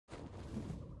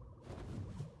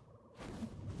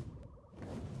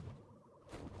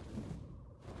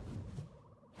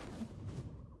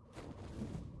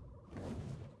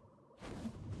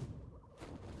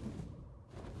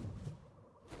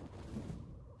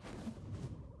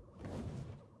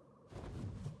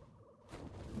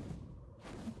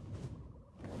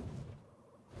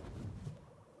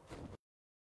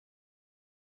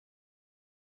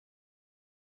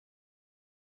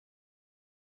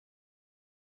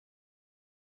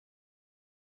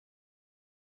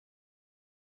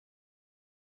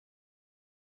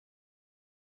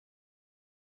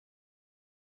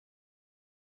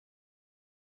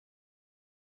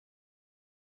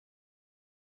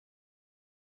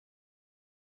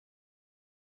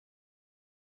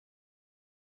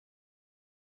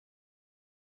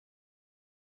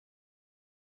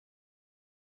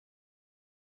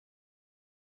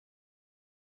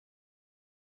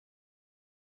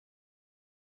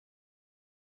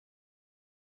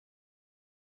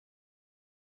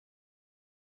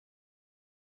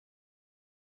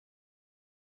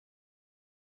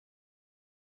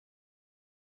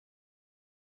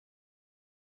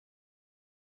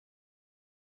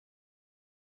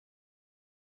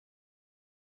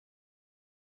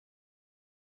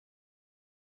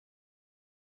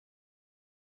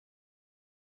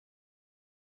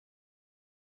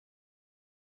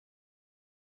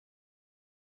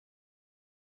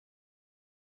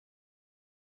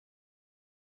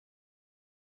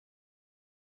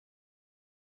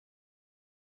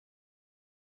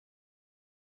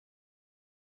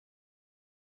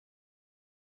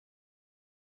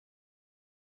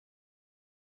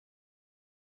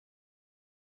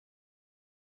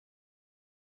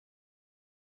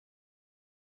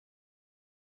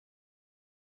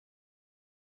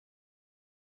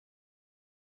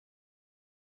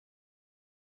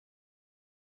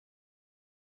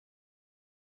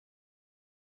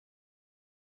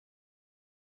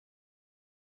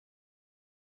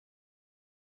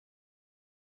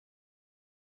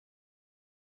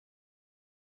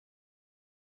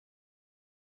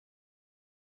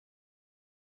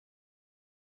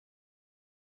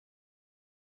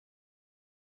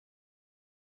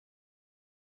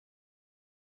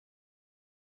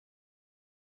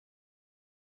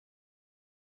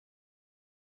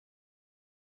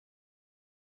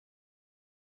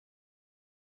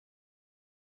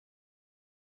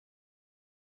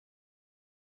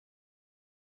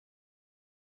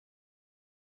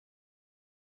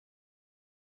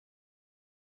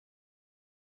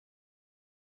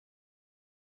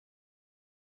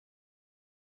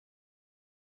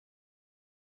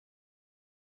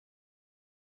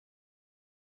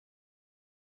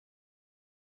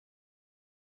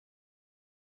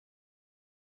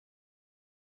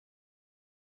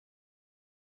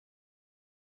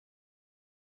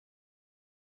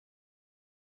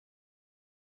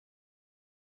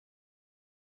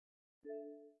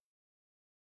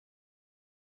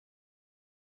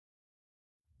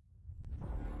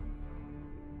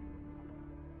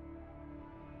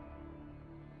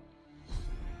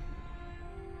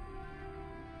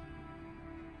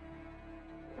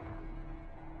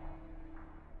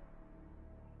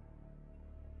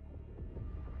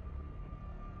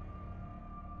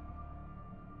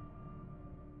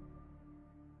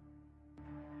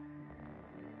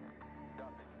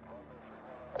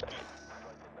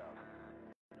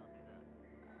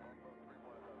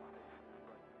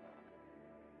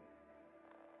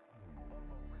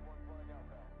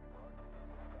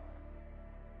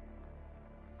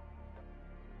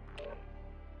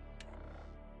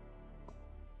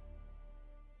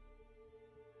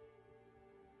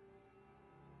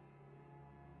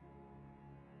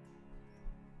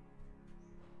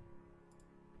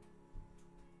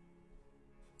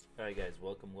Alright guys,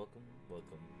 welcome.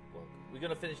 We're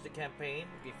gonna finish the campaign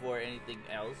before anything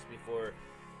else, before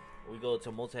we go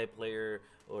to multiplayer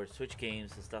or switch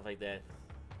games and stuff like that.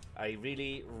 I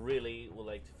really would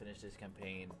like to finish this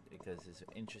campaign because it's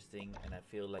interesting and I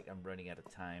feel like I'm running out of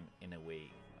time in a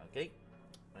way. Okay?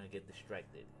 I'm gonna get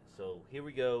distracted. So here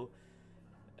we go.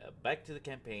 Back to the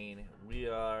campaign. We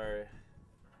are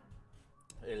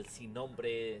El Sin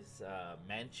Nombre's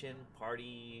mansion,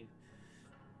 party,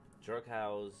 drug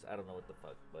house. I don't know what the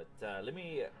fuck, but I'm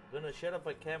gonna shut off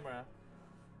my camera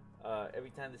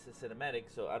every time this is cinematic.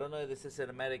 So I don't know if this is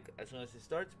cinematic as soon as it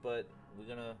starts, but we're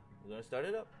gonna start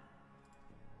it up.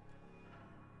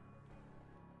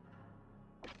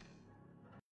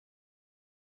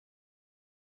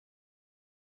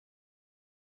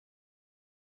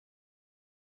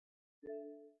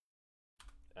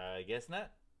 I guess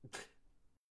not.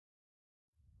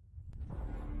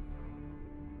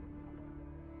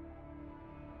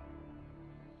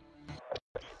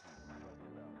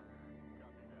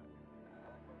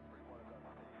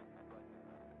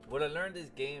 What I learned this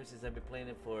game since I've been playing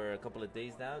it for a couple of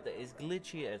days now, that it's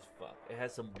glitchy as fuck. It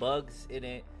has some bugs in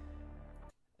it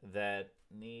that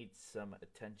need some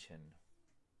attention.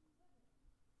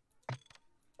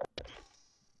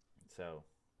 So,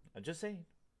 I'm just saying.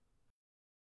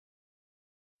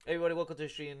 Everybody, welcome to the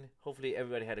stream. Hopefully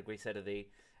everybody had a great Saturday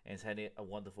and is having a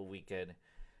wonderful weekend.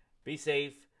 Be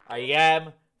safe. I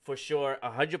am, for sure,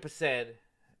 100%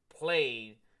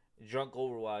 playing Drunk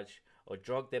Overwatch or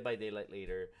Drunk Dead by Daylight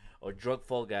later or Drunk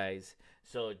Fall Guys.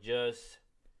 So just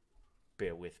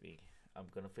bear with me. I'm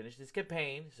going to finish this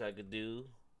campaign so I can do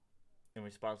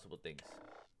irresponsible things.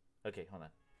 Okay, hold on.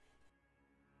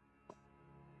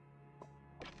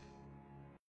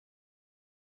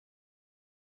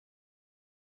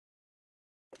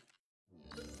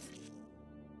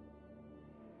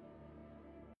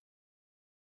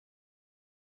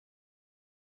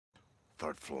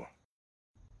 Third floor.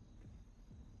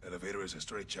 Elevator is a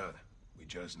straight shot. We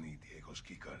just need Diego's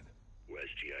keycard. Where's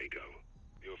Diego?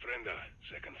 The ofrenda,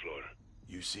 second floor.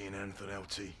 You seeing anything,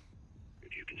 LT?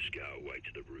 If you can scout away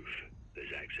to the roof,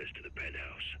 there's access to the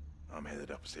penthouse. I'm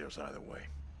headed upstairs either way.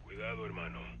 Cuidado,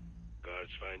 hermano. Guards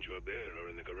find you up there or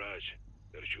in the garage.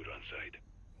 They'll shoot on sight.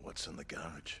 What's in the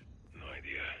garage? No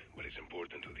idea, but it's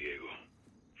important to Diego.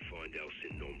 Find El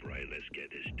Sin Nombre and let's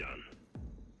get this done.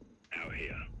 Out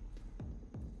here.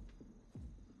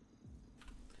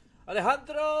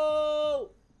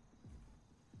 Alejandro!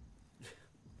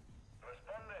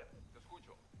 Responde. Te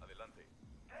escucho. Adelante.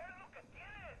 ¿Qué es lo que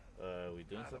tienes? We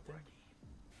doing something?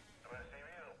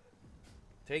 Recibido.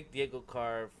 Take Diego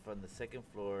car from the second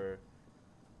floor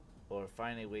or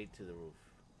find a way to the roof.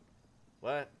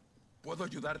 What? ¿Puedo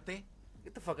ayudarte?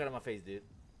 Get the fuck out of my face, dude.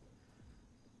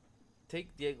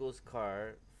 Take Diego's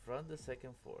car from the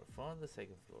second floor.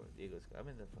 Diego's car. I'm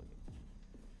in the fucking...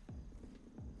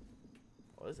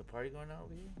 Oh, there's a party going on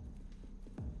over here?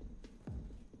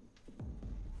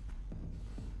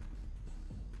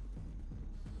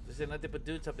 There's nothing but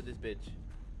dudes up in this bitch.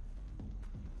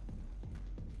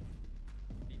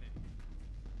 Dime.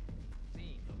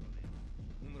 Sí, no problema.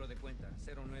 Número de cuenta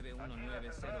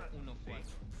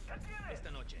 0919014. Esta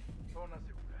noche. Zona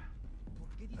segura. ¿Por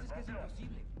qué dices que es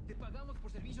imposible? Te pagamos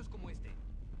por servicios como este.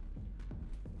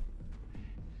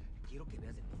 Quiero que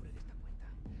veas el nombre de esta cuenta.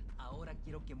 Ahora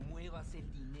quiero que muevas el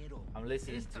dinero. I'm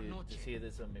listening Esta to noche. see if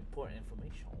there's some important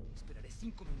information. Esperaré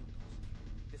 5 minutos.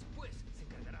 Después se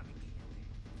encargará mi cliente.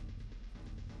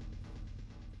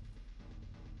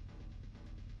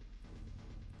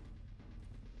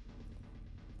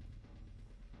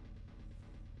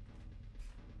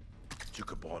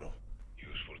 Took a bottle.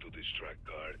 Useful to distract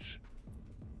guards.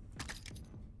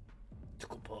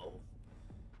 Took a ball.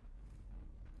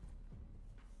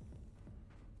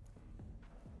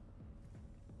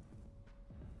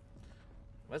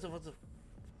 What's the... ¿Me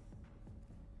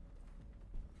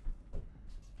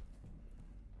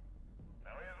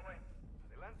oyes, güey?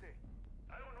 Adelante.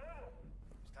 Algo nuevo.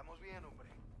 Estamos bien, hombre.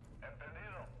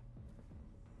 Entendido.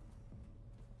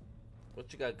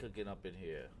 What you got cooking up in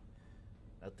here?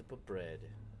 Nothing but bread.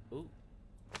 Ooh.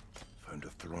 Found a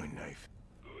throwing knife.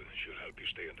 Good. Should help you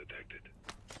stay undetected.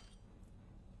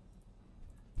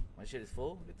 My shit is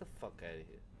full? Get the fuck out of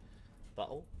here.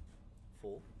 Bottle?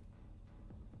 Full.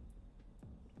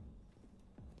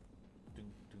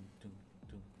 Dun, dun, dun,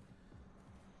 dun.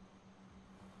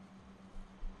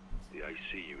 The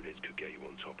IC units could get you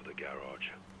on top of the garage.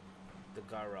 The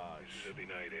garage. City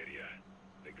night area.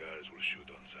 The guys will shoot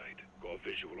on sight. Got a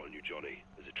visual on you, Johnny.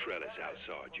 There's a trellis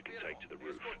outside you can take to the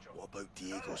roof. What about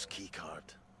Diego's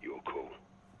keycard? You're cool.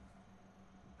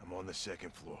 I'm on the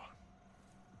second floor.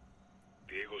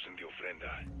 Diego's in the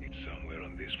ofrenda. It's somewhere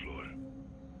on this floor.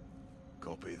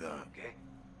 Copy that. Okay.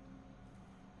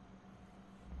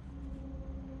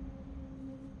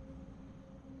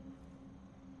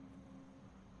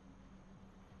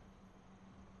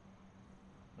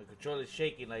 My controller's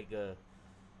shaking like a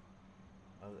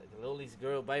Loli's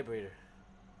girl vibrator.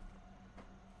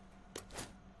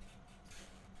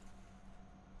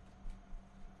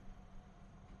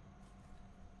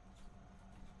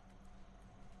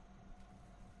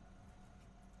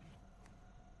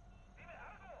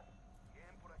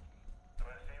 Bien por aquí.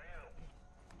 Recibido.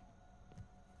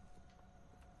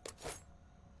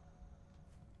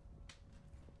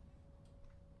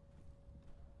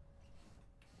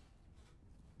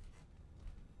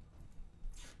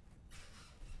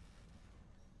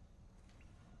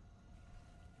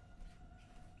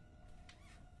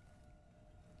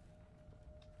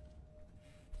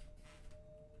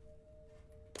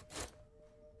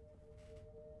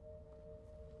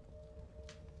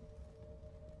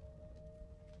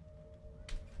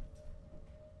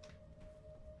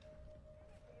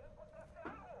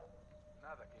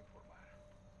 Nada que informar.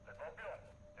 Te copio.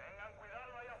 Tengan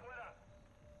cuidado allá afuera.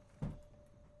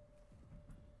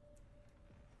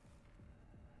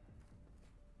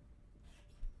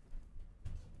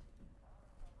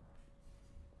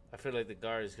 I feel like the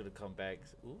guard is gonna come back.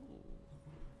 Ooh.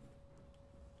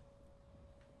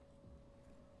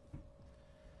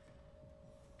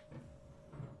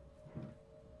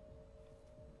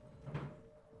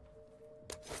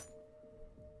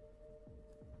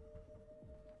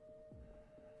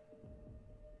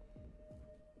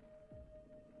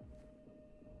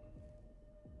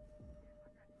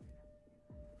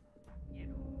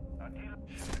 Aquí.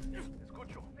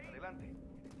 Escucho. Adelante.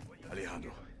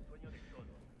 Alejandro.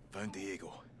 Found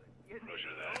Diego.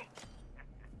 Roger that.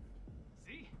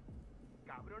 Sí.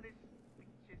 Cabrones,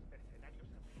 pinches mercenarios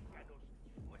americanos.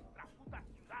 Nuestra puta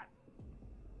ciudad.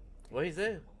 What he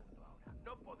said?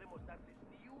 No podemos darles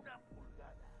ni una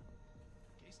pulgada.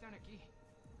 ¿Qué están aquí?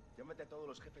 Llámate a todos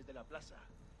los jefes de la plaza.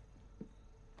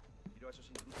 Quiero a esos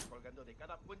intrusos colgando de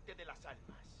cada puente de las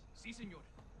almas. Sí, señor.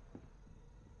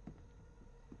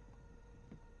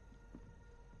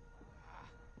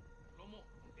 Lomo,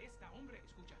 contesta, hombre.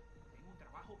 Escucha, tengo un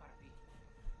trabajo para ti.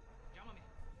 Llámame,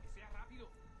 que sea rápido.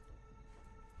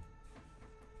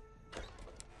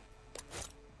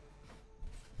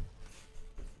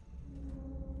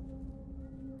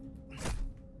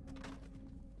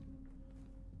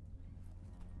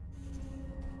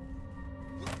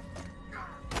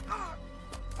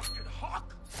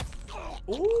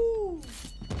 Ooh.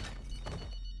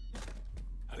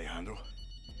 Alejandro.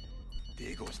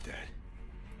 Diego's dead.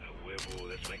 A huevo,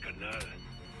 that's my carnal.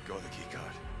 Got the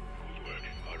keycard. Good work.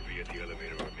 RV at the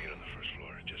elevator or meet on the first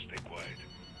floor. Just stay quiet.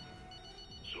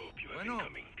 Soap, you have Bueno,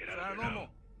 incoming. Get out of Fran there now. Lomo.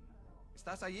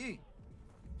 ¿Estás allí?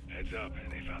 Heads up,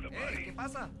 they found the body. ¿Qué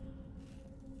pasa?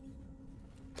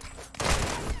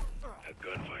 That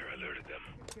gunfire alerted them.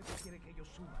 El jefe quiere que ellos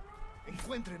suban.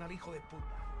 Encuentren al hijo de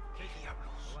puta. ¿Qué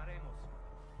diablos? Lo haremos.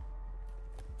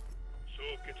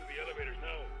 Soap, get to the elevators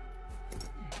now.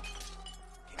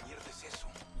 ¿Qué mierda es eso?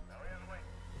 ¿Me oyes, güey?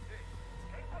 Sí.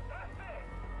 ¿Qué encontraste?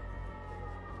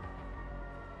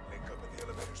 Link up at the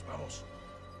elevators. Vamos.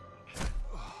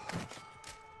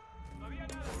 Todavía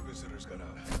nada. All visitors got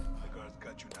out. The guards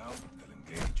got you now. They'll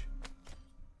engage.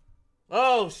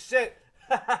 Oh shit!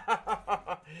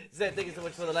 Zed, thank you so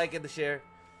much for the like and the share.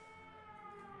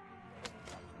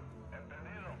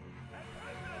 Entendido.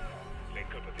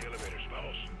 Link up at the elevators,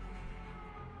 vamos.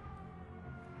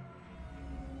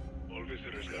 All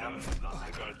visitors got out.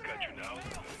 The guards got you now.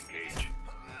 They'll engage.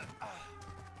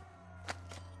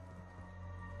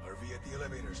 RV at the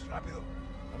elevators. Rápido.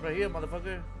 I'm right here,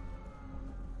 motherfucker.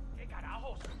 ¿Qué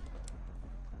carajos?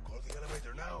 Call the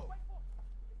elevator now.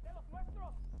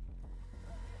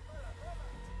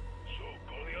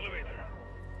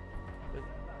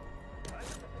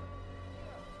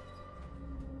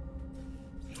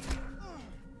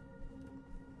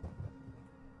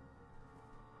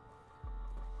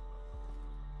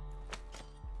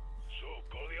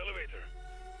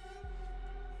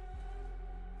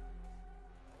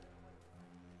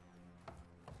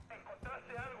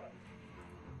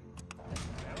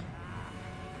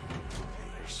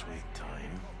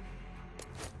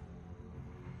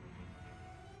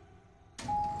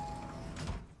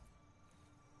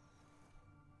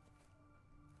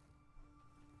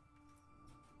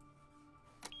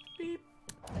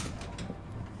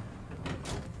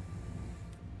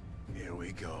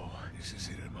 go. This is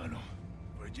it, hermano.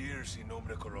 For years, Sin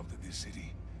Nombre corrupted this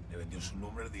city. Le vendió su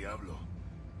nombre al diablo.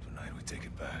 Tonight we take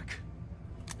it back.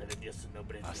 Le vendió su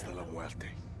nombre al Hasta la diablo. muerte.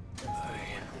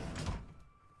 Aye.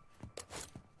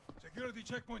 Security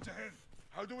checkpoints ahead.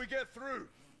 How do we get through?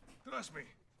 Trust me.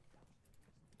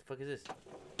 The fuck is this?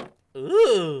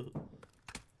 Ooh!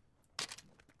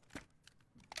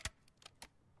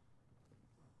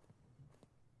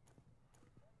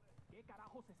 ¿Qué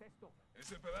carajos es esto?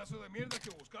 Ese pedazo de mierda que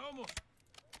buscábamos.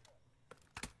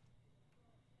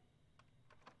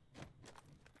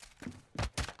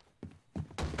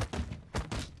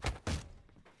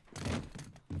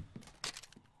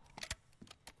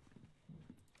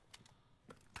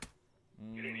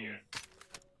 Get in here.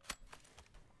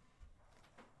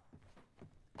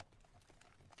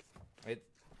 Wait,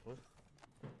 what?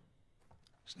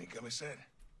 Sneak up, said.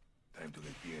 Time to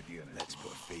get PID on it. Let's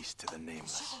put a face to the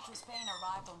nameless. Shipment to Spain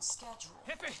arrived on schedule.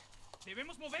 Jefe,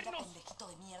 debemos Mira, movernos. pendejito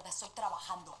de mierda, estoy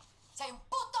trabajando. Si hay un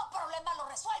puto problema, lo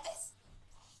resuelves.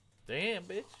 Damn,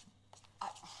 bitch. I,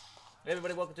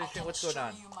 Everybody, welcome to the I stream. can What's going assure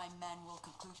on? you my men will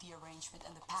conclude the arrangement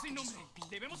and the Sin packages nombre. will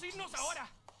be Debemos in irnos place. ahora.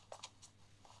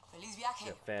 Feliz viaje.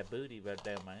 Got fat booty right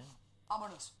there, man.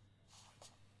 Vámonos.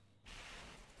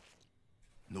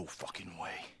 No fucking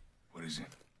way. What is it?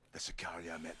 The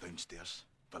Sicaria I met downstairs,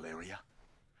 Valeria,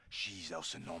 she's El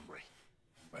Sin Nombre.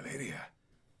 Valeria.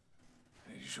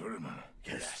 Are you sure, hermano?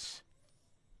 Yes.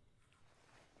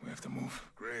 We have to move.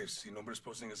 Graves, Sin Nombre's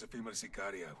posting as a female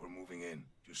Sicaria. We're moving in.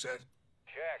 You said?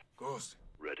 Check. Ghost,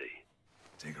 Ready.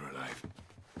 take her alive.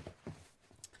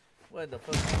 What the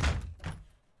fuck?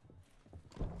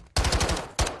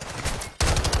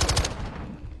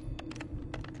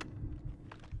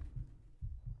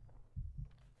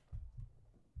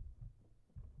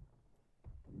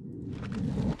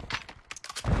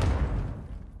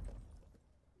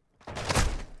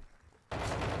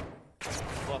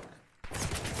 Fuck.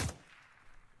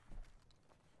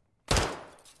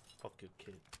 Fuck you,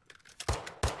 kid.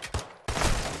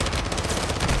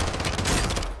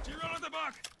 Girl at the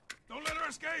back! Don't let her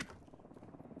escape!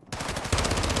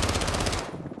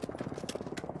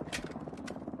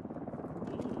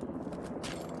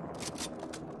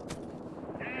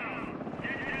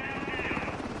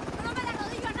 No me la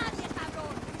rodillo a nadie,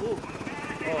 cabrón. Ooh.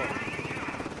 Oh.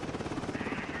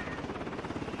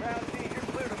 Ground team, you're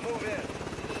clear to move in.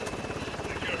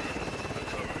 Secure. I'm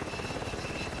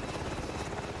covered.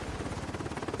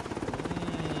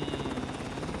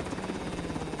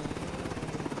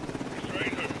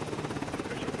 Restrain her.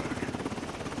 Press her back.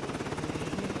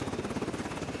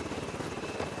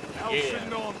 El Yeah. Sin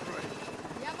Nombre.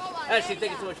 Ashley,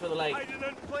 thank you so much for the like. Hiding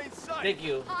in plain sight. Thank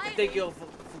you. And thank you for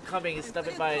coming and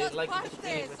stopping by and liking the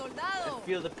stream. soldado. And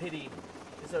feel the pity.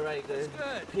 It's alright, good.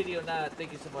 good. Pity or not,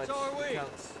 thank you so much. So are we. It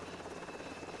counts.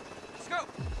 Let's go.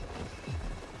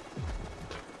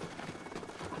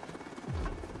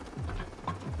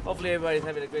 Hopefully everybody's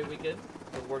having a great weekend.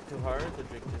 Don't work too hard, don't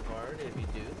drink too hard. If you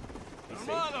do, be safe.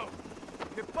 Hermano,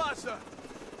 ¿qué pasa?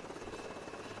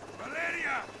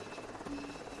 Valeria!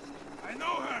 I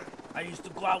know her! I used to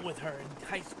go out with her in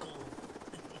high school.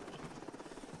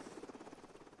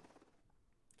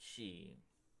 She.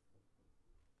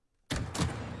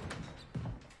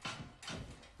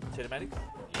 Cinematics?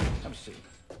 Have a seat.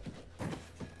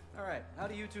 All right, how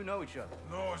do you two know each other?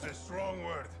 No is a strong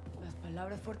word. Las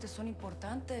palabras fuertes son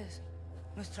importantes.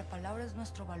 Nuestra palabra es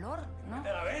nuestro valor, ¿no?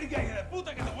 ¡De la verga, hija de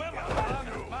puta, que te voy a matar!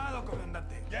 ¡Calmado,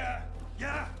 comandante! ¡Ya!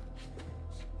 ¡Ya!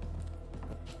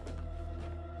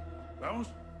 ¿Vamos?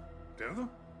 ¿Cerdo?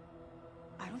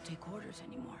 I don't take orders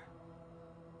anymore.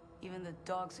 Even the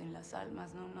dogs in Las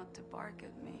Almas know not to bark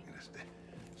at me.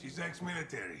 She's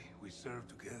ex-military. We served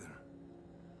together.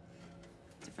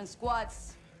 Different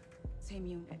squads, same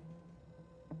unit.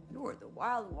 You were the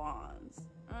wild ones.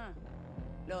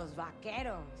 Los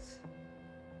vaqueros.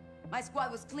 My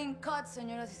squad was clean cut,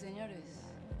 señoras y señores.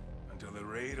 Until the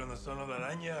raid on the Son of la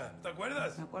Araña. ¿Te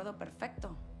acuerdas? Me acuerdo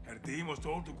perfecto. Her team was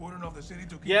told to cordon off the city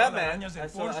to keep Yeah, all the man. arañas I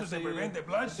and saw forces and prevent the your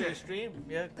bloodshed. stream.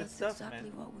 Yeah, good That's stuff, exactly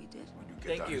man. what we did.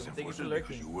 Thank you. Thank you for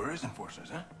lurking. Because you were his enforcers,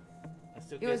 huh? I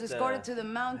still He was get, escorted to the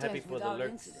happy mountains for the without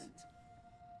lurks. incident.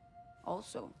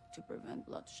 Also, to prevent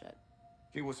bloodshed.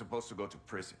 He was supposed to go to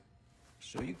prison.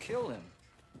 So you killed him.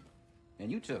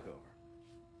 And you took over.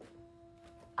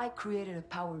 I created a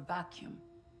power vacuum,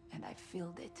 and I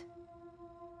filled it.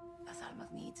 Las Almas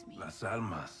needs me. Las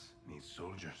Almas need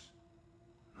soldiers,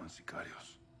 not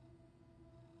sicarios.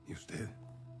 Y usted?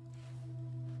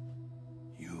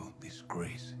 You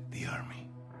disgrace the army.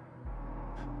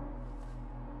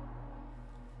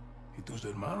 Y tus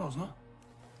hermanos, ¿no?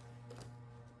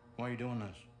 Why are you doing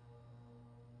this?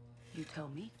 You tell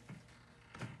me.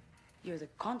 You're the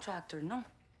contractor, no?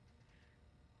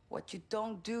 What you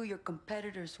don't do, your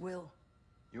competitors will.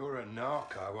 You're a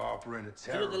narco operating a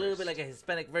terrorist. You look a little bit like a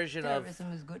Hispanic version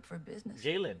Terrorism is good for business.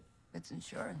 Jalen. It's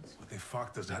insurance. What the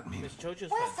fuck does that mean? Miss Chocho's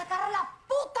 ¡Puedes sacar la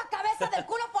puta cabeza del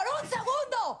culo por un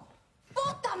segundo!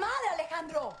 ¡Puta madre,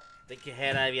 Alejandro! Take your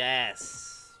head out of your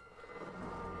ass.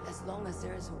 As long as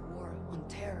there is a war on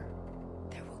terror,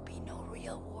 there will be no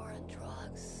real war on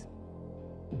drugs.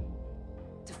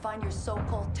 To find your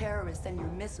so-called terrorists and your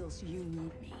missiles, you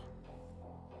need me.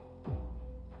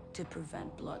 To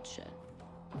prevent bloodshed.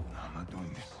 No, I'm not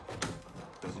doing this.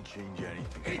 Doesn't change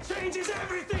anything. It changes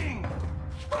everything!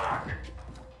 Fuck!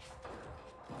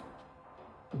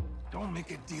 Don't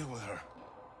make a deal with her.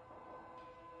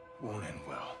 Won't end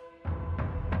well.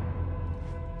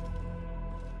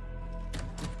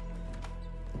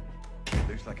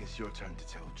 Looks like it's your turn to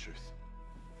tell the truth.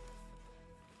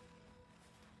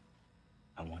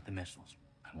 I want the missiles,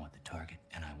 I want the target,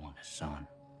 and I want Hassan.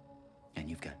 And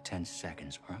you've got 10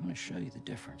 seconds, or I'm gonna show you the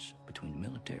difference between the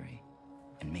military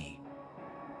and me.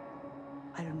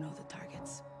 I don't know the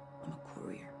targets. I'm a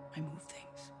courier. I move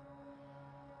things.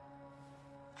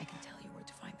 I can tell you where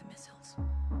to find the missiles.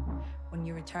 When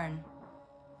you return,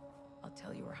 I'll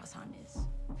tell you where Hassan is.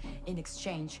 In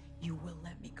exchange, you will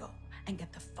let me go and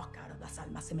get the fuck out of Las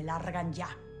Almas. Se me largan ya.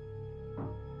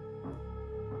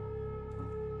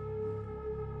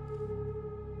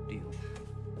 Deal.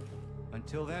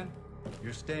 Until then,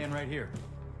 you're staying right here.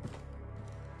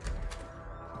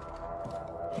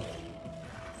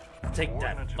 Take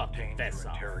that Ordnance fucking obtained vest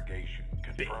through off. interrogation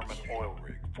confirm Bitch. an oil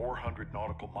rig 400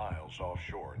 nautical miles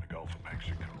offshore in the Gulf of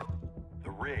Mexico.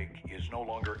 The rig is no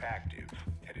longer active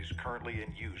and is currently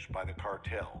in use by the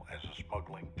cartel as a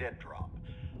smuggling dead drop.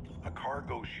 A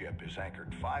cargo ship is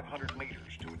anchored 500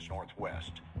 meters to its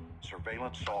northwest.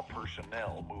 Surveillance saw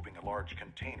personnel moving a large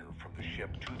container from the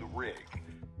ship to the rig.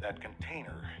 That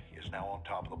container is now on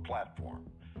top of the platform.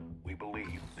 We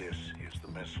believe this is the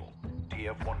missile.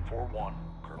 TF-141,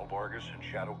 Colonel Vargas and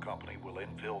Shadow Company will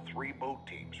infill 3 boat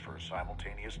teams for a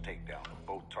simultaneous takedown of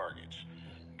both targets.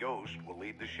 Ghost will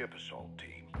lead the ship assault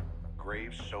team.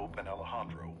 Graves, Soap, and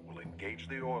Alejandro will engage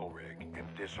the oil rig and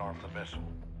disarm the missile.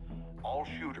 All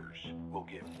shooters will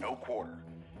give no quarter.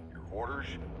 Your orders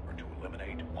are to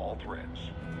eliminate all threats.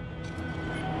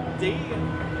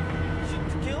 Damn. Shoot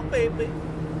to kill, baby.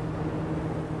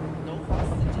 No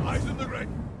hostages. Eyes in the rig.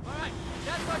 Alright,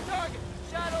 that's our target.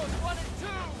 Shadows 1 and 2.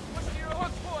 Pushing to your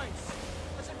hook points.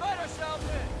 Let's invite ourselves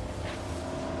in.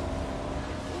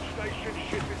 All station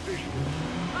ship in visual.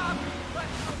 Copy.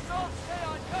 Let's assault. Stay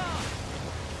on guard.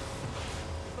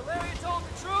 If Valeria told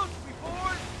the truth, we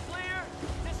board, clear,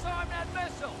 disarm that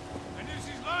missile. And this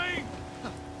is lying?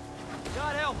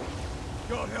 God help.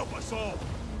 God help us all.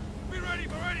 Be ready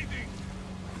for anything.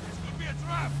 This could be a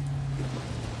trap.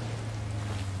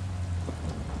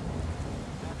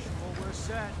 Actual, we're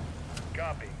set.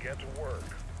 Copy. Get to work.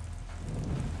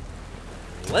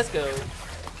 Let's go.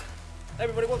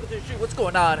 Everybody, welcome to the shoot. What's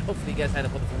going on? Hopefully you guys had a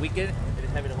wonderful weekend. It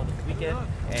is having a wonderful weekend.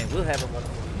 And we'll have a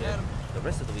wonderful weekend the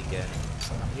rest of the weekend.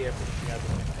 I'm here finishing out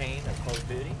the campaign of Call of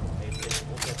Duty. Maybe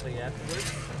we'll play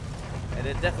afterwards. And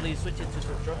then definitely switch into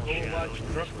some drunk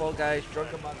Overwatch, drunk Fall Guys,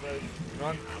 drunk Among Us,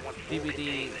 drunk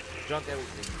DVD, drunk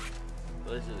everything.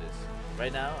 So let's do this.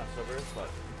 Right now, I'm sober as fuck.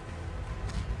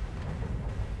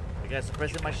 I got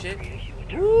suppressing my shit.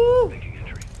 Woo!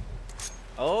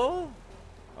 Oh!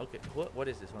 Okay, what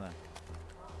is this? Hold on.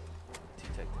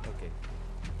 Detect. Okay.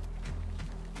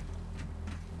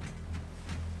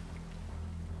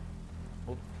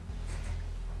 Oh.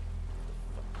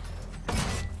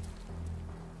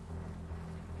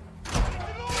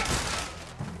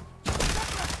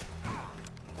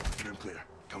 Room clear.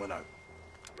 Coming out.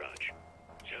 Raj.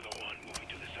 Shadow 1 moving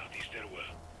to the southeast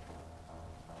stairwell.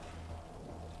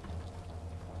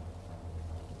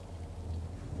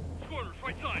 Squatters,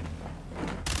 right side.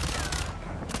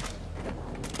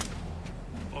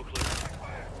 All clear.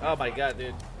 Oh my god,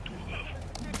 dude.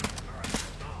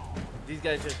 These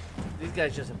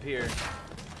guys just appear.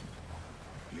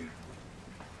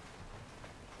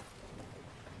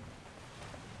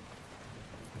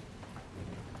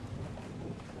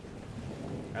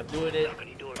 I'm doing it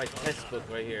my textbook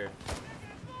right here.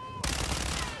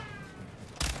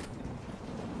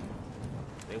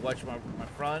 They watch my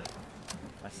front,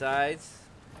 my sides.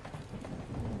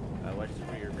 I watch the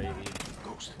rear, baby.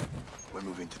 Ghost, we're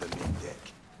moving to the main deck.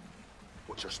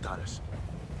 What's your status?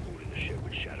 Boarding the ship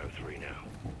with Shadow 3 now.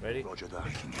 Ready? Roger that.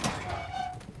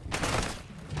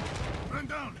 Man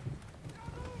down.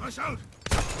 Rush out.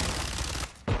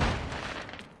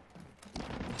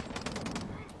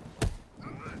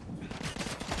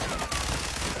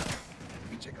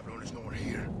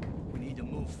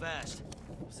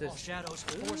 this? All shadows,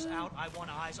 force out. I want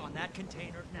eyes on that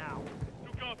container now.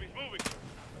 2 copies, moving.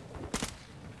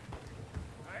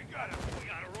 I got it. We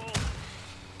gotta roll.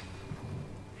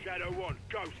 Shadow 1,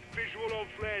 Ghost. Visual on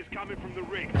flares coming from the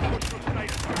rig. What's your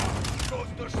status?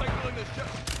 Ghost, they're signaling the ship.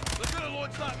 They're gonna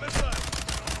launch that missile.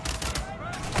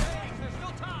 First stage, there's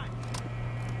still time.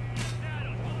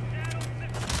 Shadows, all shadows.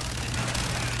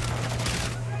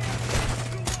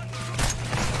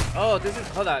 Oh, this is,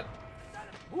 hold on.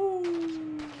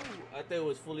 Woo! I thought it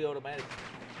was fully automatic.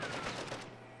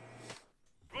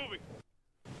 Moving.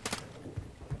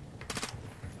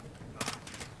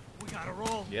 We gotta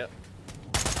roll. Yep.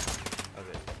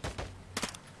 Okay.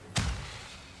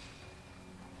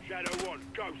 Shadow 1,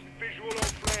 Ghost. Visual on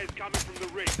flares coming from the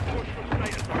rig. What's your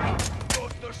status?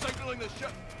 Ghost, they're signaling the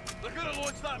ship. They're gonna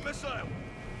launch that missile.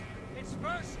 It's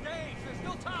first stage, there's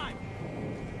still time.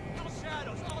 All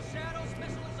shadows,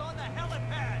 missile is on the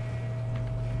helipad.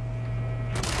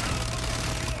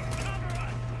 Cover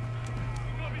us!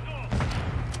 2 copies off.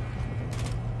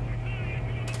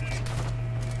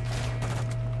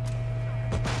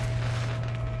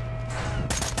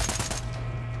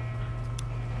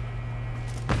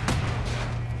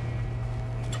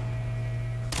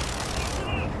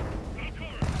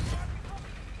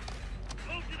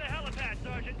 Move to the helipad,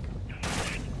 Sergeant.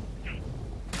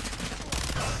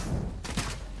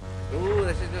 Ooh,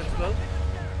 that shit just explode.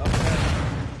 Okay.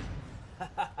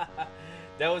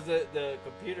 That was the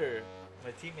computer,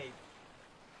 my teammate.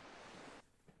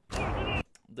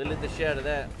 Delete the shit out of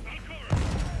that. Move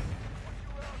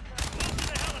to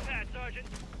the helipad, Sergeant.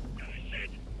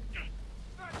 Shit.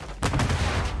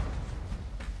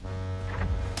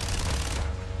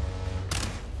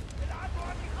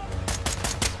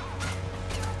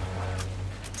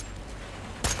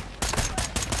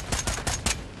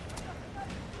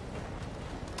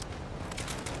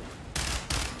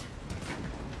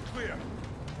 Clear.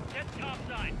 Get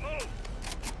topside. Move.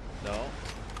 No.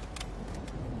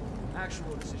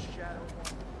 Actual, this is Shadow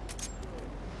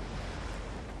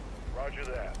 1. Roger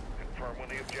that. Confirm when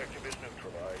the objective is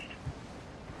neutralized.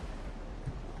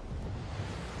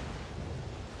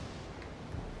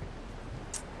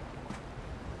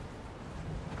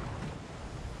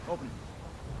 Open.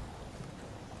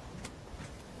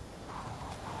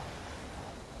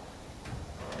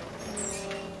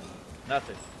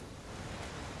 Nothing.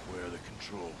 Where are the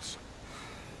controls?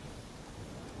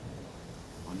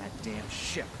 On that damn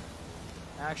ship.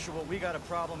 Actual, we got a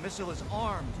problem. Missile is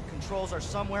armed. Controls are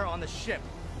somewhere on the ship.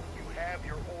 You have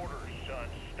your orders, son.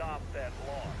 Stop that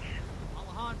launch.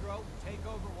 Alejandro, take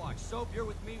Overwatch. Soap, you're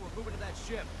with me. We're moving to that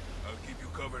ship. I'll keep you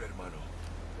covered, hermano.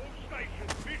 All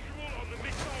stations, visual on the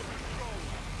missile controls.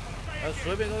 Say Oh, again,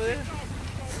 swimming over there? missile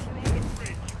controls are on the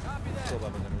bridge. Copy that. Go,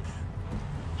 Baba Ganoush.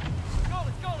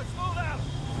 Let's go, let's move out.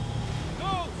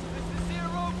 Ghost, this is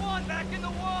Zero 1, back in the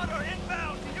water,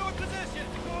 inbound, to your position.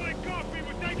 Solid copy.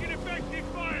 We're taking effective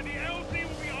fire. The LZ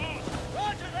will be on.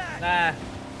 Roger that. Nah.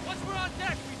 Once we're on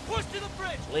deck, we push to the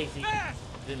bridge. Lazy. Fast.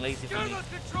 Been lazy for Secure me. those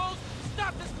controls.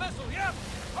 Stop this missile, yeah?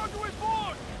 How do we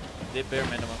board? Did bare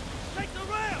minimum. Take the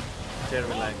ramp. Stay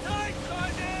relaxed. Hold tight,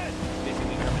 Sergeant.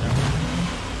 Basically coming up.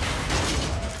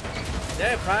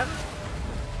 Damn, Prime.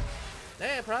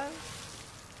 Damn, Prime.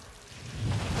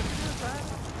 What you doing, Prime?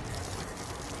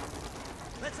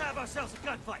 Let's have ourselves a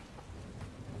gunfight.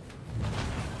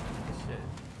 Shit.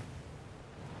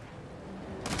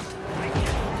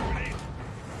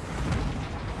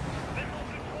 Missile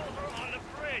controls are on the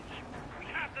bridge. We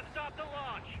have to stop the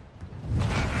launch.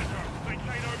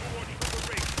 Maintain overwatch from the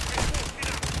rig. Reinforce it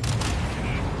up.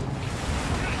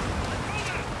 Let's go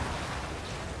now.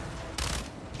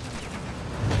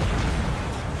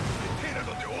 Containers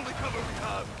are the only cover we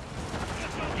have.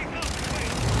 Let's go get up.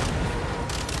 Wait.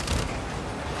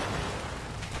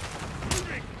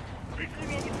 Moving. Visual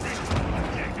on the bridge.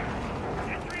 Check.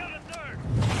 Entry on the third.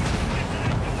 Get to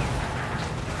that door.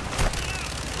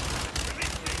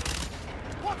 Release it.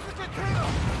 What's the container?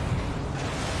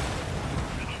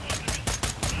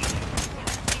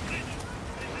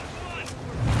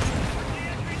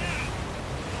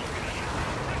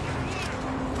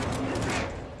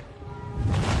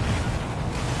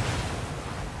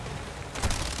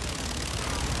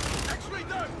 X-ray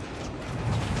down.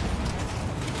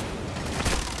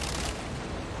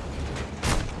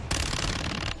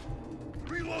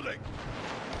 Reloading.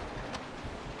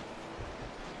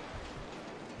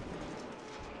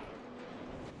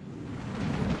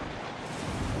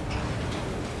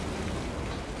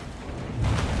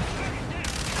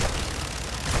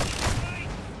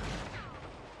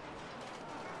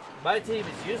 My team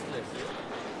is useless.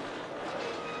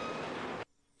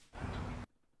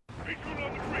 Visual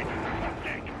on the bridge. On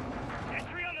deck.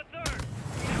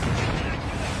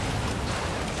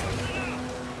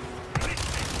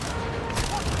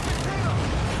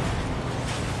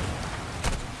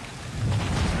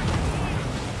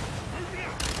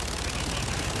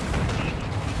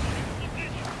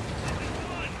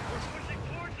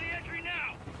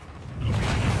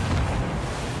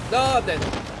 No, I'm dead.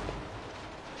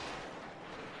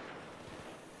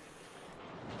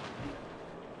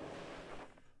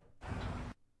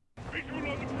 Visual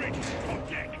on the bridge. On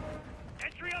deck.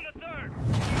 Entry on the third.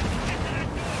 Get to that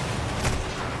door.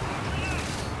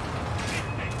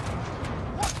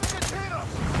 What's the container?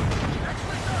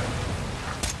 Actually, sir.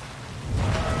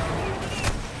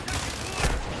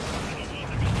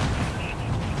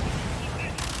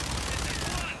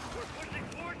 We're pushing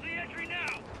towards the entry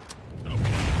now.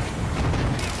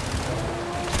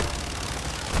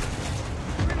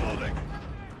 Reloading.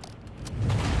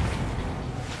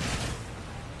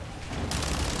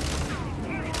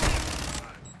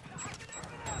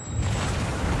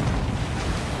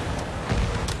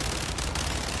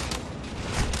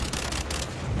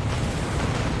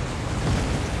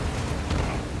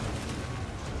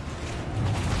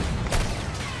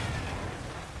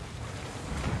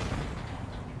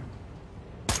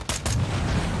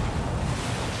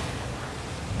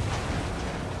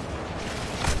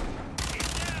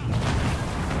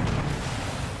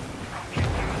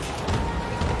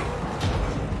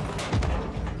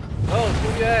 Oh,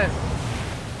 yes.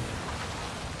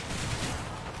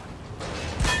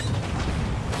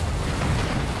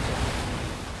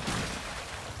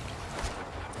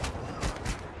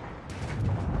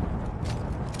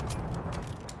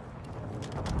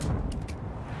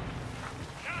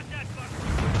 Got that fucker.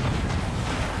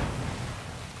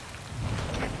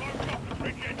 We've closed off the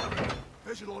bridge entry.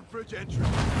 Visual on bridge entry.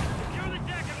 Secure the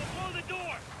deck and we'll blow the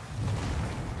door.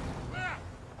 Where?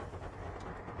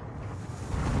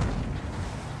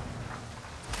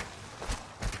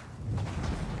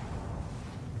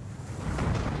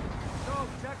 So,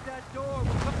 check that door.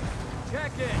 We're coming.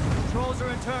 Check it. Controls are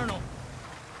internal.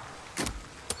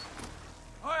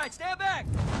 All right, stand back.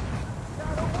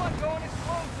 Shadow 1 going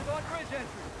explosive on bridge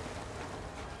entry.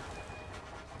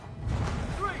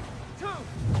 3, 2,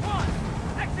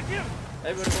 1, execute!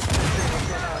 Everybody what's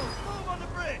going on? Move on the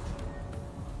bridge!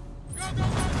 Go, go,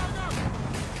 go, go, go!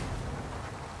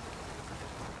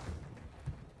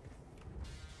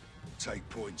 Take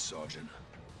point, Sergeant.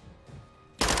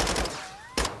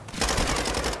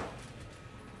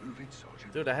 Moving,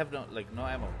 Sergeant. Dude, I have no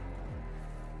ammo.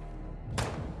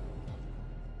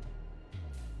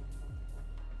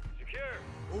 Secure.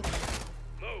 Open.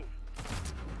 Move.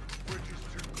 Bridge is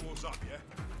 2 cores up, yeah?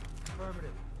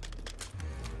 Affirmative.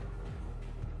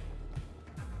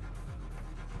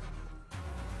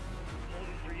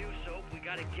 Holding for you, Soap. We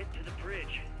gotta get to the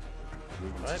bridge.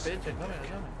 Moving Alright, to bitch, I'm coming, I'm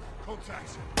coming.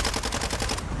 Contacts.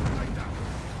 Take that.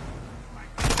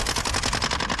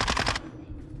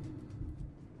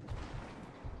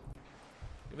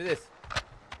 Give me this.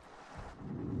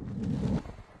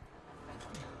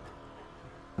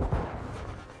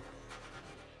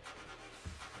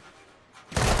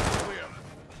 Clear.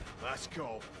 Let's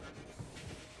go.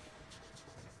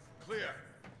 Clear.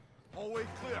 Hallway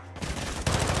clear.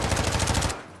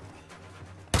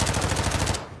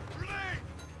 Grenade!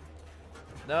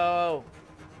 No.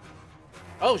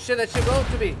 Oh shit, that should go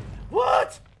to me.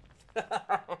 What?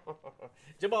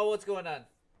 Jamal, what's going on?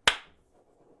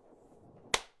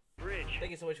 Bridge.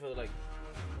 Thank you so much for the like.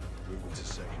 Moving to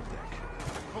second deck.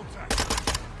 Contact.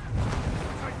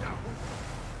 Take that.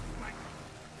 Flank.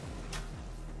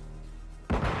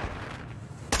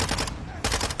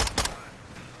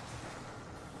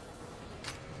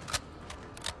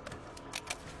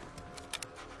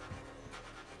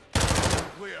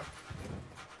 Clear.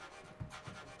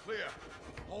 Clear.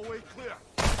 Hallway clear.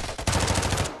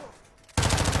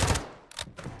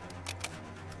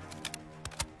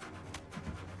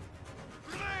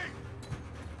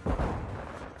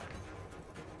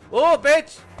 Oh,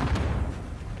 bitch!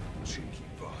 Cheeky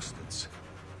bastards.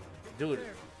 Dude.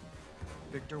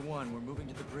 Victor 1, we're moving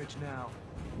to the bridge now.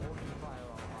 Hold the fire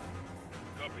all on.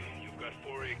 Copy. You've got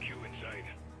 4 AQ inside.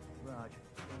 Roger.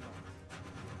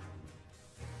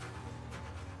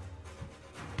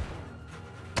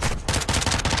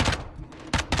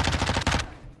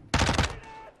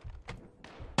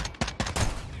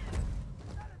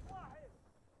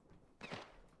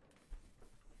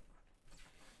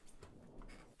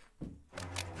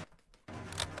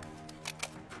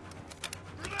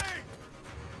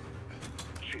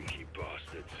 Cheeky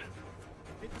bastards.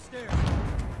 Hit the stairs.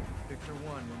 Victor 1,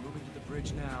 we're moving to the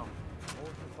bridge now.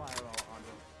 Hold the fire all on.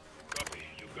 Copy.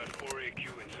 You've got 4 AQ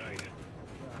inside.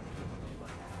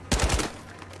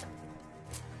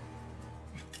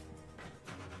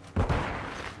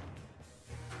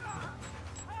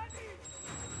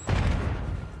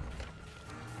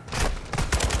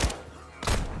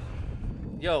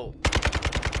 Yo,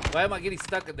 why am I getting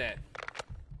stuck in that?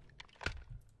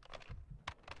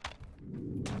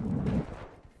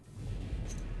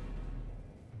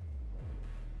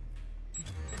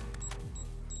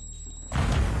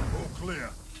 clear.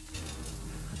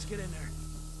 Let's get in there.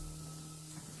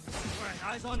 All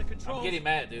right, eyes on the controls. I'm getting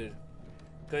mad, dude.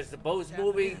 Because the boat's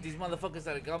moving. These motherfuckers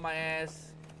that got my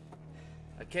ass.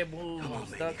 I can't move. Come on, I'm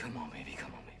baby. stuck. Come on, baby.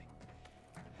 Come on, baby.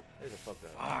 There's a fuck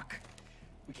up. Fuck.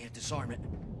 We can't disarm it.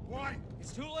 Why?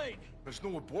 It's too late. There's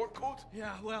no abort code?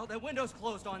 Yeah, well, that window's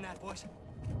closed on that, boys.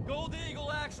 Gold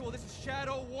Eagle Actual, this is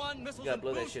Shadow 1, missiles gotta in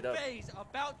blow that boost shit up. phase,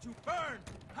 about to burn.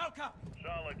 How copy?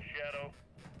 Solid, Shadow.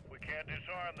 We can't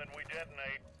disarm, then we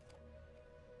detonate.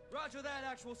 Roger that,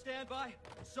 Actual, standby.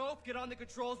 Soap, get on the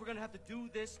controls. We're gonna have to do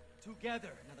this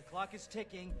together. Now, the clock is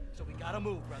ticking, so we gotta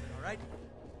move, brother, all right?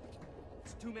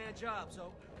 It's a two-man job,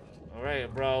 so... All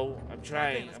right, bro. I'm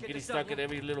trying. let's I'm get getting this stuck done, at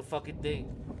every little fucking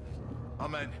thing.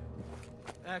 I'm in.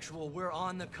 Actual, we're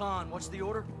on the con. What's the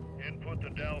order? Input the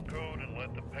DAL code and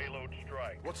let the payload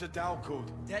strike. What's the DAL code?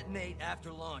 Detonate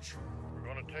after launch. We're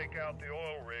gonna take out the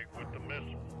oil rig with the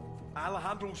missile.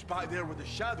 Alejandro's back there with the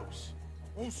shadows.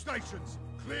 All stations,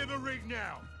 clear the rig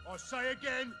now. I say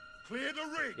again, clear the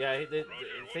rig. Yeah,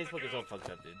 Facebook is all fucked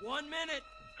up, dude. 1 minute.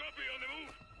 Copy on the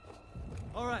move.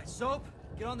 All right, Soap,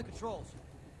 get on the controls.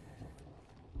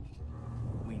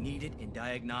 We need it in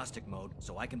diagnostic mode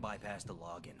so I can bypass the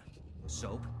login.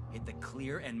 Soap, hit the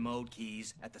clear and mode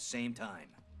keys at the same time.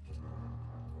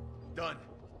 Done.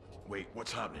 Wait,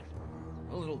 what's happening?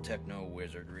 A little techno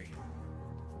wizardry.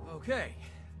 Okay.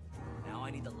 Now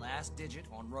I need the last digit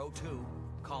on row 2,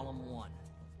 column 1.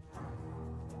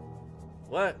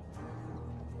 What?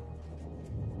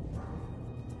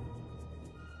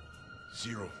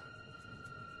 0.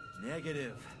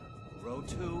 Negative. Row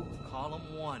 2,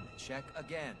 column 1. Check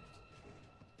again.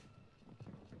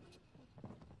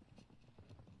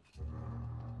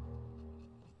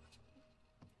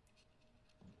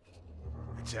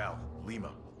 It's Al.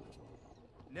 Lima.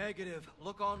 Negative.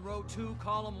 Look on row 2,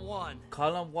 column 1.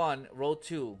 Column 1, row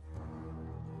 2.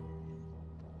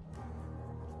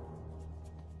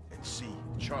 It's C.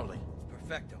 Charlie.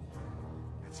 Perfecto.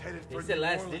 It's headed for It's the New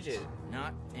last Orleans. digit.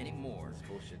 Not anymore. That's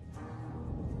bullshit.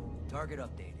 Target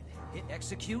updated. Hit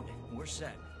execute, we're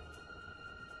set.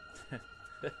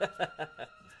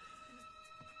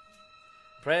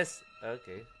 Press.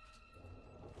 Okay.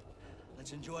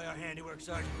 Let's enjoy our handiwork,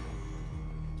 Sergeant.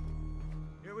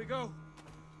 Here we go.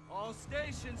 All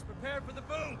stations, prepare for the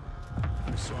boom.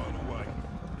 It's on the way.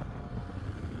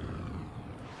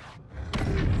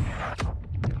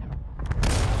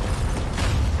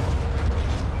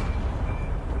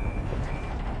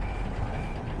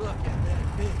 Look at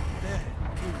that big bed.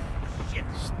 Shit.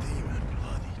 Steaming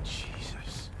bloody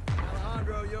Jesus.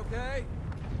 Alejandro, you okay?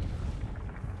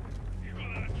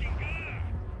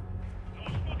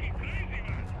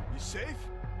 You safe?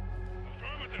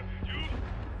 Affirmative. You?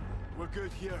 We're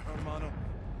good here, hermano.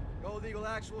 Gold Eagle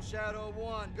Actual Shadow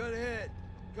 1. Good hit.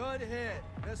 Good hit.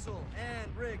 Missile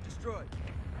and rig destroyed.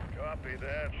 Copy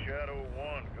that, Shadow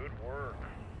 1. Good work.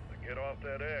 Now get off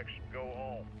that X and go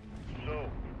home. So,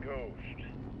 Ghost,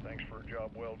 thanks for a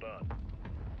job well done.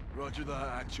 Roger that,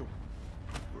 Actual.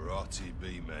 We're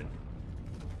RTB, men.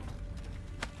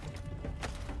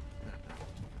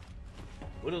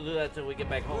 We'll do that till we get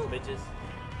back home, bitches.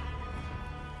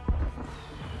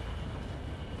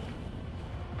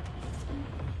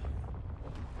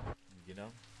 You know?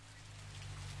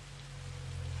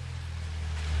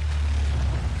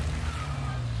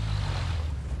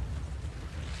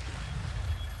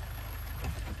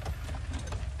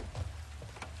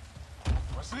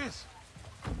 What's this?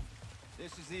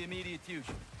 This is the immediate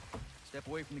fusion. Step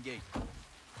away from the gate.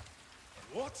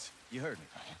 What? You heard me.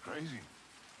 Crazy.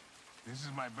 This is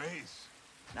my base.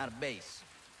 Not a base.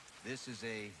 This is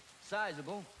a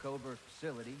sizable covert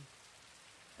facility,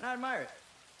 and I admire it.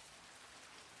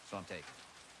 So I'm taking.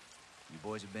 You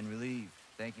boys have been relieved.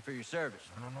 Thank you for your service.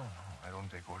 No. I don't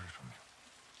take orders from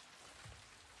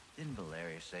you. Didn't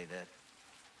Valeria say that?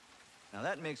 Now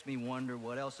that makes me wonder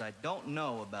what else I don't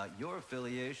know about your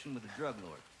affiliation with the drug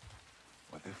lord.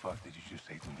 What the fuck did you just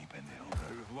say to me,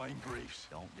 pendejo? Line briefs.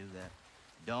 Don't do that.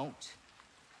 Don't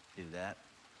do that.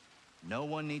 No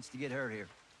one needs to get hurt here.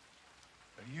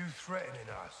 Are you threatening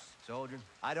us? Soldier,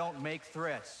 I don't make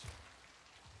threats.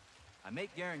 I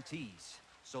make guarantees.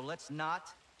 So let's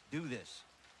not do this.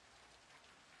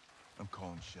 I'm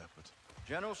calling Shepard.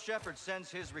 General Shepard sends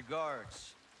his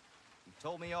regards. He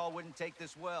told me y'all wouldn't take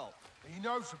this well. He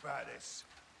knows about this.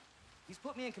 He's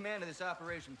put me in command of this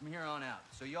operation from here on out.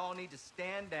 So y'all need to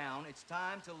stand down. It's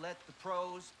time to let the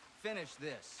pros finish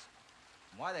this.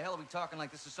 Why the hell are we talking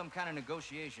like this is some kind of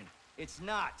negotiation? It's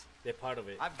not. They're part of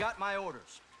it. I've got my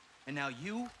orders. And now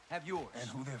you have yours. And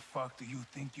who the fuck do you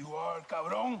think you are,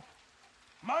 cabron?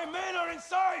 My men are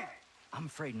inside! I'm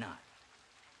afraid not.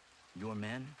 Your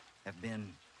men have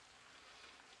been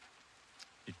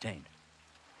detained.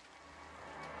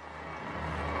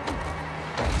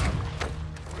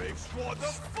 Riggs, what the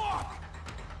fuck?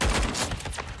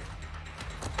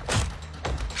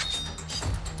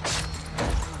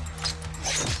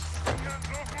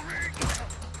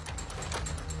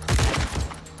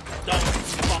 Don't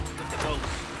fuck with the ghost.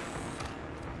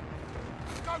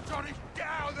 Go, Johnny! Get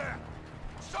out of there!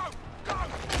 So, go!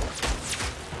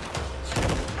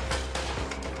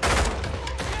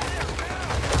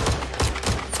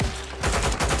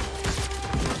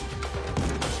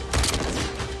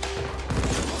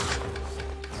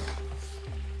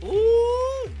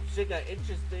 Ooh, shit got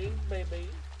interesting, baby.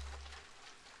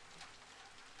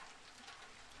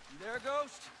 You there,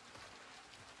 Ghost?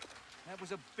 That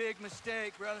was a big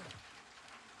mistake, brother.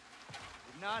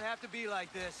 Did not have to be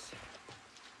like this.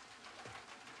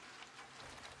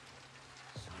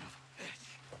 Son of a bitch.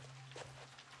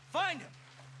 Find him!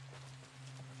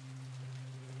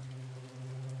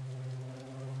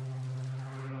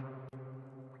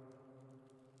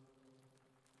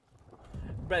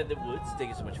 Brandon Woods, thank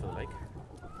you so much for the like.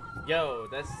 Yo,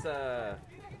 that's kind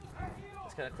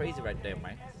of crazy right there,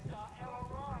 man. Oh,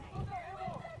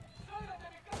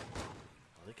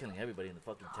 they're killing everybody in the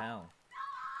fucking town.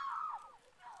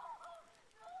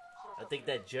 I think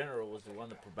that general was the one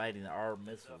that providing our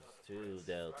missiles to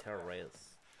the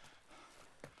terrorists.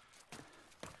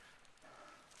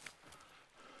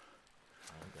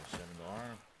 Oh, got shot in the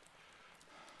arm.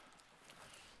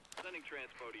 Sending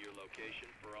transpo to your location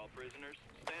for all prisoners.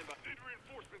 Stand by. Need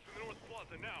reinforcements in the North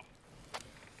Plaza now.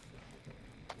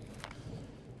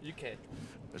 You can.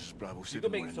 This is Bravo 7-1 You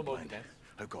can make in some more, blind. man.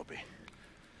 I copy.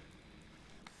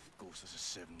 Ghost, this is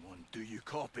 7-1. Do you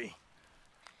copy?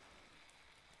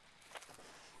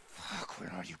 Fuck,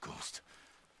 where are you, Ghost?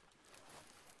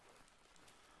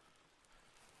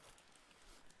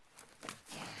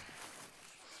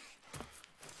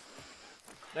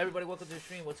 Everybody, welcome to the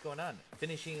stream. What's going on?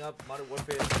 Finishing up Modern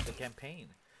Warfare, the campaign.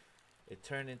 It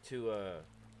turned into a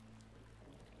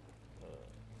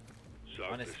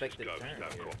unexpected turn. Here.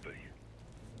 Copy.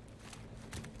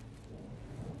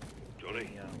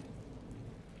 Johnny?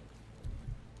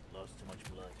 Lost too much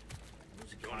blood.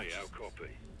 Losing Johnny, how consciousness.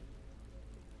 copy?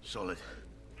 Solid.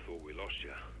 Thought we lost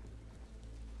you.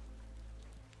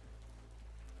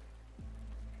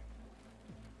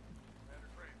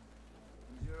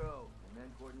 Zero. Men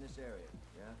court in this area,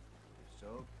 yeah? If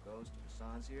so, Ghost,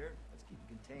 Hassan's here. Let's keep it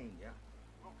contained, yeah?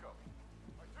 We'll go.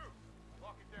 I do.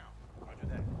 Lock it down. Roger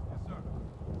that. Yes,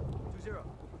 sir. 2-0.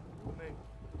 With me.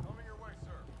 Coming your way,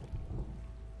 sir.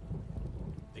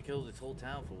 They killed this whole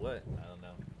town for what? I don't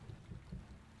know.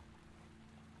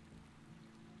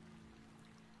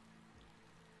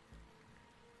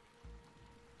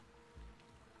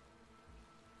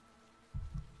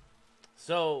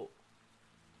 So,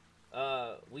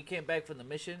 we came back from the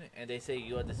mission, and they say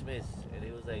you are dismissed. And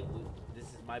he was like, "This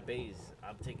is my base.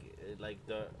 I'm taking like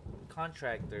the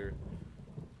contractor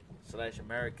 /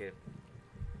 American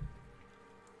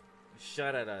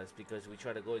shot at us because we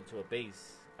tried to go into a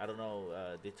base. I don't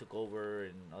know. They took over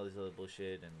and all this other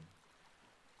bullshit, and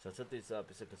so something's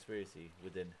up. It's a conspiracy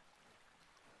within."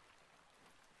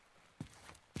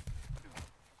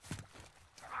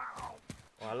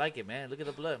 Oh, I like it, man. Look at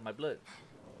the blood. My blood.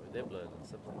 Or their blood.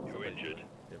 You injured?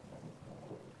 Yep.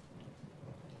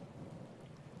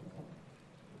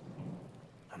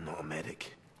 I'm not a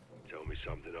medic. Tell me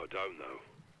something I don't know.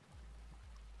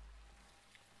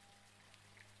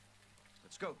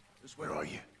 Let's go. This way. Where are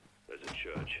you? There's a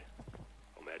church.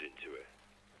 I'm heading to it.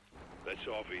 Let's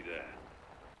RV there.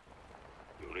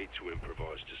 You'll need to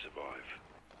improvise to survive.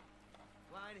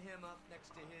 Line him up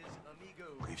next to his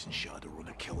amigo. Graves and Shadow run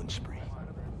a killing spree.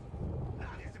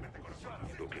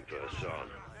 Looking for Hassan.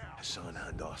 Hassan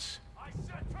and us. I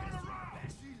said turn around!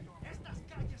 Estas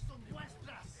calles son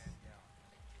nuestras!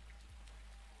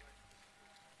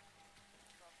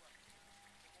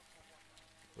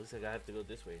 Looks like I have to go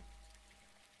this way.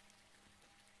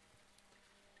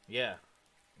 Yeah.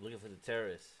 Looking for the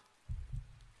terrorists.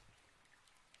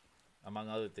 Among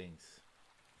other things.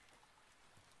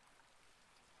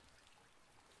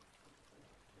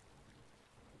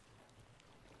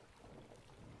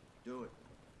 Do it.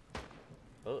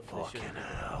 Oh, they Fucking shooting.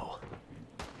 hell.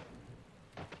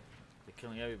 They're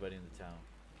killing everybody in the town.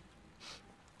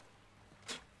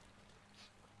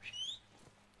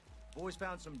 Boys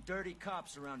found some dirty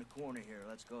cops around the corner here.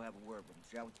 Let's go have a word with them,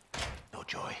 shall we? No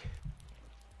joy.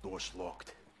 Door's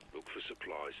locked. Look for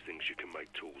supplies, things you can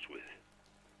make tools with.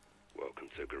 Welcome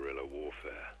to guerrilla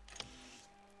warfare.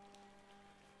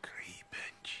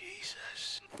 Creeping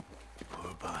Jesus.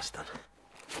 Poor bastard.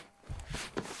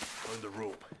 Found the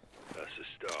rope. That's a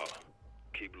start.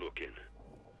 Keep looking.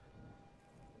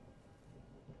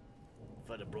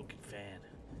 Find a broken fan.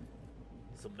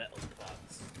 Some metal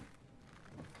parts.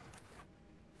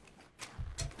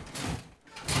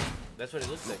 That's what it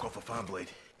looks like. Look off a fan blade.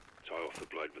 Tie off the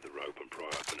blade with a rope and pry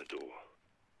open a door.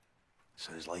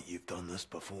 Sounds like you've done this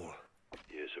before.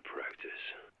 Years of practice.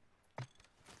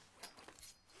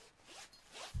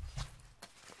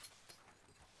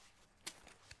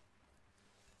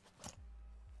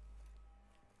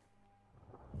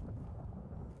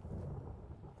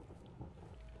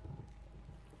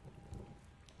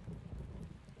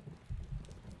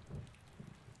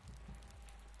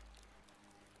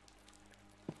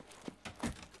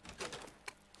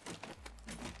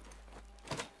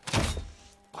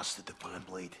 Busted the fan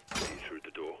blade. See through the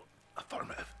door?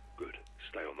 Affirmative. Good.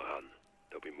 Stay on the hunt.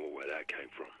 There'll be more where that came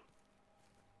from.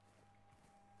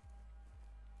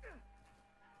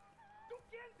 ¿Tú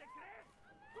quién te crees?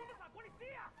 ¡Somos la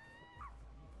policía!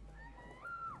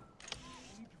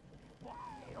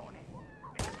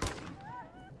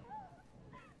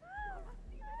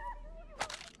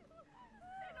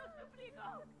 ¡Te lo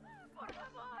suplico! ¡Por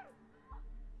favor!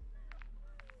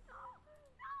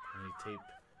 Any tape.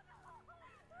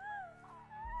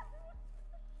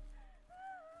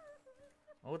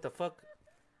 Oh, what the fuck?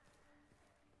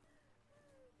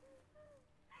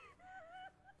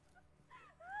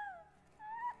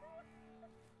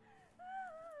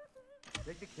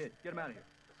 Take the kid. Get him out of here.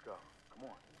 Let's go. Come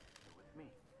on. You're with me.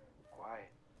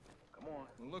 Quiet. Come on.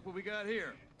 Well, look what we got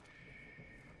here.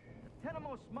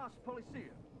 Tenemos más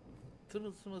policía.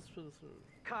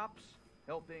 Cops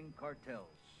helping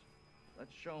cartels.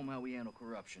 Let's show them how we handle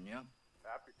corruption, yeah?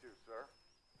 Happy to, sir.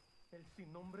 El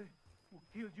sin nombre who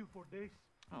killed you for this.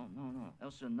 Oh, no.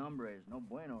 El sin nombre is no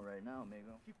bueno right now,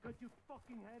 amigo. He cut your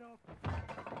fucking head off.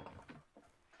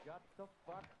 Shut the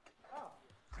fuck up.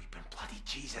 Creeping bloody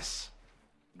Jesus.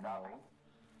 No.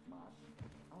 Más.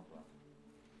 Alpha.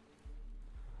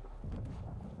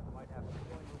 Might have to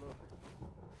join the look.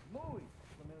 Muy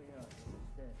familiar.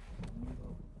 Instead,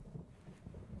 amigo.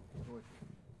 Torture.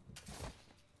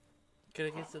 Can I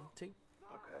get some tape?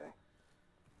 Okay.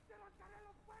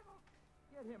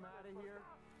 Get him out of here.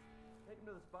 Take him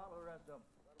to the spot with the rest of them.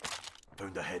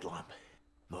 Found a headlamp.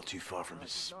 Not too far from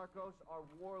his Narcos are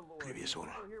warlords. previous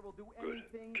owner. Good.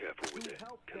 Careful with it.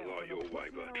 Can light your way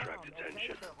but attract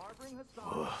attention.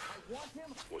 Ugh.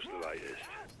 What's the latest?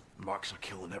 Marks are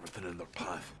killing everything in their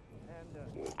path.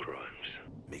 War crimes.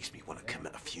 Makes me want to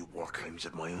commit a few war crimes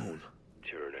of my own.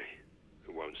 Tyranny.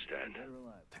 It won't stand.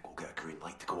 Think we'll get a green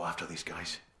light to go after these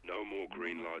guys. No more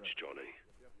green lights, Johnny.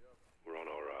 We're on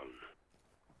our own.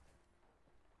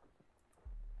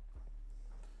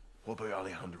 What about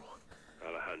Alejandro?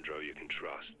 Alejandro you can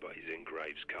trust, but he's in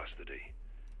Graves' custody.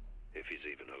 If he's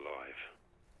even alive.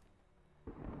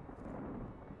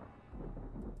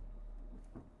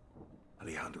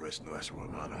 Alejandro es nuestro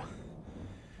hermano.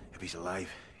 If he's alive,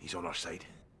 he's on our side.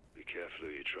 Be careful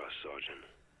who you trust, Sergeant.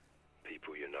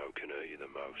 People you know can hurt you the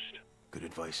most. Good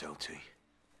advice, LT.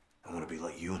 I want to be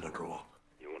like you when I grow up.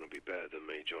 You want to be better than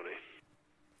me, Johnny?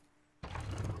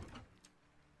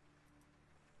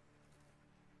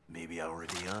 Maybe I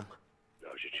already am.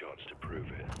 Now's your chance to prove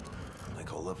it.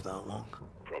 Think I'll live that long?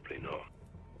 Probably not.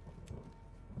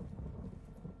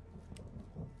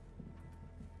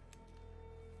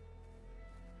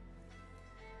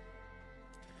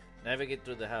 Navigate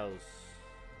through the house.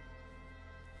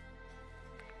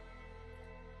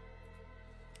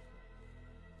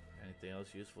 Anything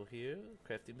else useful here?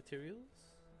 Crafting materials?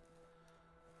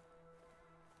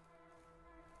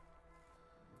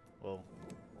 Well,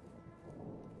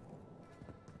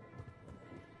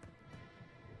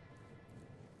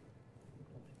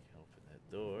 open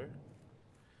that door.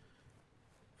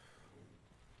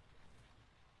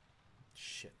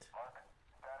 Shit.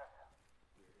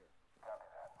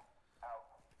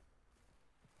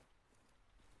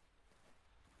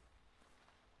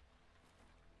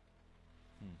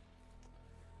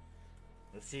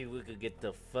 Let's see if we could get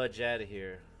the fudge out of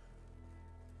here.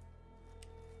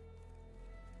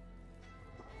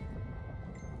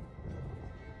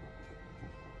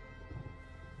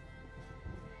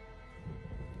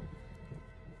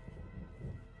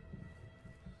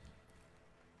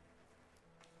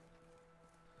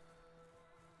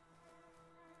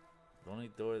 The only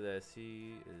door that I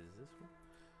see is this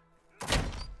one.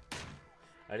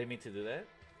 I didn't mean to do that.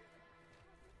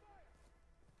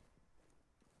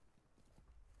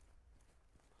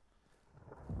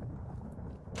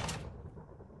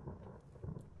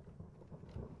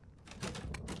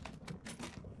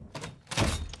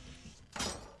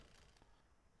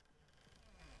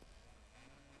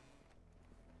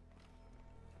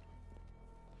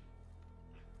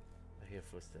 hear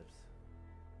footsteps.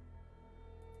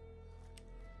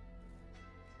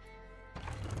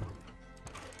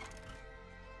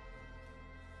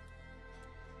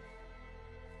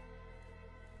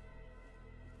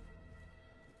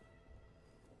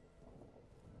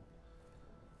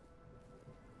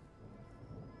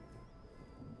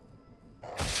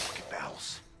 Fucking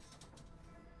bells.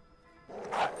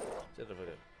 Shut the fuck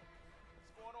up.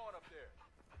 What's going on up there?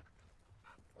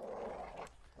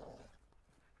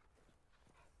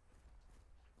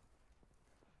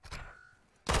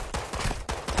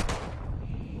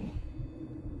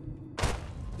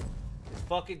 This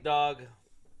fucking dog.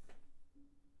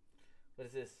 What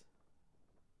is this?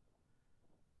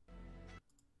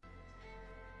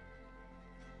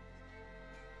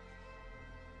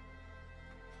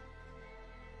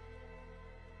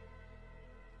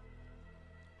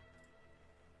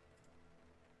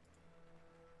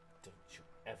 Don't you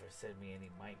ever send me any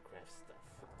Minecraft stuff.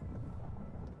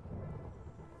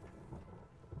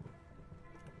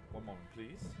 One moment,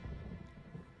 please.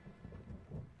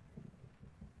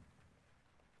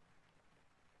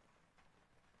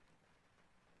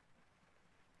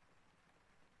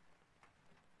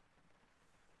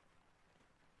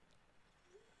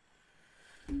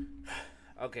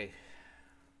 Okay.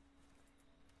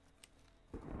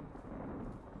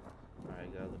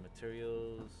 Alright, got all the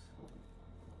materials.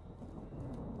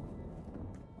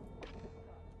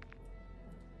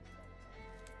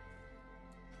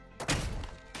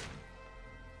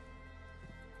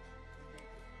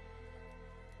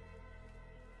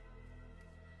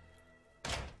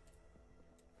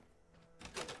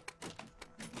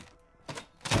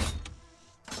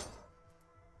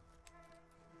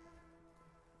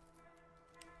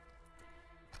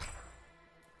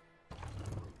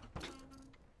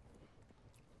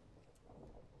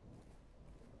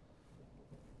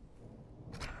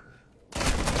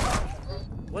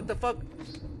 What the fuck?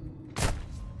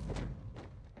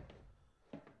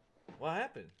 What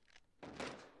happened?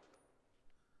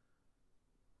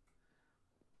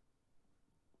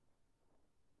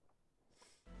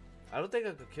 I don't think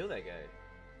I could kill that guy.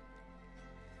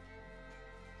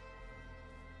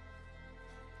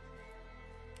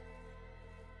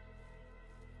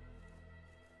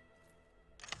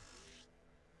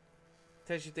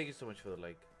 Tenshi, thank you so much for the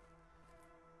like.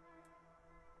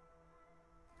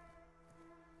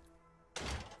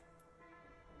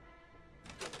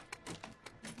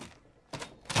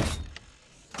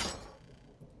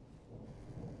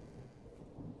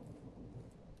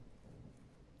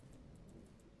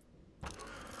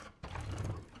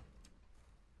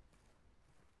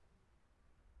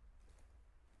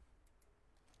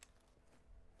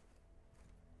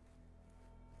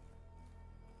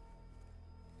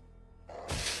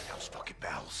 Those fucking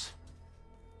bells.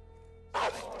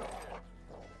 Want to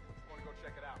go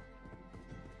check it out?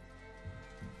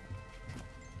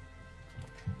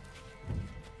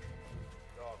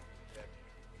 Dog, check.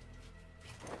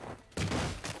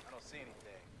 I don't see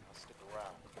anything. I'll stick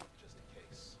around, just in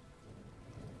case.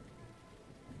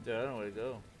 Dude, I don't know where to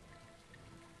go.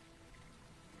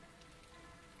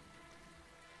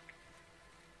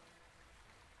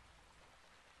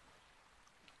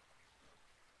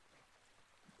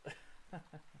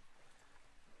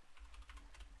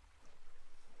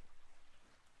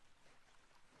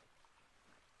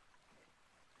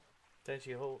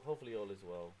 Tenshi, hopefully all is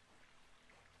well.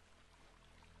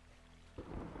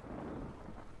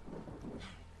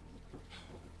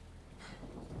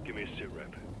 Give me a sit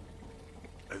rep.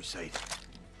 Outside.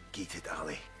 Gated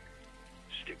alley.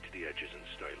 Stick to the edges and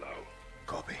stay low.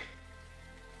 Copy.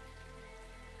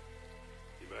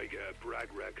 You may get a brag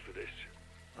rag for this.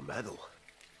 A medal.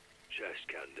 Chest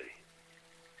candy.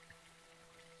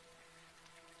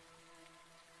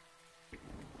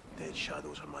 Dead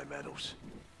shadows are my medals.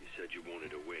 You said you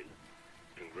wanted a win.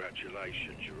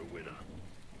 Congratulations, you're a winner.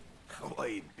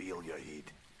 Why Beal your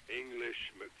head?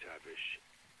 English McTavish.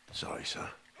 Sorry, sir.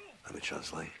 Let me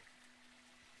translate.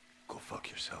 Go fuck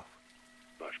yourself.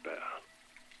 Much better.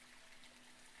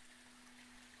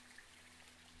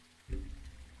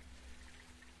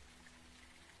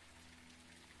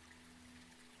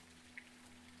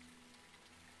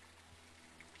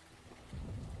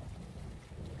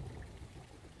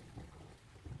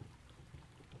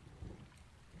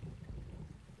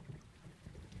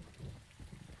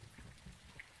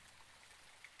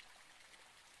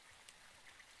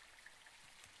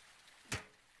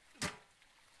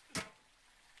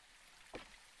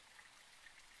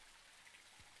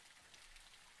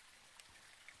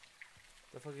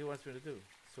 The fuck he wants me to do?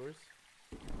 Source?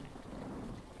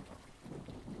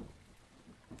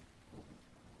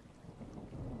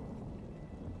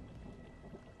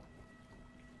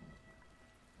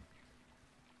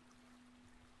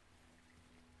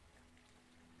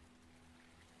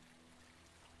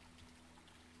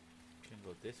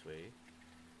 this way.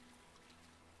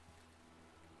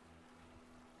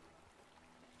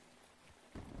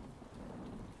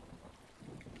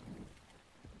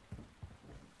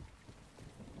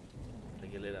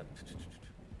 Like it lit up.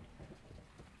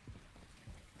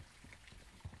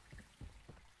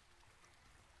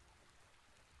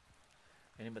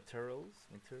 Any materials?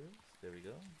 Materials? There we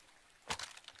go.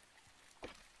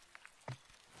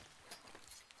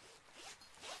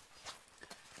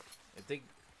 I think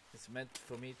it's meant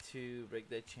for me to break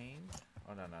that chain.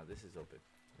 Oh no, this is open.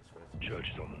 This way.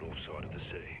 Church is on the north side of the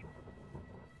city.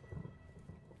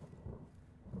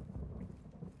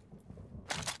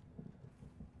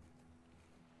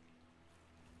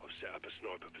 I've set up a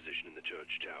sniper position in the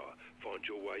church tower. Find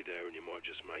your way there and you might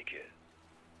just make it.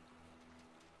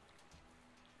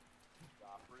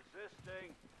 Stop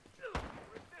resisting.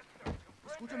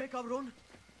 Escúchame, cabrón.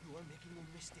 You are making un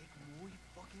mistake muy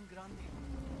fucking grande.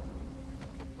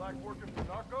 Like working for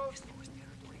narcos? Esto es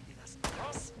territory de las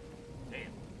drogas.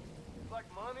 Damn. Like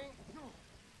money? No.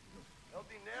 El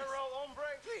dinero,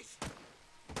 hombre? Please.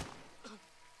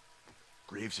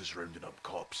 Graves is rounding up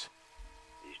cops.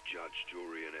 He's judge,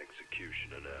 jury, and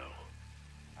executioner now.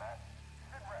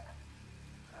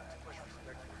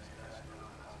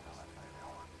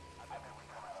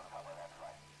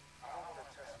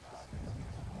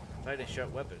 Fight a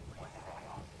sharp weapon.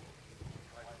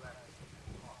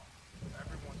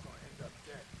 Everyone's gonna end up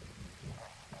dead.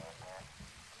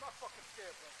 I'm not fucking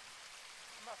scared, bro.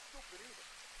 I'm not stupid either.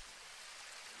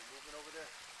 You moving over there?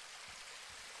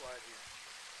 Quiet here.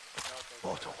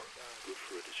 Otto. Good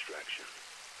for a distraction.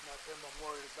 Not them I'm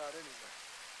worried about anyway.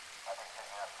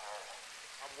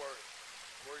 I'm worried.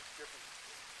 Worried's different.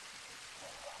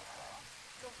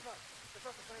 No, it's not. It's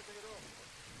not the same thing at all.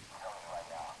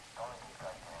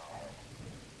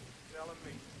 Telling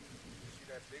me. You see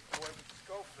that big boy with the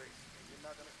skull face, and you're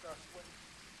not gonna start sweating?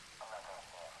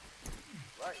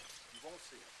 Right. You won't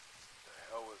see him. The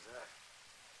hell was that?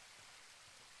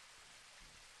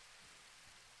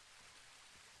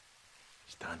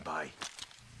 Stand by.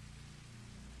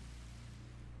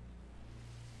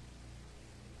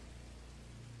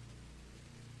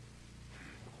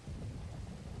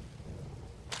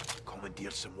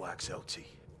 Commandeer some wax, LT.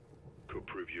 Could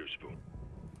prove useful.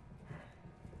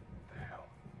 The hell?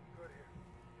 Good here.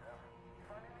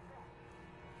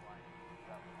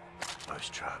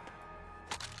 Mousetrap.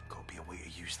 Gotta be a way to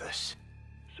use this.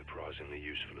 Surprisingly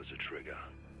useful as a trigger.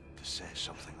 To set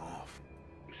something off.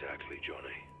 Exactly,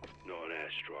 Johnny. Not an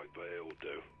airstrike, but it'll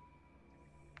do.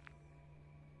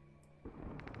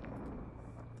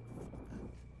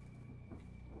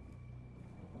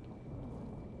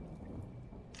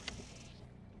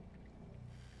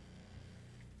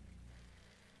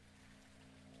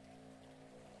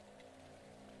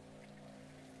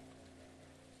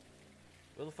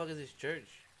 Where the fuck is this church?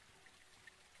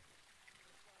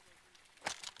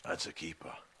 That's a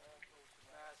keeper.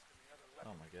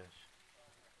 Oh my gosh.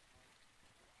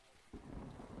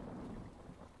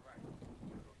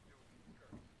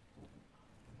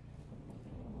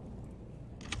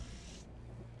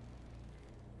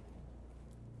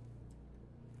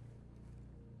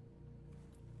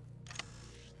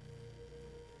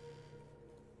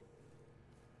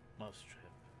 Mousetrap.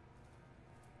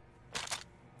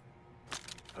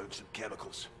 Found some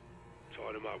chemicals.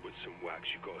 Tied him up with some wax,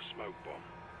 you got a smoke bomb.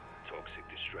 Toxic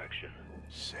distraction.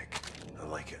 Sick. I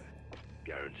like it.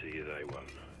 Guarantee you they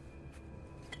won't.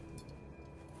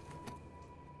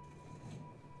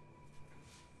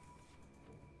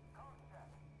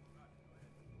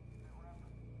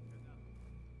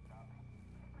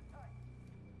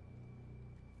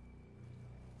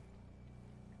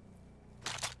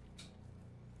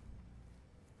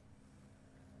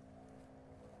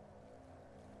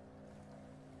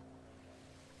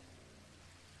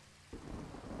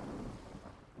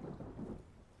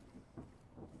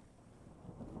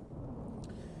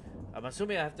 I'm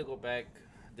assuming I have to go back.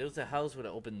 There was a house with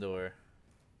an open door.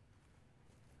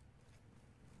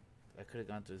 I could have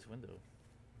gone through this window.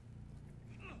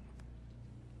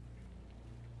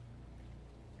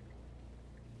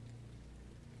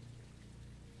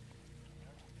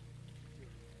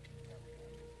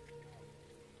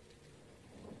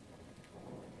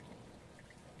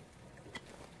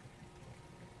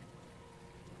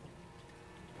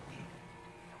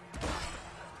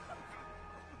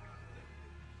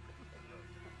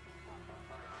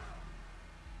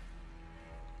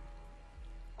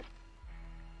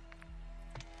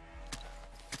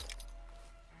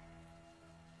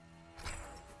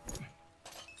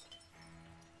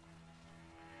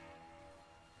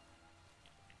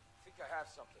 I have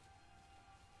something.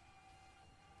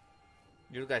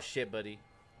 You got shit, buddy.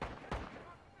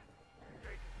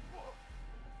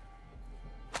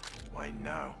 Find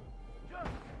now. Just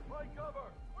my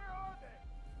cover. Where are they?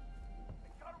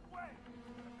 They got away.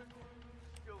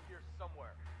 Still here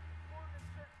somewhere. Morgan,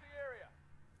 search the area.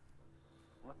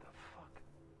 What the fuck?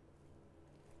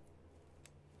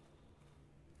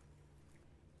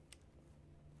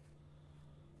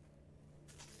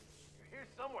 You're here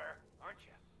somewhere, aren't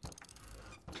you?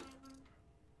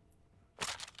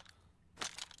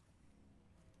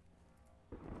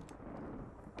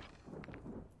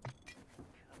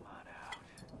 Come on out.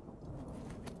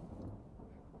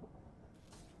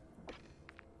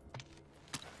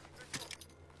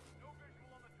 No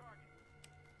visual on the target.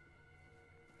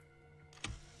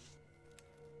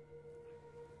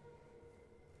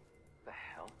 The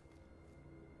hell?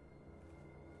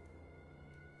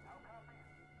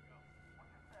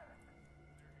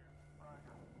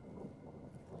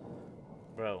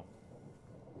 Bro.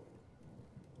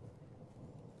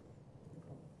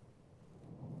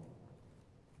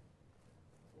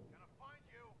 Gonna find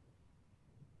you.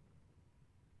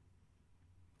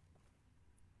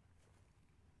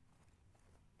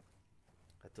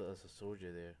 I thought there was a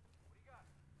soldier there.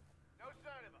 No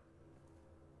sign of him.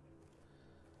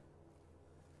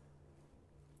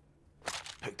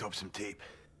 Picked up some tape.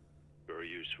 Very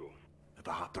useful. If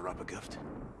I had to wrap a gift.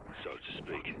 So to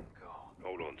speak.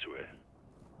 Hold on to it.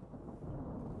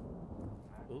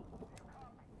 Ooh.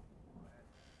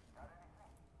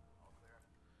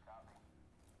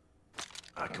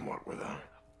 I can work with that.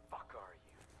 Fuck are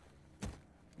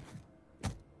you?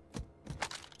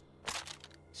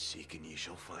 Seek and ye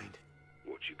shall find.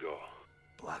 What you got?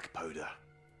 Black powder.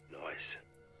 Nice.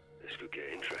 This could get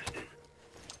interesting.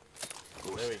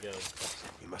 Ghost. There we go.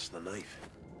 You missed the knife.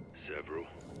 Several.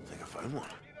 I think I found one.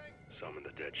 Some in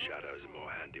the dead shadows are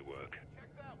more handiwork.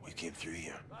 You came through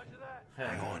here. Roger that.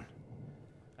 Hang on.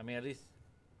 I mean, at least.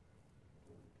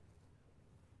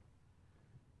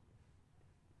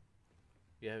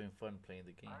 You're having fun playing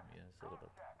the game. Yeah, it's all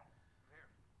about.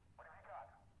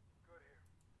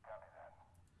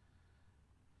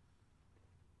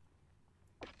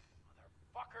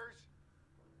 Fuckers.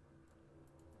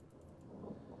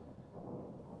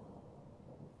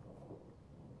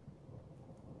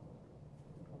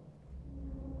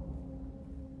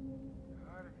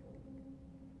 Got it.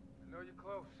 I know you're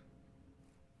close.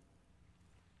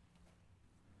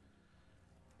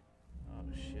 Oh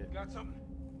shit. Got something?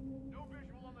 No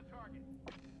visual on the target.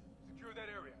 Secure that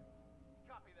area.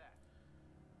 Copy that.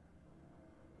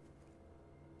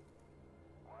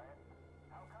 Quiet.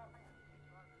 How copy?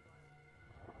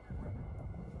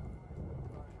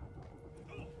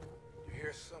 You're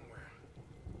here somewhere.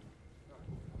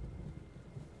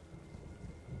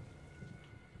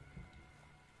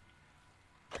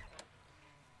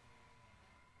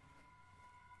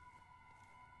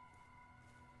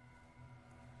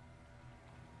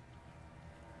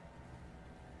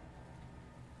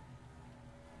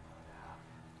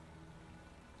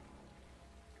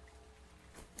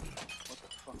 What the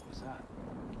fuck was that?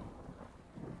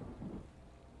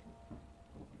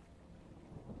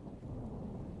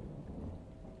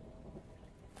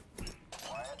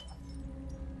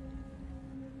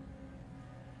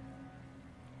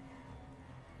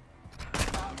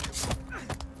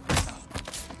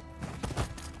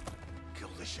 Kill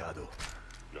the shadow.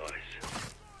 Nice.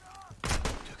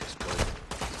 Took his gun.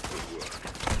 Good work.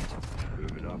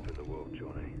 Moving up in the world,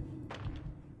 Johnny.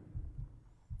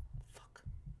 Fuck.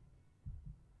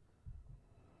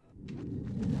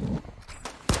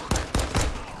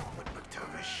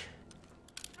 McTavish.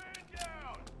 Man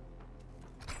down!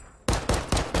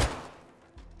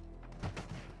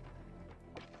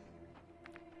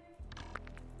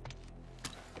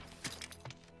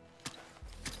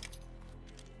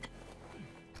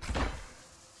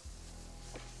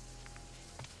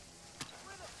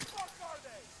 Where the fuck are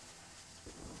they?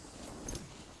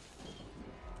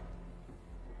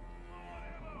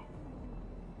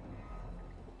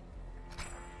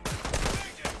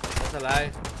 That's a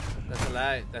lie. That's a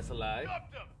lie. That's a lie.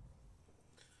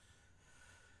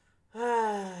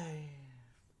 Ay.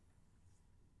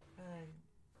 Ay.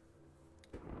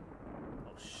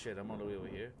 Oh shit, I'm all the way over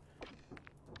here.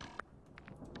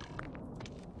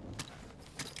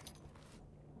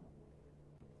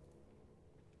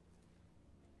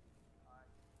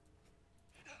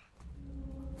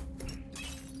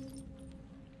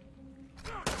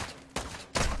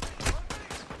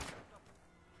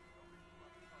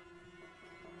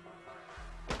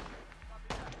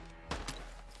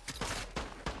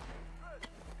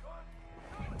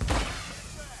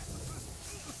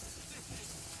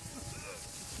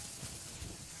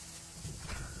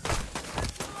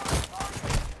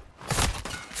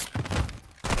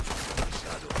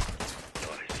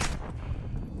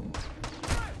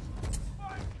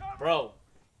 Bro.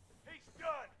 He's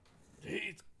done.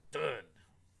 He's done.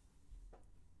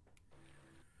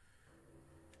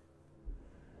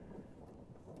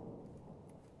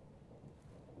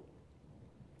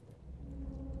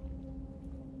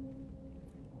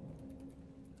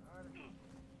 I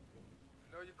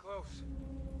know you're close.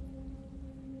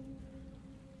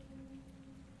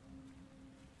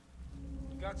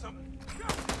 Got something.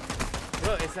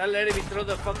 Bro, it's not letting me throw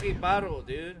the fucking bottle,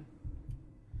 dude.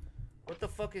 What the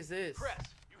fuck is this? Press.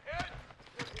 You hit?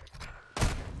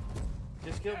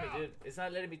 Just kill me, dude. It's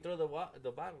not letting me throw the bottle.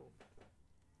 What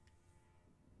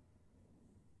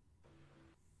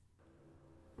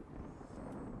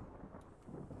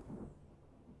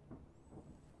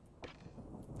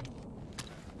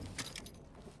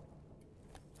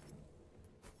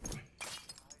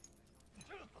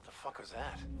the fuck is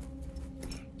that?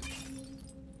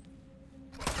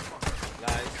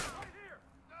 Guys.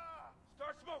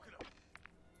 Start smoking them.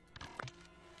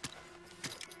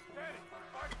 Danny,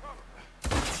 find cover.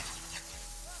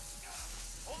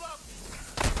 Hold up.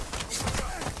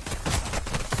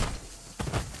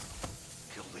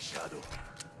 Kill the shadow.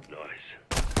 Nice.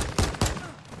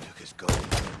 Took his gun.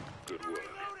 Good work.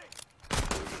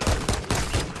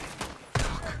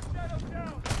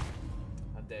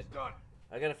 I'm dead.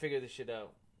 I gotta figure this shit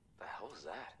out. The hell is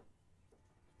that?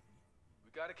 We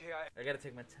got a KI. I gotta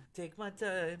take my time. Take my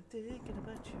time thinking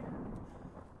about you.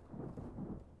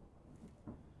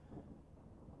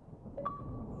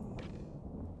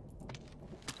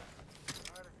 I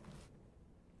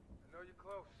know you're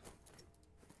close.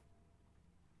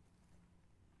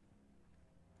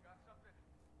 Got something.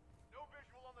 No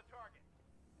visual on the target.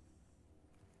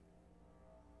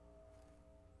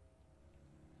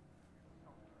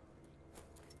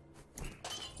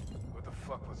 What the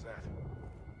fuck was that?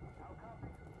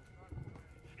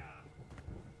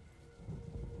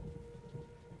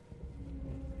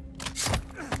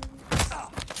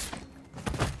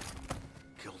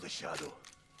 Kill the shadow.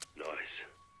 Nice.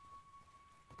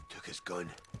 Took his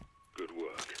gun. Good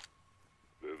work.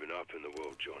 Moving up in the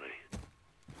world, Johnny.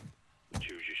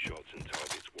 Choose your shots and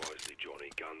targets wisely, Johnny.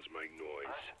 Guns make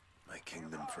noise. My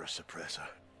kingdom for a suppressor.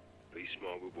 Be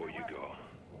smart with what you got.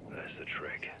 That's the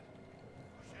trick.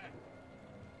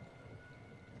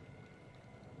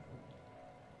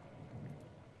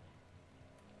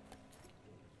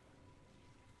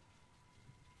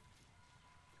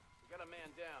 We got a man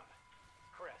down.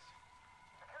 Chris.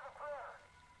 Secure the perimeter.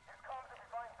 Use comms if you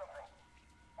find something.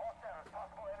 All centers,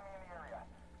 possible enemy in the area.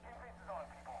 Keep faces on,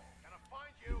 people. Gonna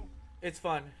find you. It's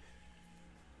fun.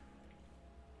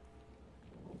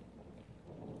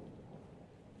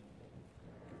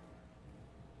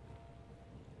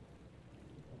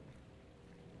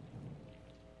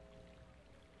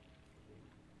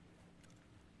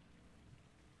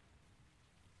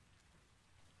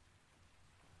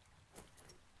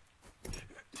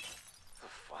 The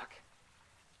fuck?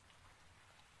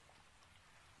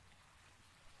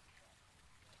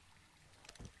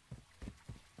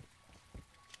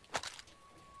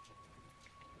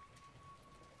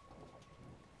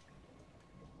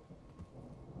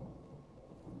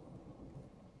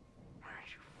 Where'd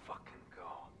you fucking go?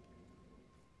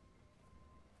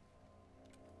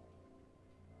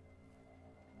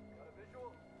 Got a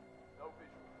visual? No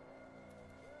visual.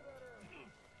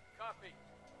 Copy.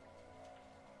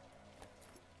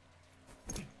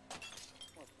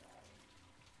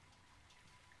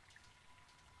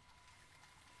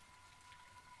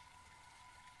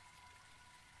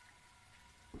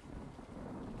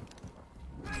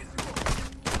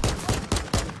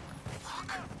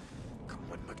 Come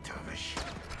on, McTavish.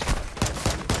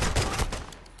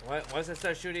 Once I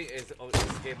start shooting, it's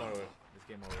game over. It's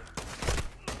game over.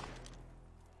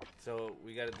 So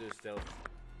we gotta do stealth.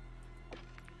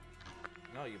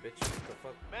 No, you bitch. What the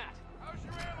fuck? Matt, how's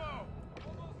your ammo?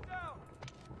 Almost down.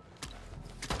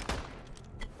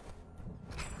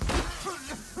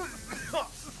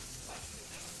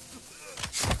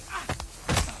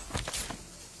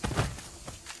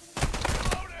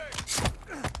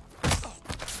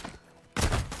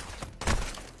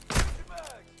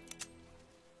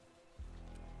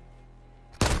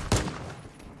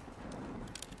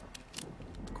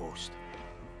 Ghost.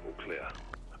 All clear.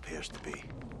 Appears to be.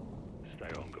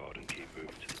 Stay on guard and keep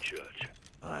moving to the church.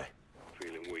 Aye.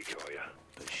 Feeling weak, are ya?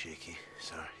 Bit shaky,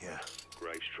 sir, yeah.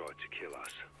 Graves tried to kill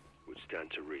us. Would stand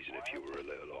to reason if you were a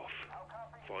little off.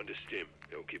 Find a stim.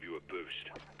 It'll give you a boost.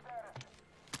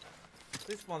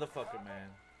 This motherfucker,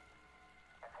 man.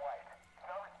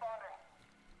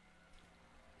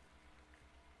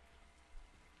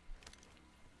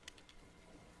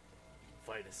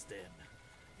 Fight a stem.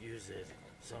 Use it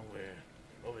somewhere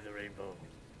Over the rainbow.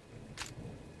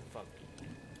 Fuck.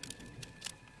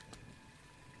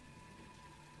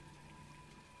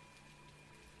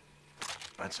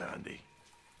 That's handy.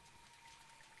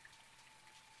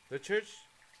 The church?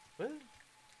 What?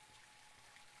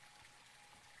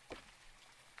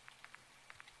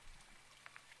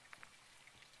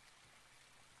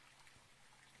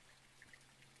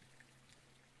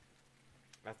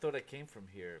 I thought I came from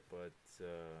here, but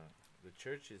the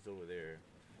church is over there.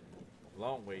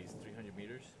 Long ways, 300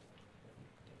 meters.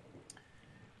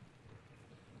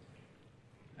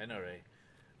 I know, right?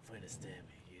 Find a stem,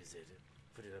 use it,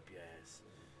 put it up your ass,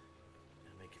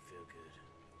 and make it feel good.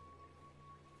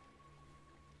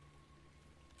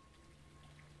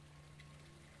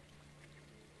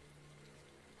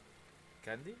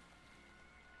 Candy?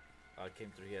 I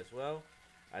came through here as well.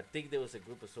 I think there was a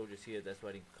group of soldiers here, that's why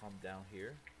I didn't come down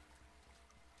here.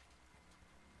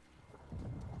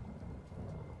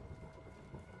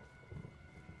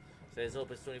 Says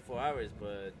open 24 hours,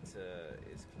 but it's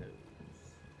closed.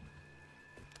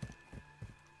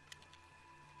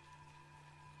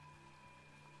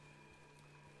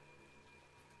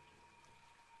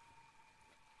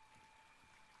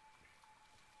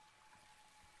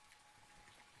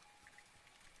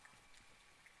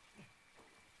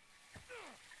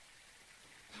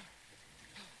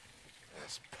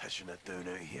 It's pissing it down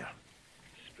out here.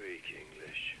 Speak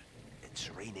English. It's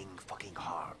raining fucking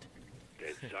hard.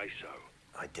 Then say so.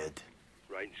 I did.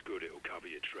 Rain's good, it'll cover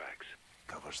your tracks.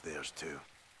 Covers theirs too.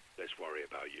 Let's worry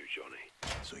about you, Johnny.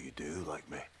 So you do like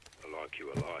me? I like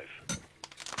you alive.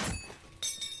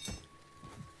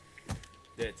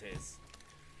 There it is.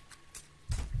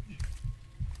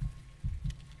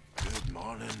 Good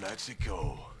morning,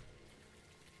 Mexico.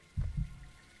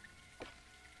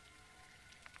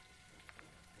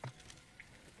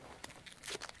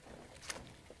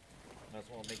 Might as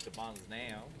well make the bonds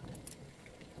now.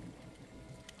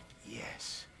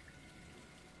 Yes.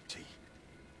 See,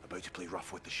 about to play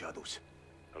rough with the shadows.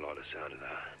 I like the sound of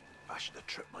that. Fashion a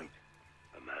trip, mate.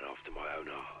 A man after my own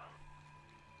heart.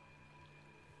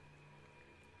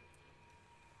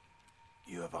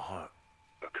 You have a heart.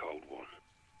 A cold one.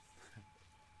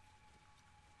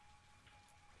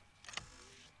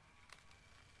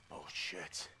 Oh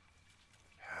shit.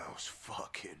 How's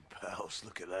fucking pals?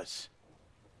 Look at this.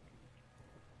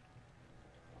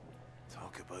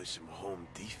 Talk about some home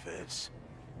defense.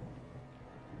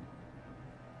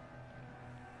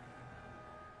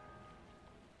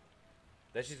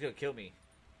 That shit's gonna kill me.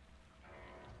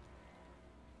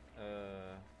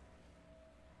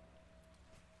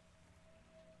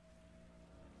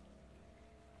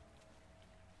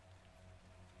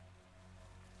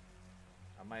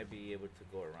 I might be able to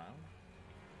go around.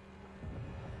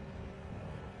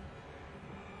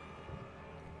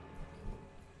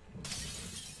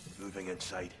 Moving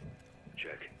inside.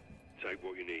 Check. Take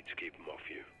what you need to keep them off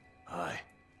you. Aye.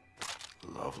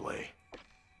 Lovely.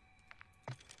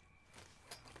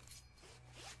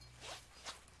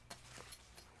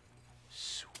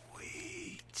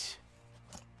 Sweet.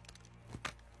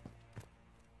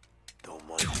 Don't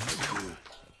mind if I do.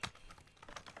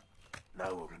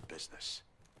 Now we're in business.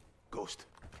 Ghost.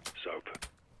 Soap.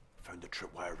 Found a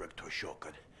tripwire rigged to a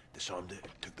shotgun. Disarmed it,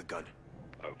 took the gun.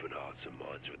 Open hearts and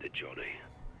minds with it, Johnny.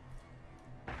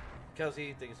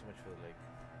 Kelsey, thank you so much for the like.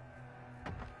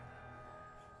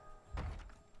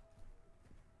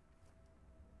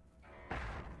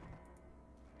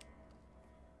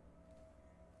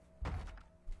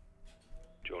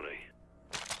 Johnny,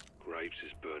 Graves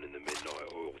is burning the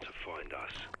midnight oil to find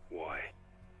us. Why?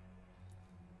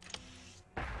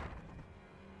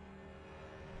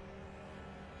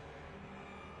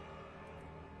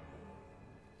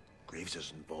 Graves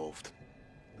is involved.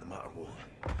 No matter what,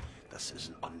 this is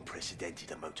an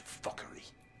unprecedented amount of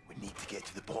fuckery. We need to get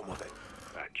to the bottom of it.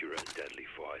 Accurate and deadly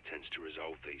fire tends to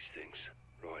resolve these things.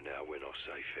 Right now, we're not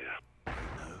safe here.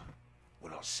 Right now,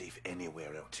 we're not safe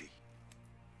anywhere, LT.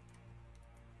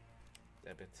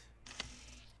 Damn it.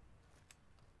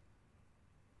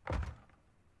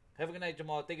 Have a good night,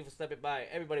 Jamal. Thank you for stopping by.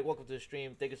 Everybody, welcome to the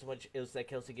stream. Thank you so much. It was that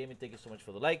Kelsey Gaming. Thank you so much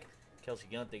for the like. Kelsey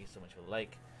Young, thank you so much for the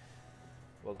like.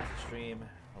 Welcome to the stream.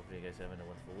 Hopefully you guys are having a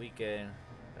wonderful weekend.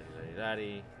 You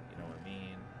know what I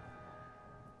mean?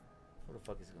 What the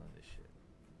fuck is going on this shit?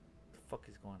 What the fuck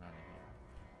is going on in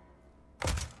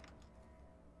here?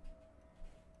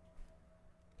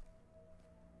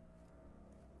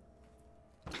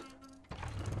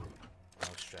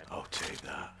 I'll strap. I'll take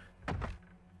that.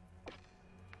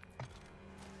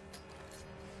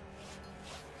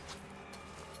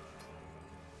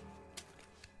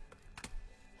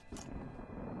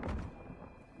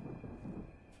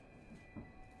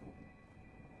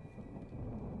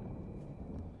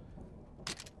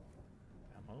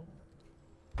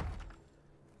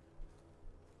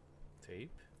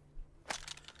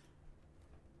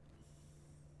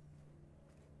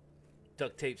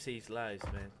 Duct tape saves lives,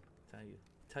 man.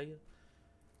 Tell you.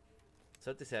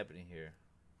 Something's happening here.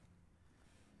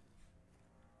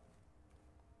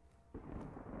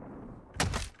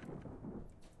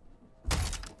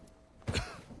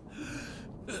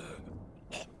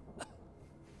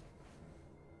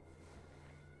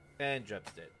 And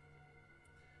drops dead.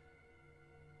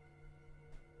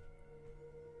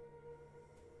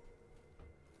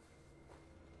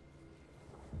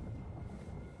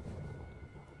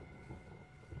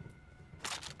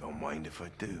 Don't mind if I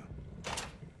do.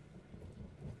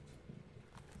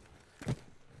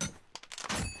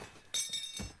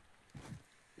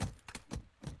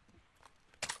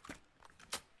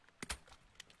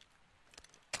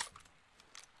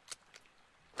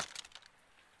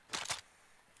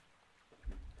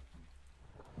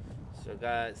 So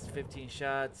got 15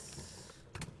 shots.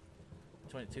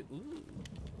 22. Ooh.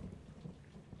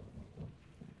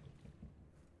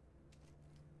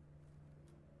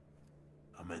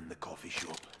 I'm in the coffee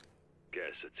shop. Get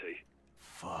us a tea.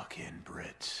 Fucking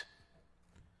Brits.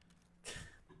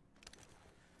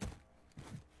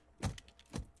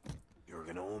 You're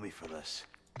gonna owe me for this.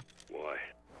 Why?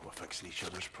 We're fixing each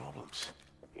other's problems.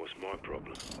 What's my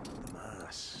problem? The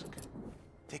mask.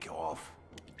 Take it off.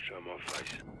 Show my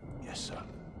face. Yes, sir.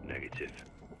 Negative.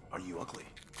 Are you ugly?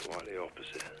 Quite the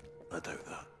opposite. I doubt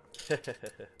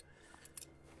that.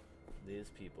 These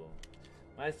people.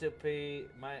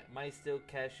 My still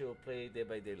casual play Dead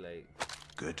by Daylight.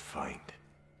 Good find.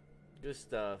 Good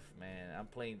stuff, man. I'm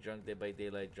playing drunk Dead by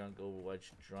Daylight, drunk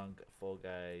Overwatch, drunk Fall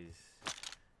Guys,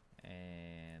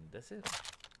 and that's it.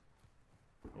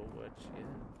 Overwatch, yeah.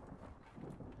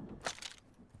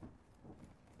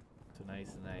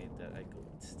 Tonight's the night that I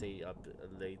could stay up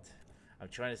late. I'm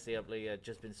trying to stay up late. I've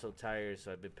just been so tired,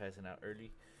 so I've been passing out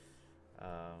early.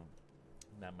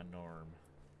 Not my norm,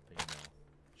 but you know,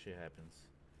 shit happens.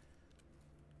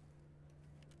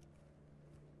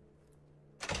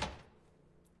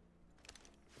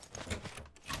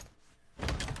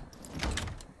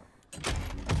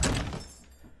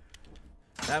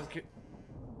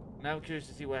 Now I'm curious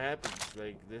to see what happens.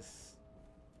 Like this.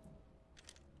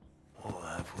 What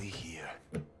have we here?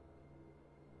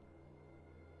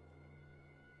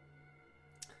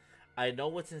 I know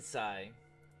what's inside.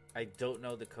 I don't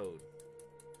know the code.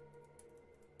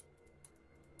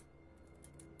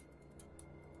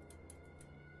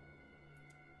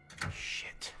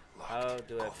 Shit. Locked. How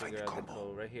do I Gotta find figure the out the combo.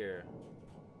 code? Right here.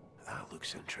 That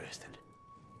looks interesting.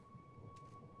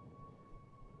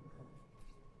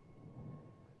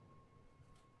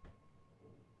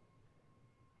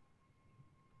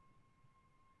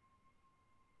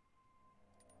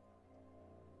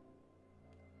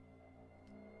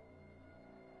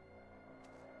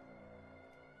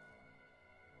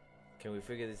 Can we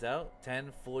figure this out?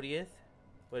 10/40th?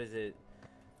 What is it?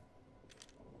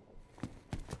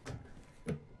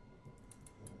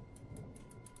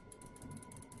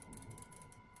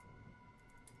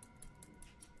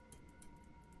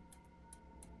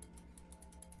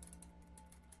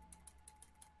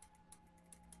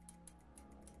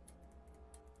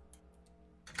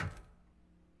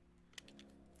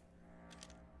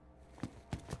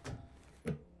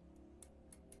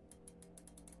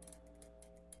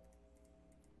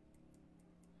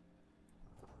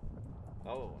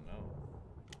 Oh no.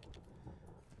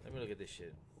 Let me look at this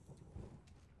shit.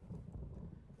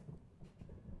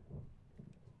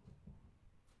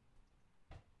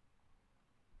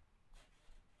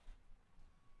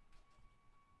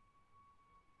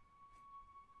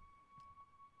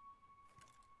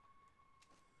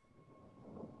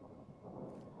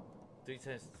 Three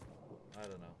times. I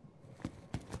don't know.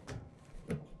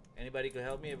 Anybody could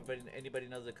help me? Anybody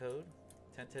knows the code?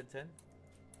 10 10 10?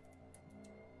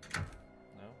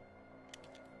 No?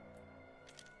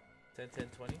 10 10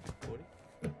 20 40?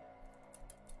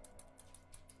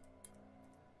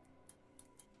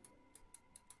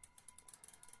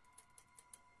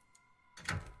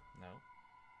 No.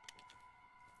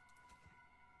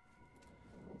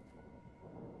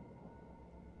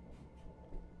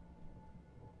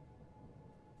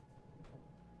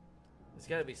 There's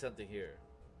gotta be something here.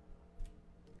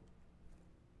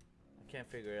 I can't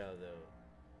figure it out though.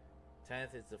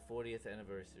 10th is the 40th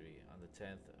anniversary on the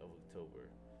 10th of October.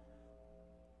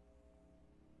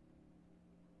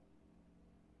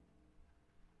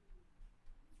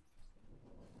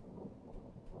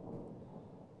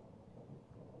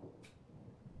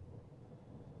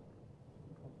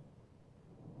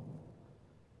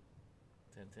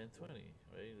 Ten 20,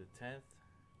 right? The 10th.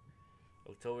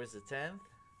 October is the 10th.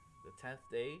 The 10th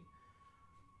day.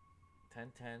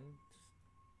 10 10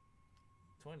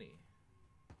 20.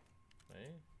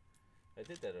 Right? I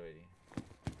did that already.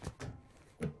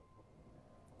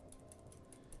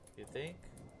 You think?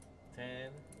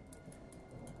 10,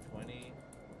 20,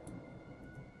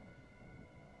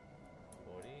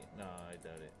 40? No, I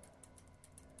doubt it.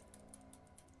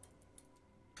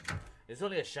 It's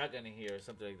only a shotgun in here or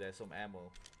something like that, some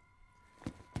ammo.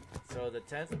 So the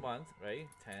 10th month, right?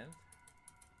 10th.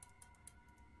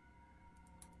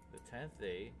 The 10th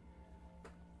day.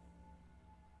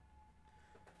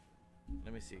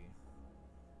 Let me see.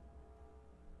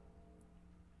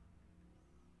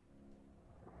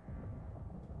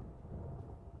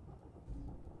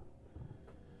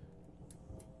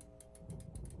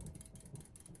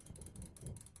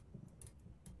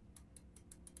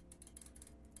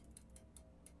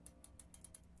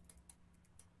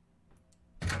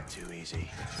 Too easy.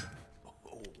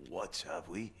 Oh, what have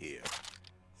we here?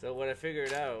 So what I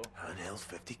figured out. Handheld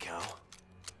 50 cal.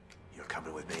 You're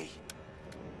coming with me.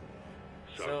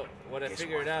 So what I Guess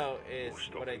figured what? out is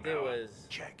what I did was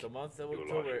the month of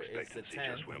October is the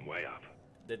 10th. just went way up.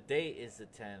 The date is the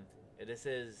 10th, and it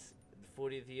says the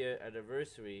 40th year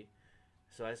anniversary.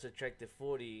 So I subtracted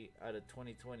 40 out of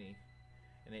 2020,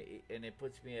 and it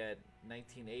puts me at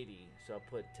 1980. So I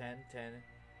put 10, 10,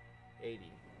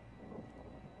 80,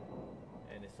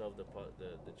 and it solved the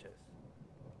chest.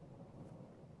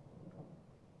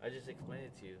 I just explained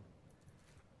it to you.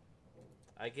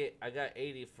 I got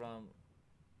 80 from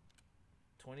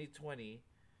 2020,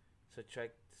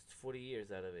 subtract 40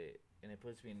 years out of it, and it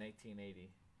puts me in 1980.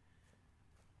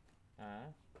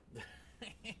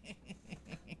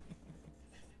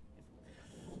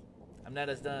 I'm not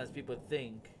as dumb as people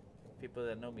think. People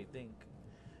that know me think.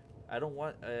 I don't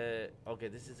want. Okay,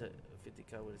 this is a 50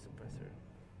 cal with a suppressor.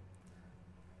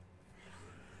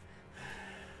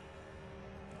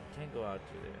 Can't go out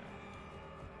to there.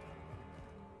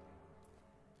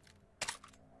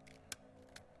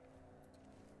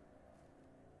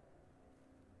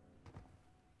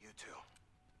 You two,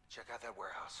 check out that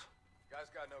warehouse. Guy's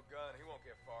got no gun. He won't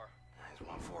get far. He's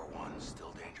 141,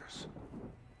 still dangerous.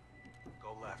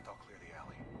 Go left, I'll clear the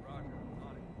alley. Roger,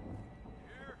 on it.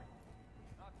 Here?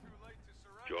 Not too late to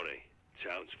surrender. Johnny,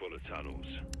 town's full of tunnels.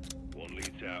 One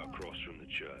leads out across from the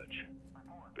church.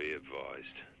 Be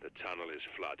advised, the tunnel is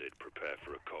flooded. Prepare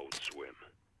for a cold swim.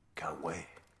 Can't wait.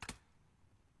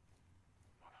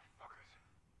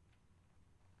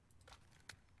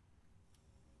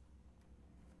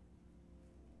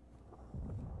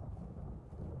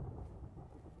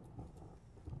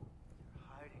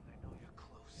 Hiding, I know you're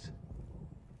close.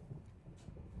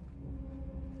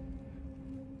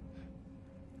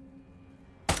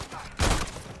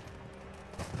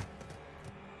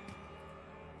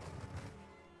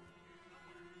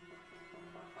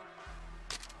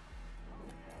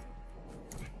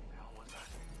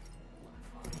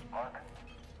 Mark,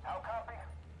 how copy?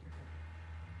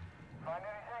 Find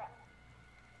anything?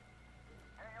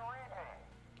 Do you read me?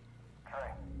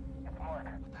 Trey, it's Mark.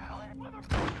 What the hell?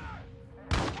 Motherfucker!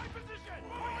 My position!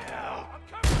 Yeah. I'm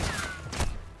coming!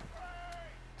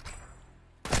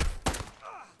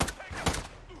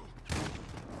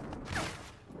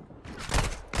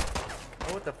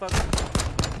 Oh, what the fuck?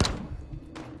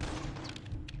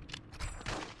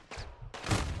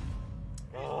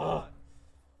 Oh.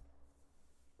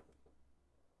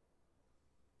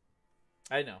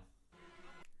 I know.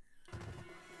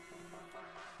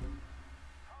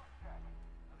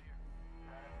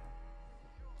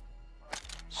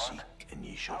 Seek and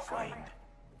ye shall find.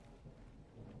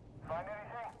 Find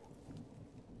anything?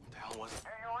 What the hell was it? Do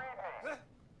you read me?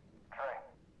 Trey,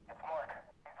 it's Mark.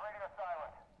 He's radio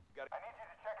silent. I need you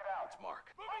to check it out. It's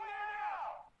Mark. Moving there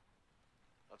now!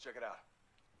 I'll check it out.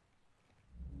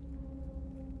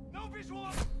 No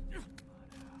visual!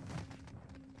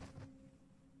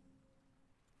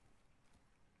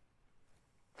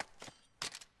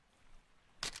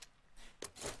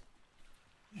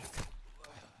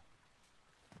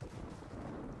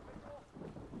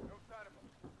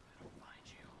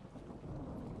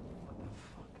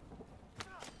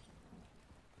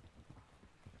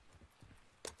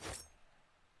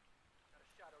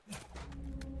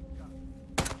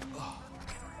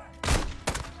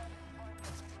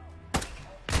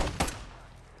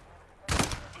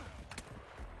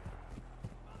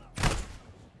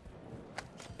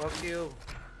 Fuck you.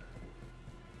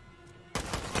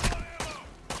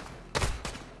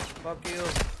 Fuck you.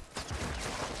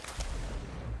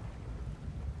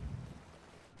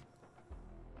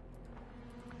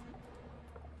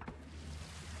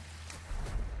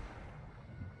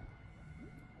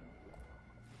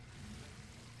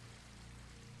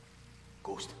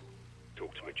 Ghost,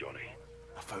 Talk to me, Johnny.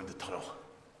 I found the tunnel.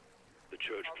 The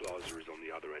church plaza is on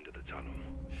the other end of the tunnel.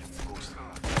 Ghost.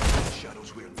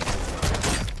 Shadows where.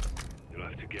 You'll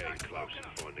have to get in close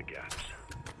and find the gaps.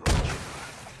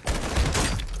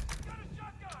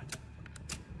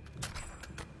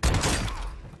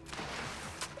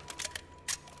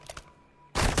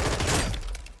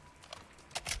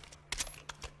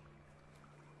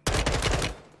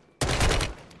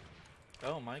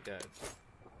 Oh my god.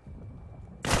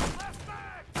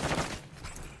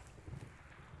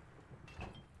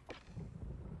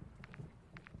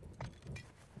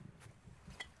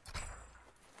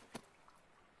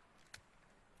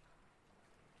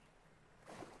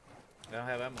 I don't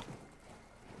have ammo.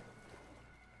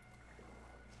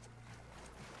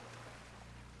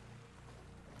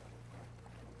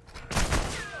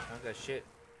 I don't got shit.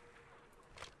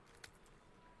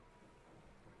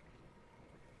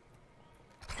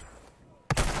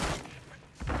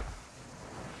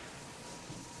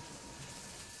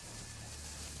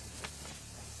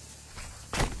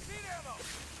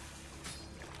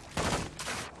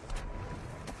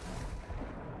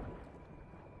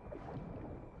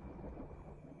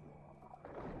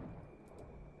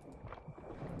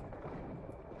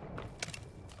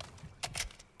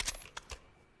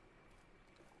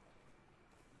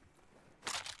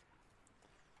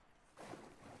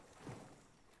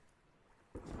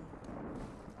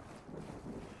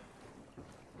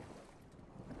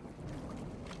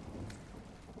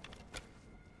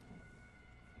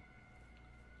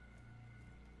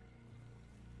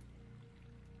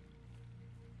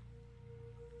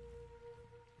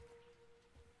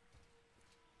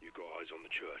 You got eyes on the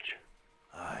church?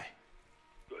 Aye.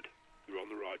 Good. You're on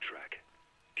the right track.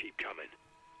 Keep coming.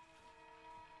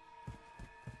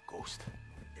 Ghost.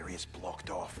 Area's blocked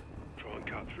off. Try and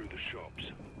cut through the shops.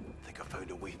 Think I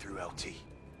found a way through LT.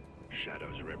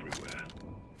 Shadows are everywhere.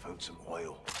 Found some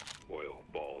oil. Oil,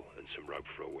 ball, and some rope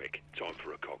for a wick. Time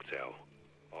for a cocktail.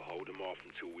 I'll hold them off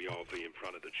until we RV in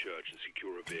front of the church and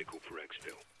secure a vehicle for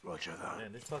exfil. Roger that.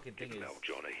 Man, this fucking thing Give is... them out,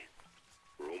 Johnny.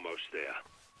 We're almost there.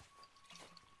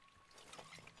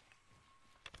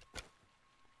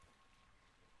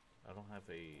 I don't have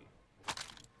a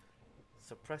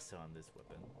suppressor on this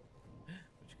weapon.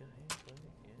 What you got here, buddy?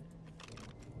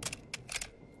 Yeah.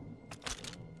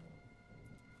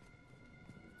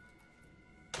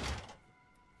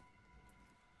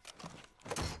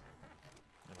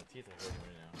 My teeth are hurting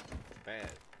right now. It's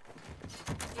bad.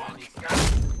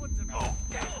 Oh,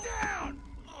 get down!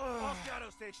 All shadow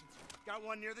stations. Got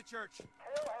one near the church.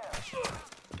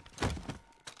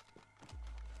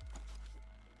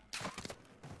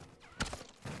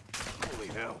 Holy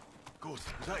hell. Ghost,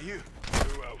 is that you?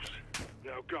 Who else?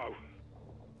 Now go.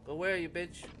 But where are you,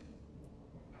 bitch?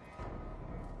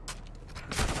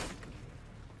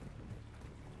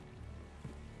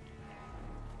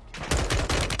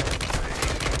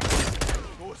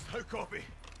 Ghost, how copy?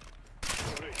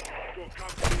 Johnny, got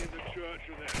company in the church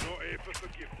and they're not here for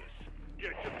forgiveness.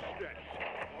 Get to the steps.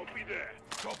 I'll be there.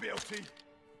 Copy, LT.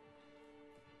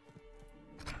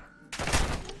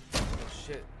 Oh,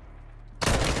 shit.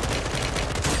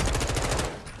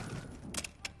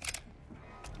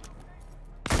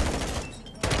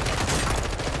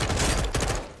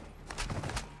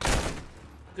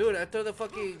 Dude, I threw the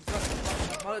fucking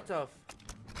Molotov.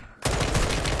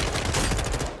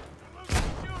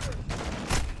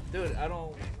 Dude, I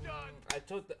don't. I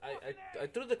took the. I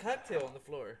threw the cocktail on the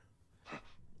floor.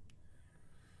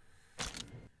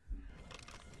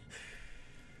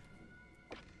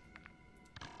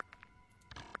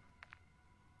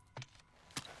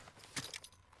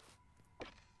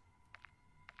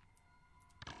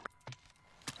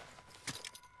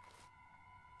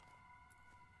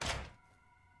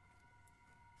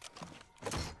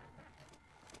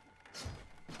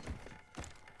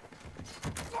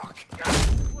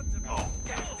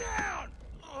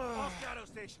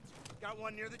 Got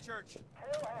one near the church.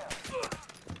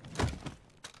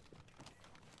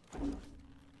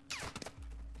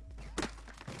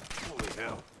 Holy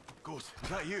hell. Ghost, is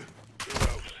that you? Who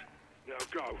else? Now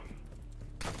go.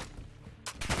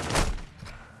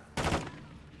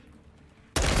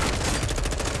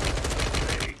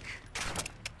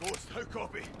 Ghost, how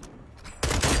copy?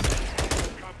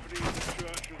 Company in the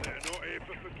church and they're not here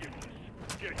for forgiveness.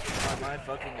 Get to Oh my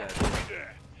fucking god.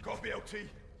 there. Copy, LT.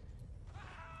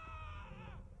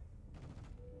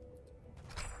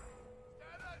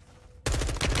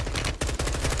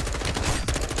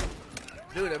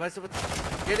 Dude, am I supposed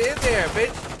to get in there,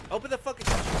 bitch? Open the fucking.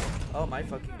 Oh my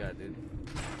fucking god, dude.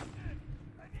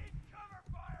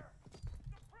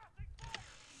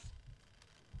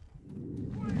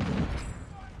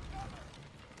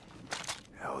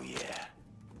 Hell yeah.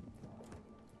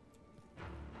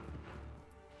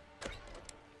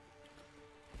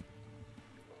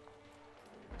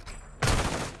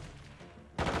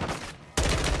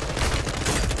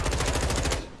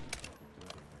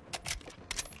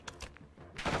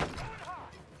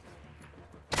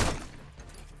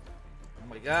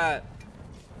 god.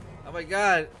 Oh my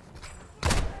god.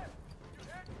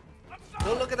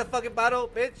 Don't look at the fucking bottle,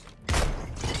 bitch.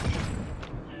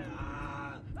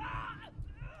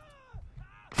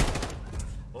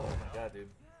 Oh my god, dude.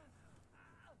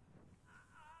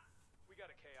 We got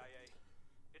a KIA.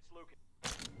 It's Lucas.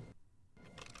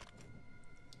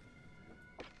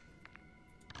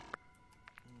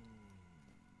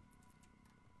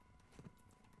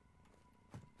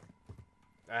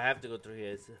 I have to go through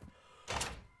here.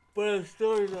 But I'm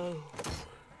story though.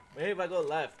 Maybe if I go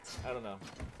left. I don't know.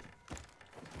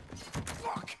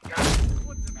 Fuck!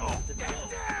 Oh, get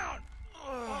down!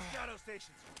 Off shadow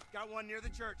stations. Got one near the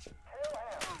church.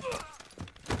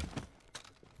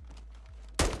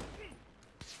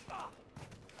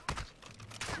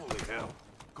 Holy hell.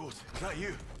 Good. Is that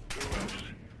you? Who else?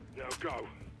 Now go.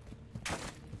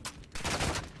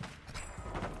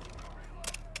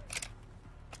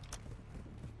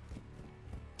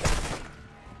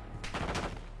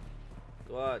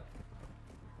 What?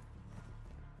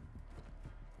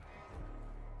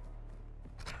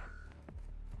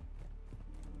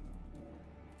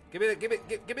 Give me that,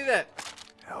 give me that.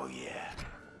 Hell yeah.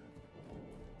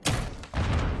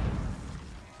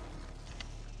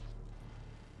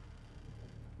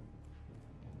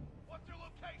 What's your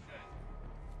location?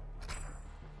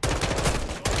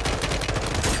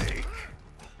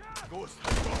 Ghost,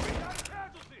 copy.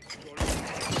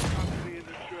 Company in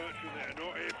the church and they're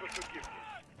not here for forgiveness.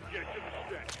 Get to the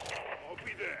steps. I'll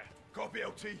be there. Copy,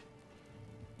 LT.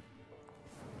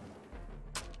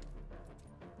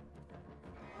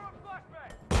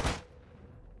 Flashback!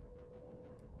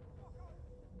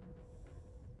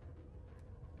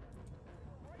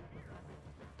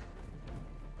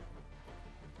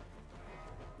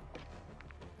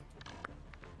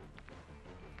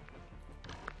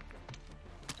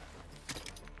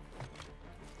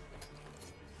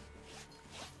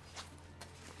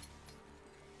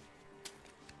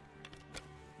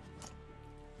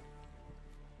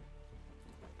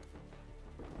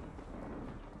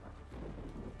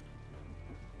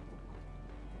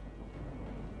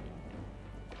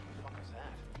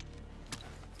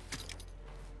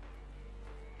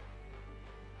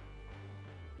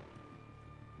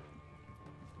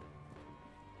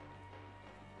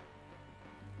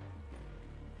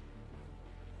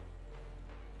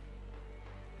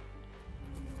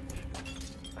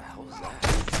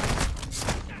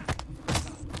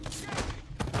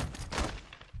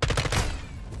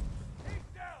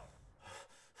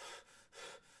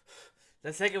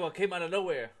 That second one came out of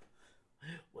nowhere.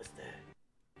 What's that?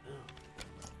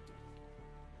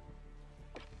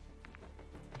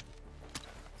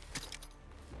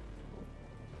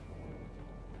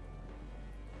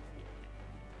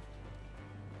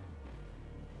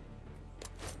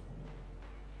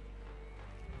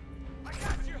 I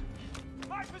got you!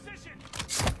 My position!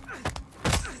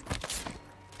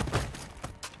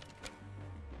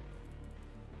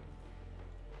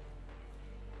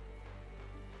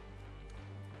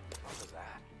 What was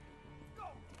that? Go!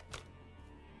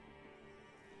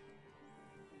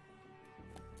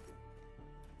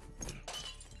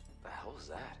 The hell was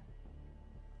that?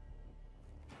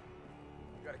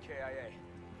 You got a KIA.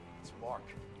 It's Mark.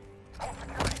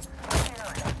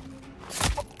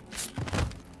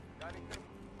 Got anything?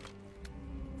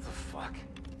 The fuck?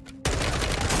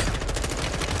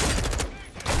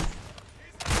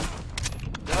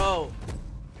 No.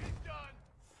 He's done!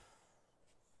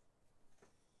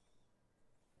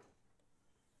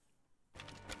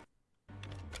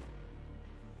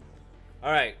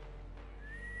 All right.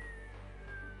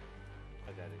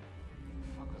 I got it. The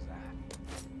fuck was that?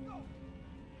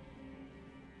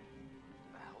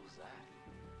 The hell was that?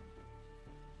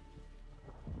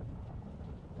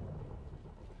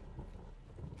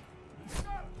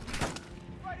 Got him!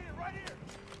 Right here, right here!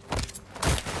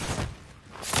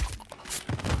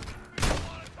 Visual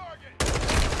on a target!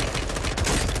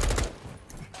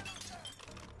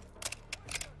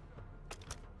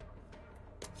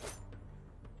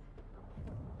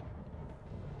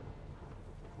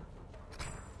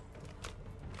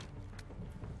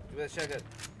 Give me that shotgun.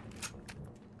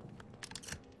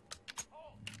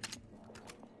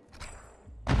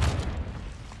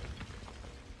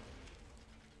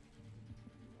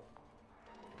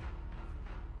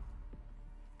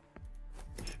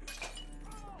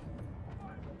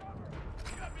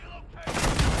 You got me located!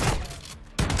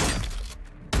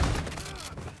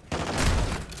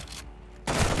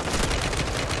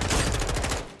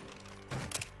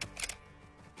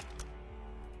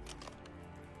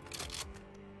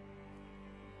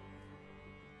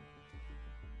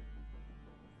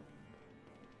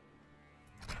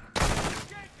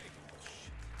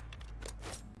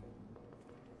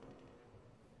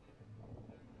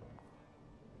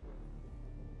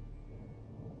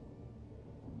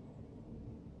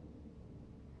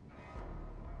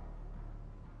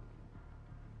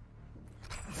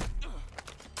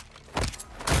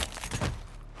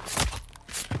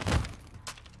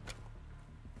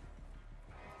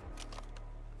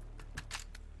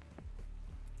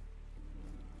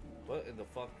 the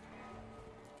fuck?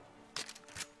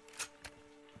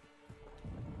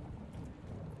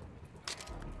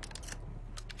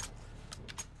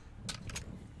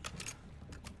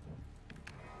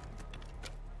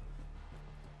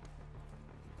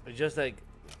 It's just like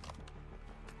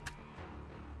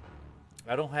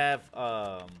I don't have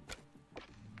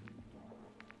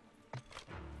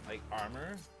like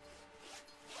armor.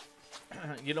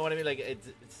 You know what I mean? Like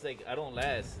it's like I don't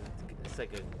last. It's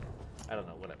like I don't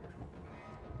know, whatever.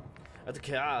 That's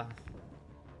okay.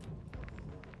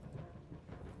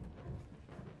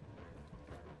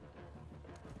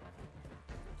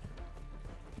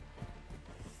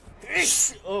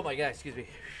 Oh my god, excuse me.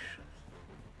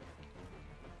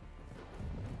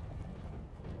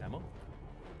 Ammo?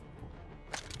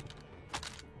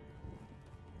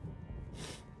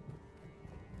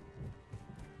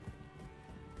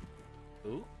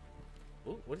 Ooh.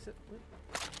 Ooh, what is it?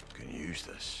 What? Can use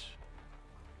this.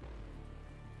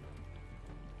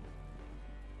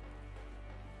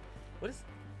 What is?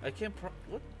 I can't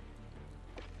what?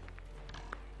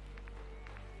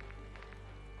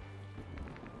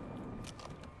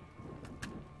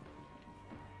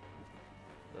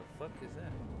 The fuck is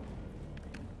that?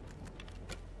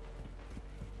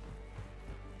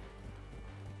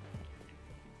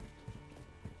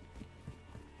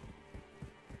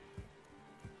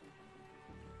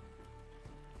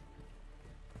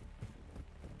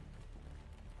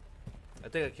 I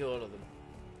think I killed all of them.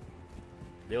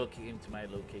 They all came to my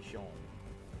location.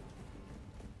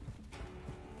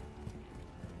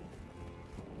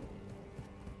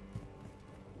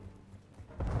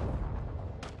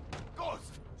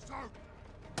 Ghost! Start!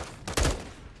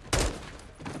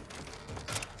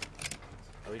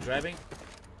 Are we driving?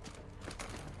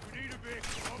 We need a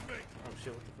vehicle on me. Oh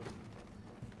shit, what the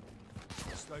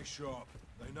fuck? Stay sharp.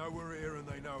 They know we're here and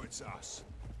they know it's us.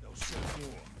 They'll send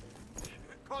more.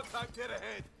 Contact dead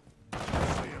ahead.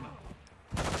 See him.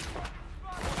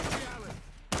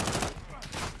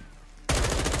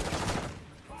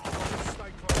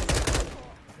 Stay close.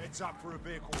 Heads up for a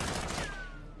vehicle.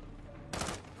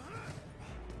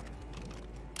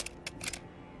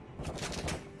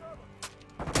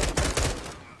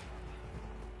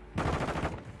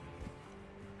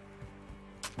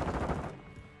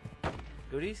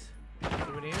 Goodies?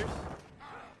 Souvenirs?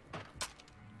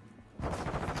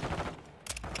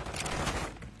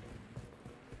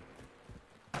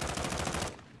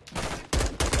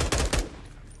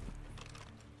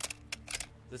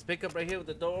 This pickup right here with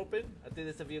the door open, I think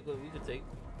that's a vehicle we could take.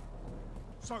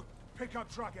 So,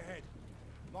 pickup truck ahead.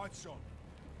 Lights on.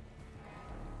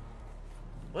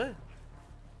 What?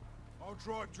 I'll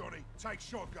drive, Johnny. Take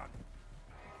shotgun.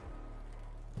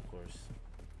 Of course.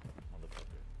 Motherfucker.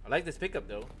 I like this pickup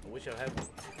though. I wish I had one.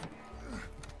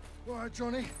 All right,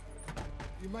 Johnny.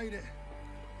 You made it.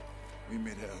 We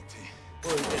made it, LT.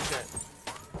 Oh, you get that.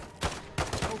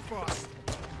 Go fast.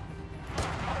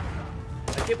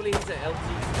 I can't believe he's an LT.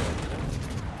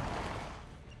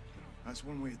 That's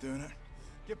one way of doing it.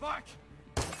 Get back!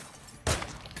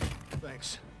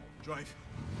 Thanks. Drive.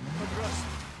 Trust.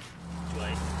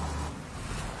 Drive.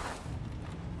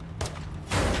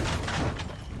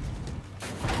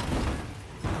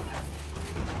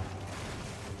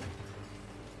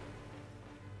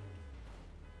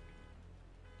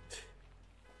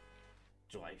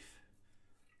 Drive.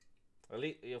 At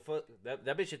least,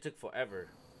 that bitch it took forever.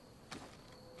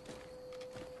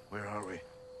 Where are we?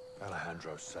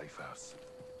 Alejandro's safe house.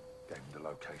 Gave him the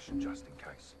location just in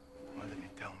case. Why didn't you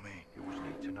tell me? You always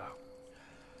need to know.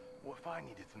 What if I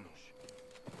needed to know?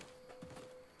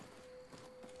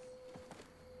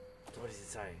 What is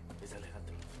inside? It's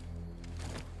Alejandro.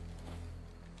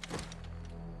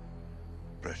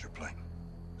 Pressure plate.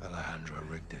 Alejandro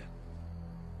rigged it.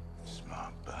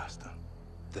 Smart bastard.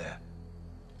 There.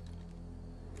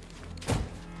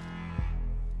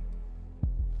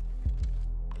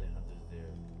 Alejandro's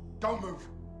there. Don't move!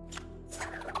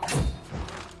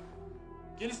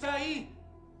 ¿Quién está ahí?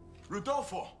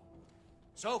 Rodolfo!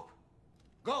 Soap.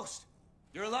 Ghost.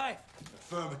 You're alive.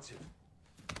 Affirmative.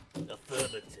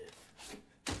 Affirmative.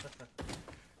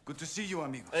 Good to see you,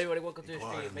 amigos. Hey, everybody, welcome to the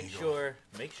stream.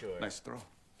 Make sure. Nice throw.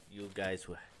 You guys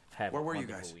will have Where a were you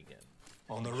wonderful guys? weekend.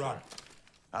 On the run.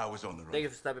 I was on the run. Thank you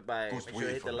for stopping by. Ghost Make sure to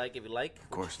waited hit the for me. like if you like. Of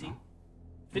course not.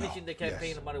 Finishing the campaign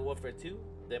Yes. of Modern Warfare 2,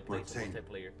 then We're playing a some team.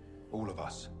 multiplayer. All of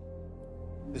us.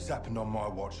 This happened on my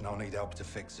watch and I'll need help to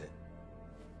fix it.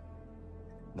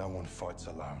 No one fights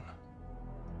alone.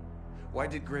 Why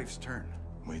did Graves turn?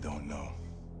 We don't know.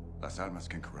 Las Almas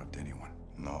can corrupt anyone.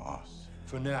 Not us.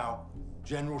 For now,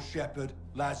 General Shepard,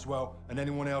 Laswell, and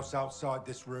anyone else outside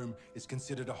this room is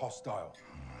considered a hostile.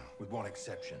 with one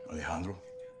exception. Alejandro?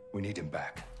 We need him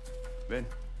back. Ben.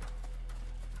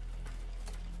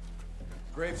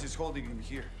 Graves is holding him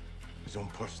here. His own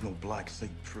personal black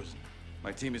site prison.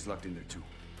 My team is locked in there too.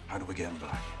 How do we get him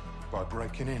back? By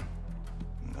breaking in.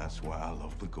 And that's why I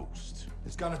love the Ghost.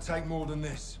 It's gonna take more than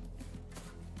this.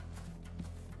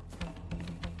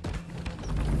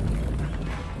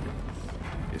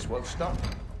 It's well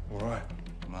stocked. All right.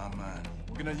 My man.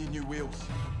 We're gonna need new wheels.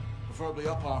 Preferably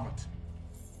up-armored.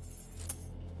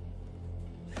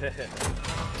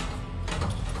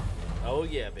 Oh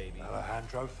yeah, baby.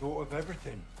 Alejandro thought of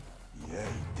everything. Yeah,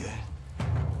 he did.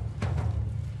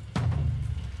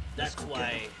 That's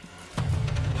why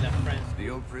we have friends. The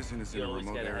old prison is in You a always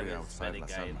remote gotta have area a outside Hispanic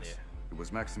Las guy in Almas. there. It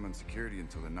was maximum security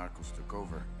until the narcos took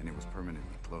over, and it was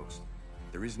permanently closed.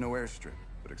 There is no airstrip,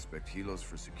 but expect helos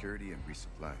for security and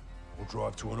resupply. We'll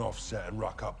drive to an offset and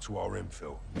ruck up to our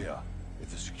infill. Yeah. If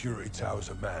the security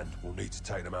towers are manned, we'll need to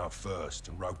take them out first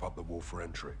and rope up the wall for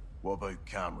entry. What about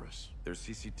cameras? There's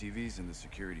CCTVs in the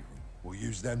security room. We'll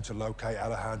use them to locate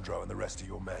Alejandro and the rest of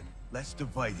your men. Let's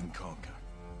divide and conquer.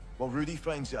 While Rudy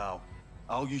finds it out,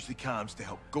 I'll use the cams to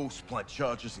help Ghost plant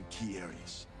charges in key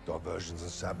areas. Diversions and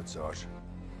sabotage.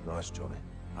 Nice, Johnny.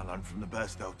 I learned from the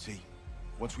best, LT.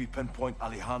 Once we pinpoint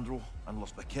Alejandro and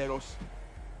Los Vaqueros,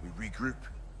 we regroup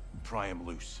and pry him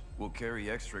loose. We'll carry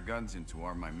extra guns in to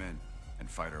arm my men and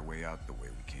fight our way out the way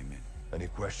we came in. Any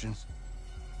questions?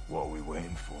 What are we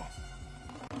waiting for?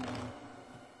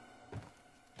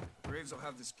 Graves will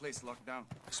have this place locked down.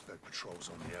 Expect patrols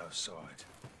on the outside.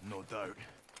 No doubt.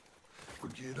 We're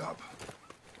geared up.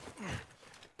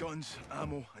 Guns,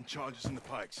 ammo, and charges in the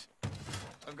pikes.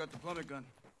 I've got the plunder gun.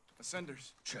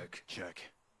 Ascenders. Check.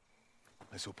 Check.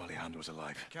 Let's hope Alejandro's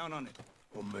alive. Count on it.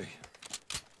 On me.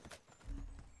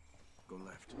 Go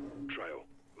left. Trail.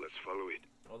 Let's follow it.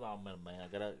 Hold on a minute, man. I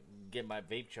gotta get my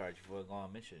vape charge before I go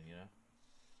on mission, you know?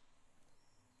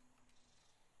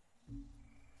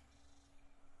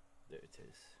 There it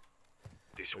is.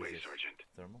 This What way, is this? Sergeant.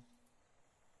 Thermal?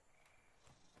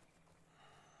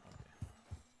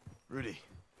 Rudy,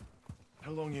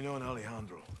 how long you known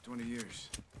Alejandro? 20 years.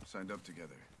 Signed up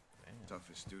together.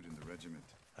 Toughest dude in the regiment.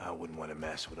 I wouldn't want to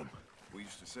mess with him. We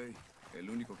used to say, el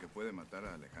único que puede matar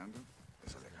a Alejandro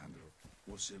es Alejandro.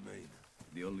 What's it mean?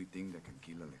 The only thing that can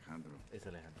kill Alejandro Es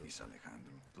Alejandro. is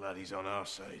Alejandro. Glad he's on our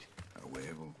side. A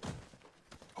huevo.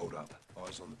 Hold up.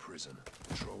 Eyes on the prison.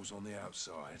 Patrols on the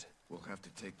outside. We'll have to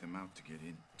take them out to get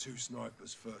in. 2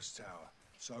 snipers, first tower.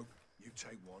 So, you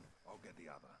take one, I'll get the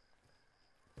other.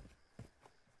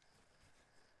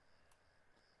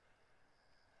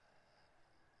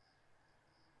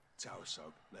 Tower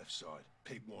soap, left side.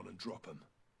 Pick one and drop them.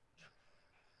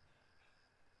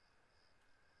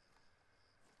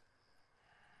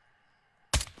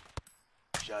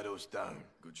 Shadows down.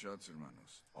 Good shots,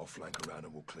 hermanos. I'll flank around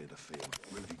and we'll clear the field.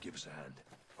 Rudy, give us a hand.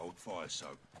 Hold fire,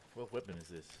 soap. What weapon is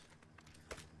this?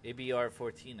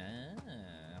 ABR-14. Ah,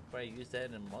 I'll probably use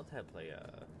that in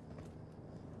multiplayer.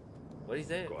 What is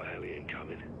that? Got a heli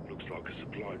incoming. Looks like a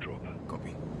supply dropper.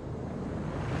 Copy.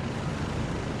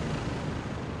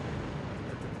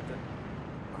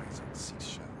 Eyes on 6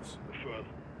 shadows. Affirm.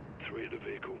 3 at the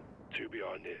vehicle. 2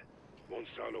 behind it. 1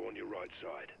 solo on your right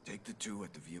side. Take the 2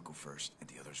 at the vehicle first, and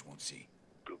the others won't see.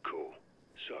 Good call.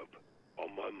 Soap.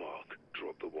 On my mark,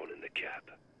 drop the 1 in the cab.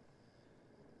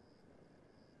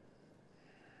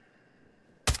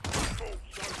 Oh,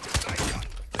 Soap,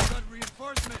 They got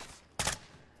reinforcements!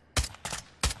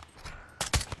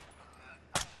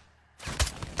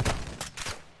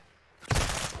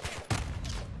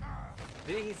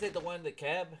 Didn't he say the one in the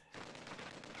cab?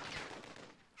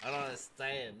 I don't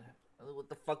understand. What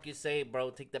the fuck you say, bro?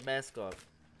 Take the mask off.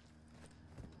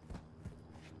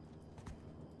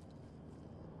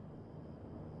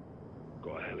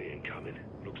 Got a heli incoming.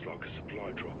 Looks like a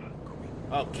supply dropper.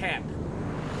 Oh, cap.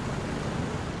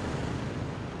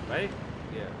 Right?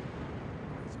 Yeah.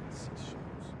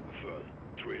 Affirm.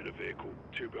 3 at the vehicle.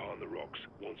 2 behind the rocks.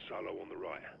 1 solo on the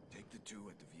right. Take the 2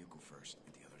 at the vehicle first,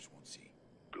 and the others won't see.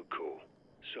 Good call.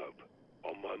 Soap.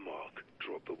 On my mark,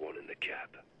 drop the 1 in the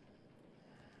cab.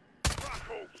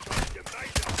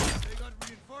 They got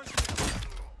reinforcements!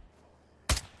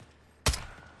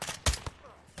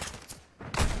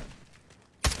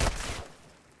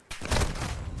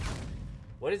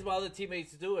 What is my other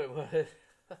teammates doing?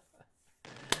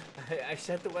 I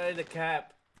shot the one in the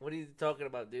cap. What are you talking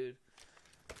about, dude?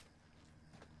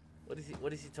 What is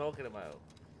he talking about?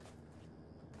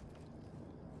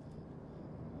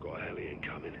 Got a heli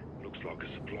incoming. Looks like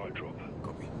a supply dropper.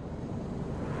 Copy.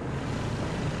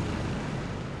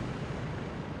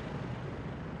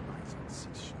 Eyes on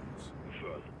 6 shadows.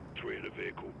 Affirm. 3 at the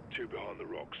vehicle. 2 behind the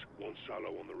rocks. 1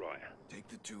 solo on the right. Take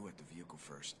the 2 at the vehicle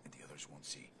first, and the others won't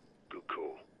see. Good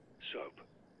call. Soap,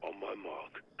 on my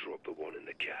mark, drop the 1 in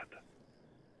the cab.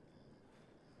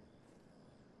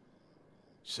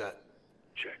 Set.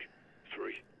 Check.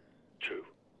 3, 2,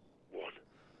 1.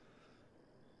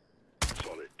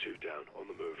 Solid. 2 down. On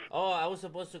the move. Oh, I was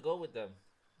supposed to go with them.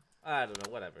 I don't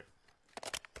know. Whatever.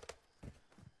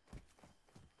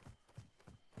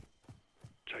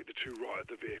 Take the 2 right at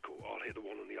the vehicle. I'll hit the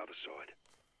 1 on the other side.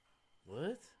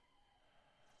 What?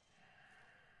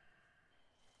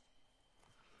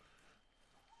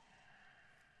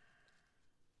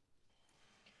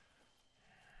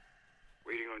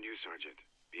 Waiting on you, Sergeant.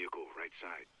 Vehicle, right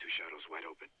side. 2 shadows wide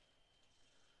open.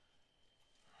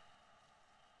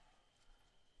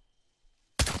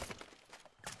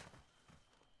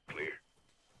 Clear.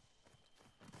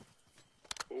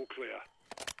 All clear.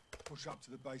 Push up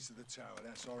to the base of the tower.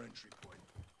 That's our entry point.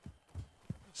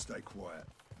 Stay quiet.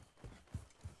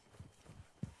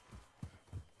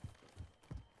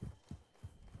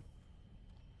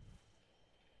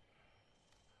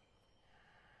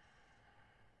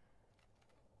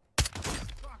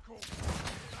 Fuck off.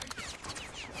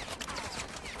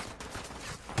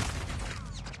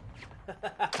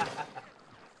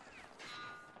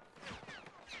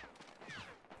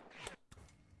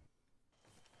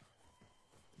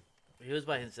 He was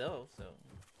by himself, so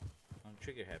I'm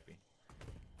trigger happy.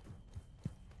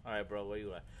 Alright, bro, where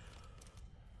you at?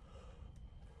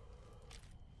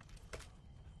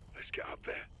 Let's get up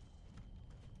there.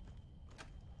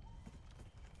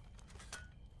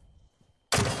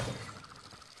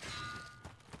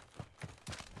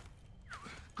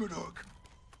 Good hook.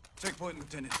 Take point,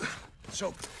 Lieutenant.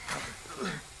 Soap.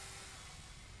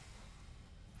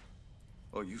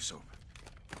 Oh, you, Soap.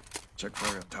 Check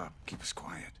fire up top. Keep us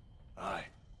quiet. Aye.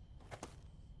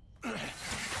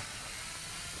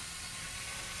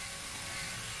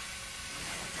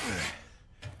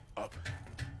 Up.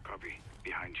 Copy.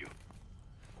 Behind you.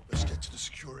 Let's get to the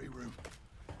security room.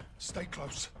 Stay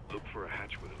close. Look for a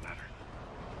hatch with a ladder.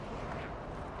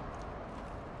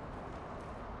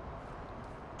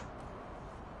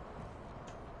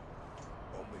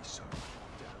 On me, son.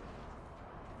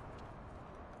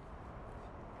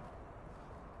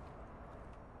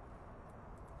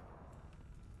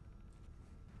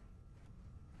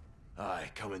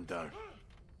 Aye, coming down.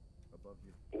 Above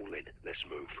you. All in. Let's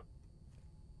move.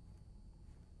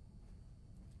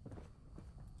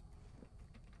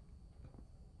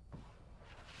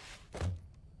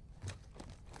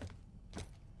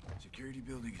 Security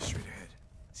building is straight ahead.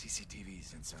 CCTV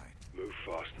is inside. Move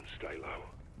fast and stay low.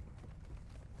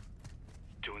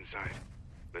 2 inside.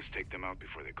 Let's take them out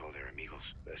before they call their amigos.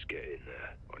 Let's get in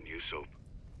there. On you, Soap.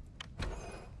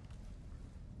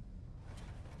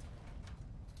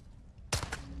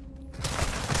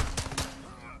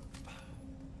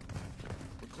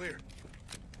 We're clear.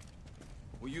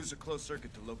 We'll use a closed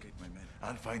circuit to locate my men.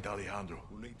 And find Alejandro.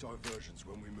 We'll need diversions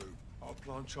when we move. I'll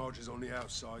plant charges on the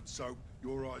outside, so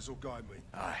your eyes will guide me.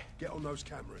 Aye. Get on those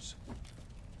cameras.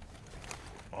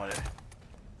 On it.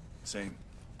 Same.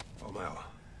 I'm out.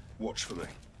 Watch for me.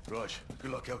 Raj,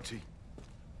 good luck, LT.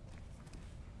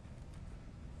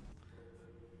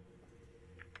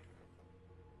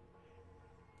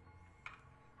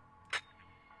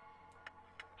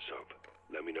 Soap,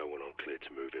 let me know when I'm clear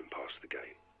to move in past the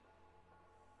gate.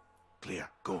 Clear.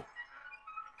 Go.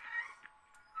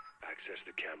 Access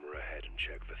the camera ahead and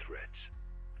check for threats.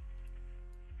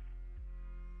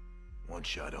 1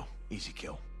 shadow. Easy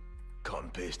kill. Cut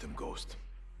and paste him, Ghost.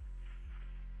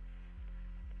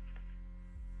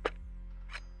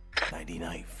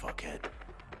 99, fuckhead.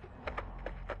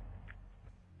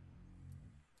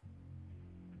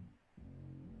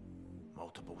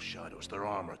 Multiple shadows. They're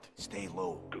armored. Stay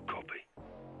low. Good copy.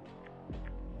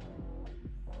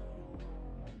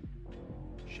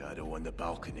 Shadow on the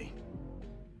balcony.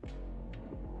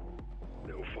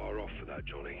 Little far off for that,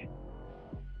 Johnny.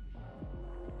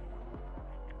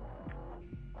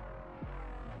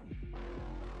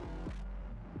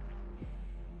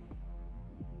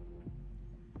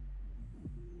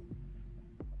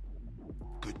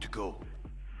 Good to go.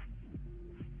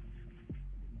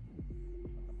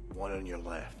 1 on your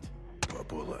left. Got a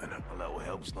bullet in it. A little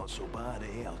help's not so bad,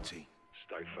 eh, LT? Stay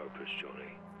focused,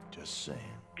 Johnny. Just saying.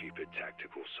 Keep it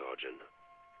tactical, Sergeant.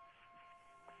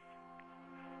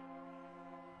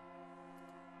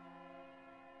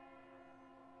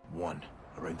 One.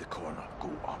 Around the corner. Go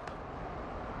up.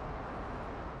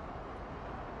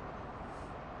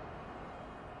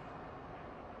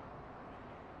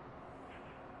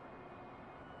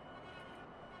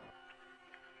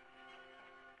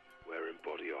 We're in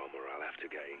body armor, I'll have to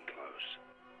get in close.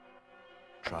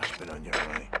 Trash bin on your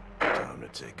right. Time to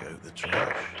take out the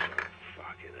trash.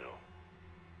 Fucking hell.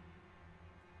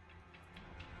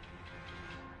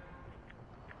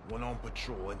 One on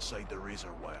patrol inside the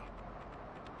razor wire.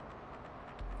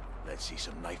 Let's see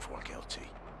some knife work, LT.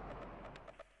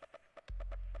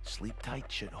 Sleep tight,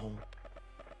 shithole.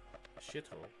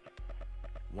 Shithole?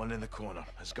 One in the corner,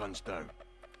 his gun's down.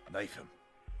 Knife him.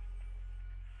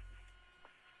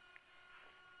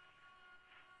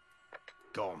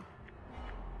 Gone.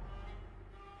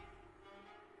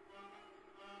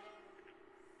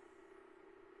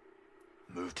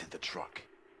 Move to the truck.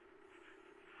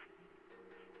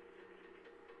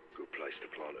 Good place to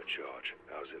plant a charge.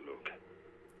 How's it look?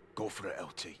 Go for it,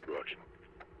 LT. Roger.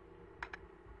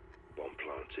 Bomb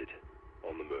planted.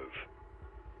 On the move.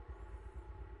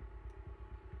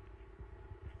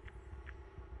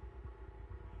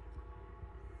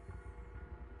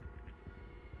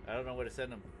 I don't know where to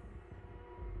send him.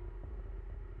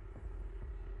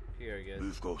 Here, I guess.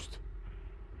 Move, Ghost.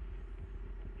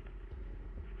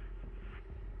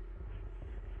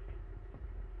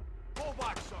 Pull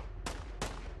back, son.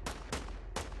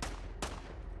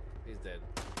 He's dead.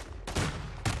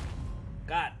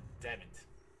 God damn it.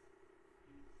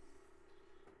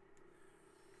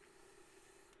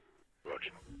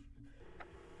 Roger.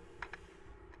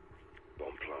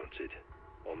 Bomb planted.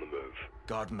 On the move.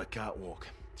 Guarding the catwalk.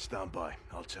 Stand by.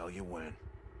 I'll tell you when.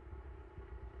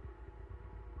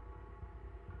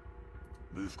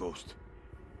 Move, Ghost.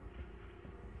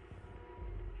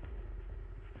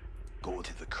 Go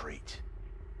to the crate.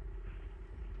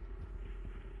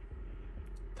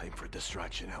 Time for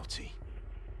distraction, LT.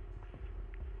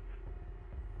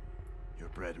 Your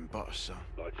bread and butter, son.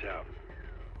 Lights out.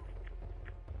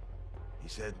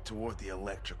 He's heading toward the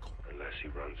electrical. Unless he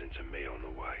runs into me on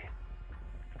the way.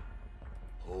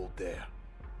 Hold there.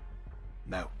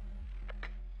 Now.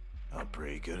 I'm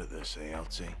pretty good at this, eh,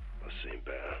 LT? I've seen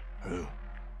better. Who?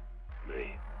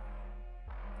 Me.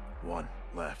 One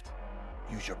left.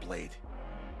 Use your blade.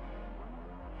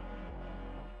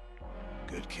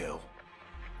 Good kill.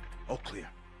 All clear.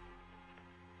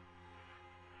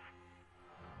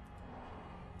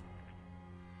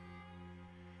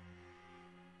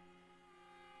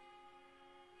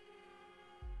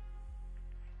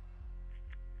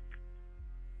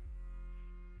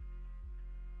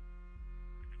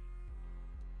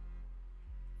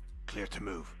 Clear to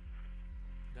move.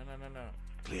 No.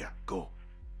 Clear. Go.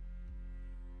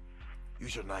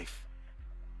 Use your knife.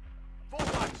 Fall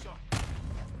back, son.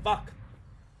 Fuck!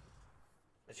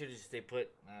 I should have just stayed put.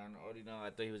 I don't already know. I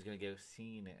thought he was gonna get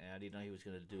seen, and I didn't know he was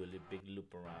gonna do a little big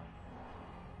loop around.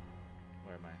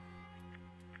 Where am I?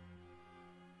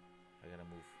 I gotta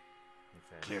move.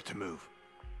 Fast. Clear to move.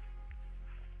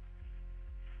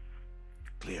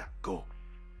 Clear. Go.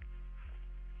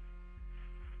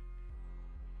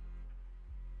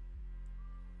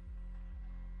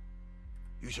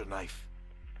 Use your knife.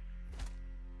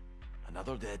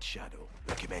 Another dead shadow.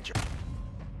 Recommend your...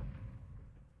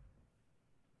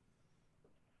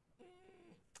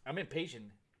 I'm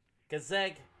impatient.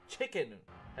 Kazag Chicken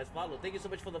has followed. Thank you so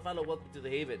much for the follow. Welcome to the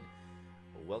Haven.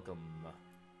 Welcome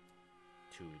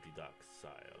to the dark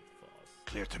side of the Force.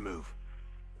 Clear to move.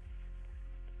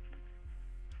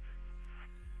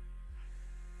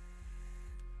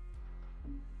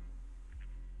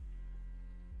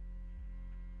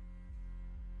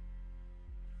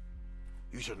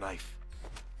 Use your knife.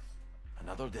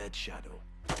 Another dead shadow.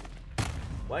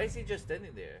 Why is he just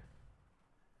standing there?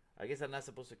 I guess I'm not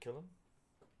supposed to kill him?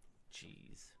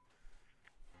 Jeez.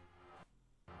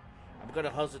 I'm gonna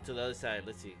hustle to the other side.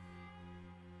 Let's see.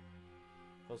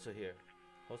 Hustle here.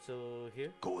 Hustle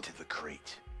here? Go to the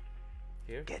crate.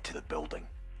 Here? Get to the building.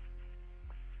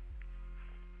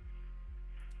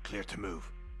 Clear to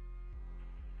move.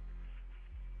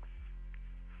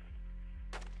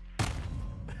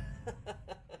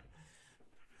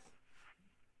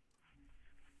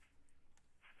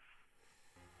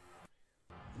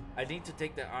 I need to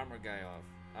take the armor guy off.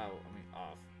 Oh, I mean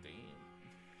off. Damn.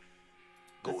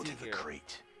 Go Let's to see the here.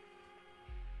 crate.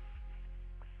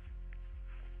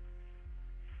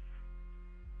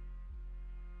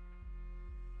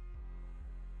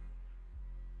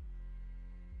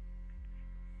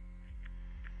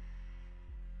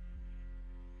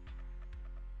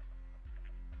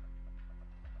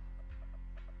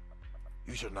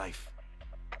 Use your knife.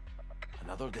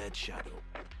 Another dead shadow.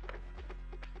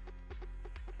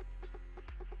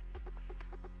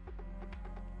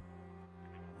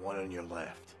 One on your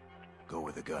left. Go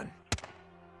with the gun.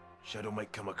 Shadow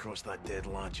might come across that dead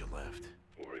lad you left.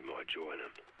 Or he might join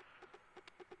him.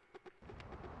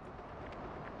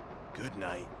 Good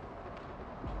night.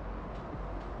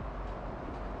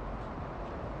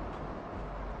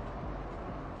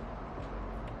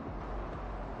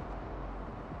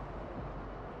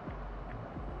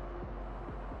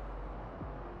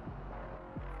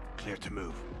 Clear to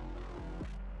move.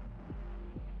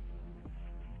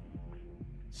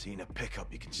 Seeing a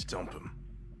pickup, you can stomp him.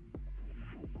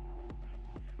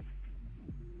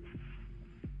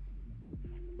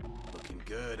 Looking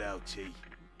good, LT.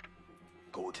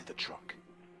 Go to the truck.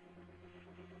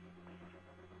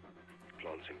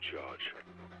 Planting charge.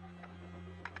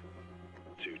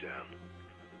 2 down.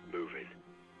 Moving.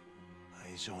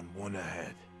 Eyes on 1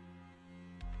 ahead.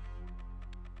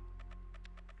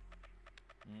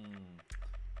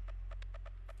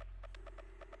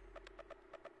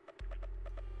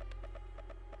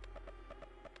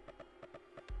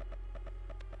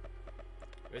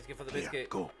 Biscuit for the Clear, biscuit.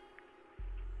 go.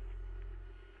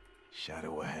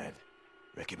 Shadow ahead.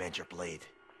 Recommend your blade.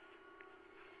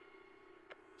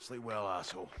 Sleep well,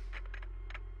 asshole.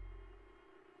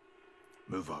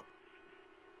 Move up.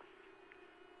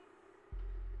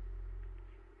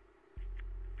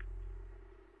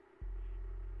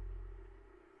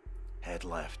 Head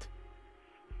left.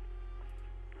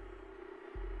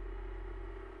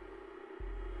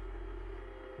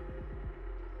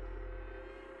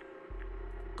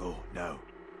 Go, now.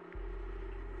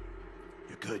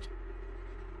 You're good.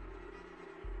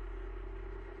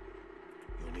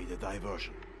 You'll need a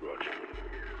diversion. Roger.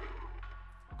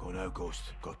 Go now, Ghost.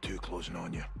 Got 2 closing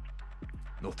on you.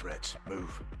 No threats.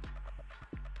 Move.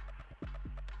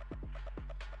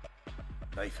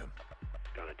 Knife him.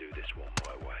 Gonna do this one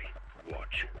my way.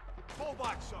 Watch. Fall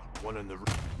back, sir. 1 on the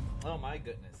roof. Oh my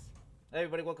goodness. Hey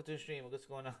everybody, welcome to the stream. What's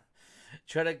going on?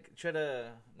 Try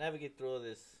to navigate through all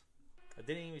this. I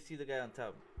didn't even see the guy on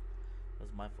top. That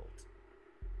was my fault.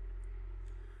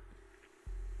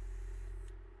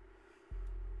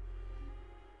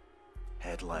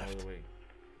 Head left. All the way.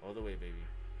 All the way, baby.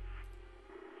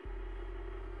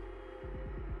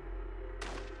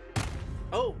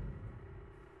 Oh!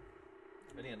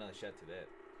 I need another shot to that.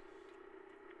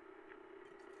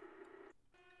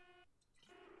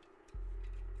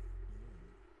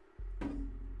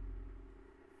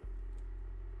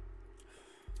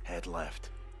 Head left.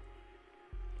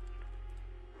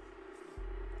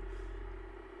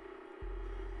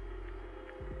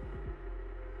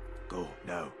 Go,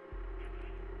 now.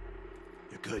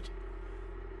 You're good.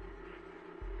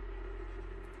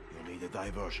 You'll need a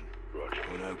diversion. Roger.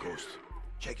 Go now, Ghost.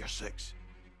 Check your 6.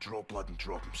 Draw blood and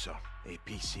drop him, sir.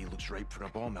 APC looks ripe for a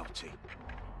bomb, LT.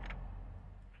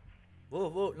 Whoa,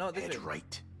 whoa, no, this Head way.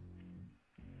 right.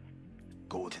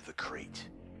 Go to the crate.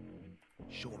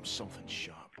 Show him something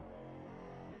sharp.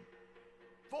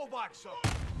 Fall back, sir.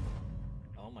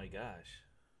 Oh my gosh.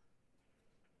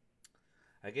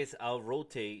 I guess I'll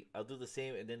rotate. I'll do the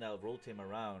same and then I'll rotate him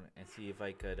around and see if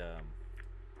I could, you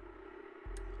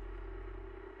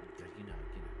know.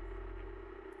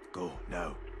 Go,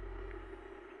 now.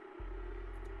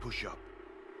 Push up.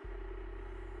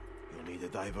 You'll need a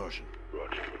diversion.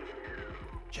 Roger.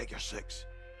 Check your 6.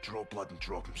 Draw blood and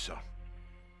drop him, sir.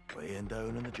 Laying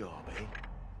down on the job, eh?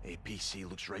 APC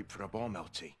looks ripe for a bomb,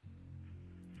 LT.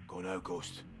 Go now,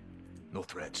 Ghost. No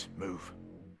threats. Move.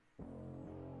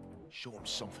 Show him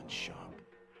something sharp.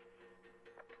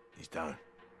 He's down.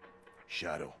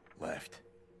 Shadow, left.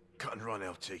 Cut and run,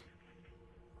 LT.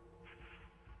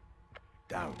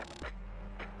 Down.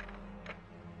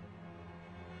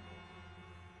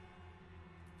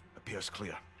 Appears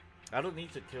clear. I don't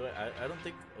need to kill it. I don't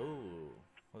think. Oh,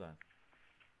 hold on.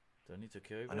 Do I need to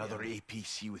kill everybody? Another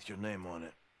APC with your name on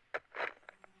it.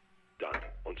 Done.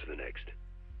 On to the next.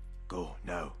 Go,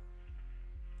 now.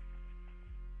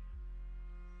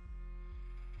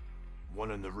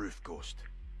 1 on the roof, Ghost.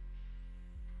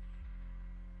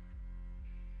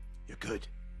 You're good.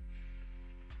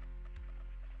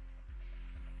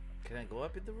 Can I go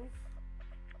up in the roof?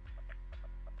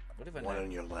 What if I 1 not?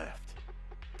 on your left.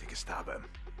 Take a stab at him.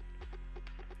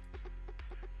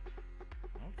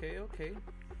 Okay, okay.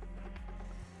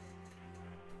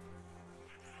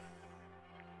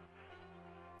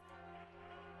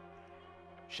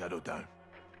 Shadow down.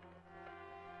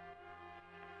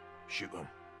 Shoot him.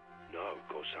 No,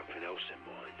 got something else in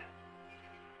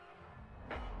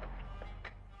mind.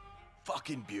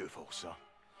 Fucking beautiful, sir.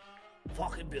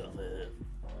 Fucking beautiful.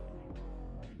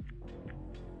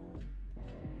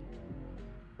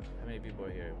 How many people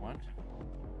are here? 1?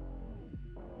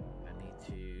 I need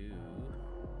to...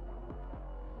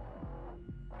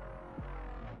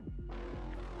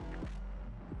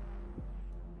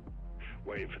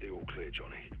 Waiting for the all clear,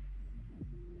 Johnny.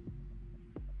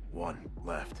 1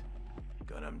 left.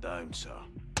 Gun him down, sir.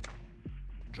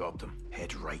 Dropped him.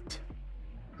 Head right.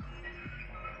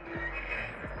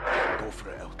 Go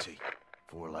for it, LT.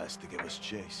 4 less to give us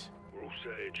chase. We're all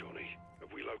set here, Johnny.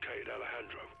 Have we located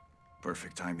Alejandro?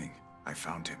 Perfect timing. I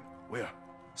found him. Where?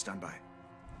 Stand by.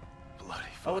 Bloody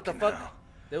Oh, what the fucking fuck? hell.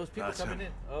 There was people That's coming him.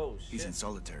 in. Oh, shit. He's in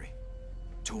solitary.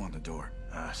 2 on the door.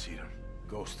 I see them.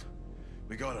 Ghost.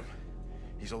 We got him.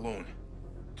 He's alone.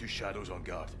 2 shadows on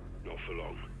guard. Not for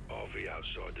long. RV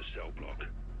outside the cell block.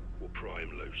 We'll pry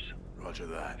him loose. Roger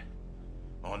that.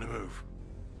 On the move.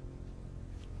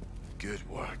 Good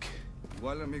work.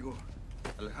 Igual, amigo.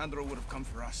 Alejandro would have come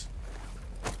for us.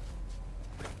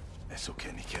 Eso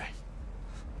que ni que.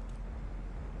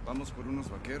 Vamos por unos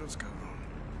vaqueros, cabrón.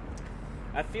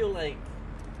 I feel like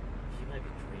he might be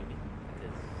dreaming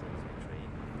because he's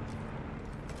betrayed.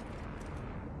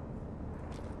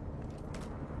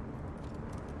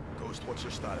 Ghost, what's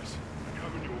your status?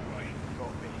 Coming your way.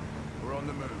 Copy. We're on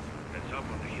the move. Heads up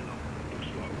on the helo. Looks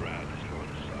like Rad is line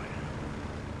of sight.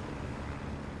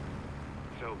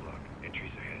 Cell block.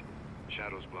 Entries ahead.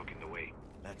 Shadows blocking the way.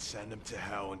 Let's send him to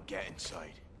hell and get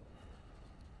inside.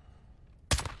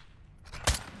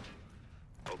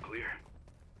 All clear.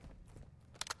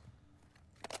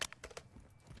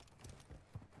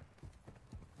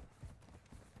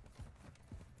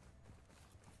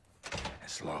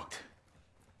 It's locked.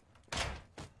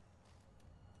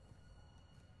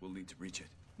 We'll need to reach it.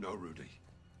 No, Rudy.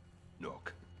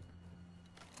 Knock.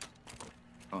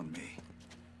 On me.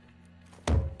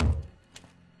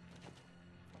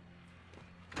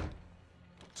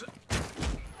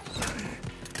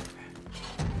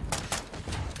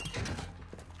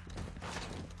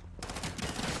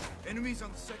 Enemies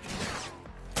on the second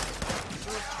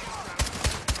floor.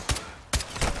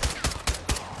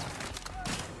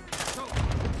 So,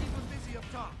 keep them busy up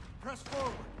top. Press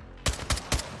forward.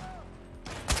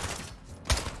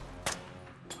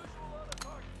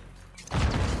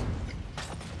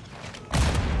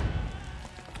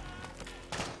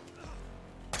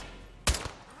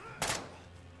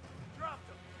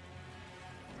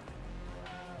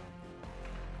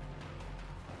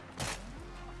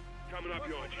 Coming up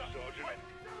behind you, Sergeant.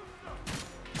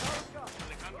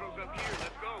 Alejandro's up here.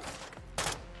 Let's go.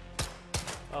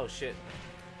 Oh, shit.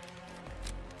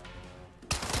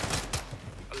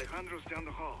 Alejandro's down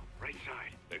the hall. Right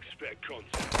side. Expect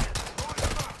contact.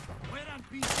 Fueran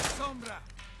pinche sombra.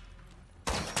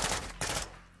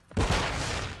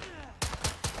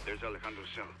 There's Alejandro's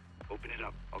cell. Open it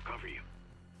up. I'll cover you.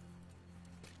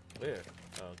 Where?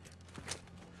 Oh, okay.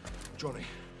 Johnny,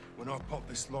 when I pop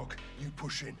this lock, you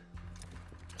push in.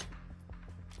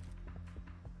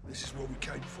 This is what we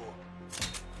came for.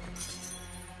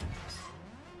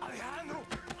 Alejandro.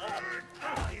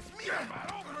 Es mío,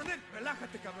 hermano. Coronel,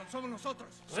 relájate, cabrón. Somos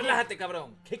nosotros. Relájate,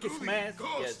 cabrón. Kick his ass.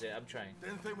 Yes, yeah, I'm trying.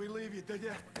 Didn't think we'd leave you, did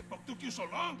you? What took you so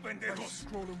long, pendejos?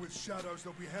 Crawling with shadows,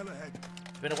 there'll be hell ahead.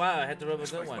 It's been a while. I had to rub a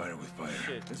good one. Fire with fire.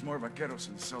 Shit. There's more vaqueros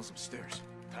in the cells upstairs.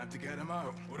 Time to get him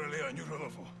out. Órale, on you,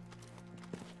 Rodolfo.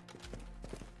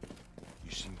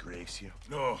 You seen Graves here?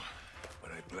 No,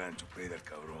 but I plan to pay that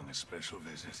cabron a special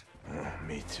visit.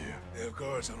 Me too. They have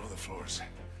guards on all the floors.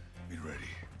 Be ready.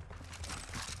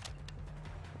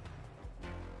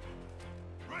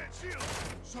 Right, shield!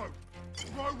 So,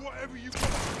 throw whatever you got.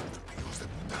 Hijos de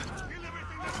puta. Kill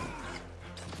everything that moves.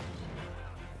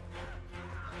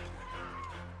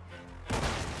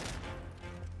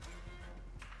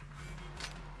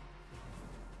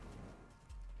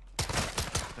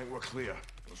 I think we're clear.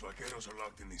 Los vaqueros are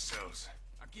locked in these cells.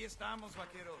 Aquí estamos,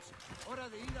 vaqueros. Hora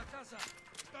de ir a casa.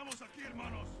 Estamos aquí,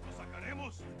 hermanos. Nos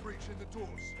sacaremos. Breach in the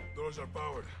doors. Doors are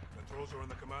powered. Controls are on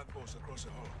the command post across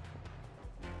the hall.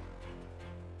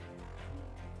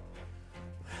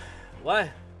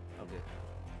 What? Okay.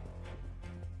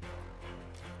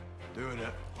 Doing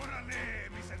it. ¡Órale!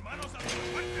 ¡Mis hermanos a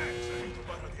tu muerte! Sargento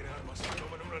Parra tiene armas. No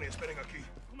maneuvran y esperen aquí.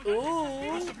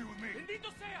 Ooh. ¡Bendito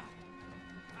sea!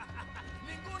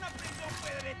 Ninguna prisión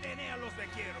puede detener a los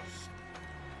vaqueros.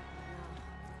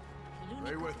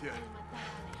 Right with you.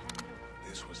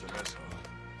 This was the mess hall.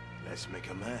 Let's make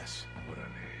a mess.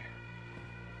 Órale.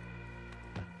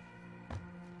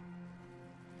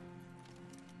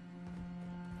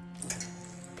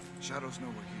 Shadows know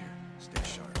we're here. Stay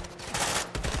sharp.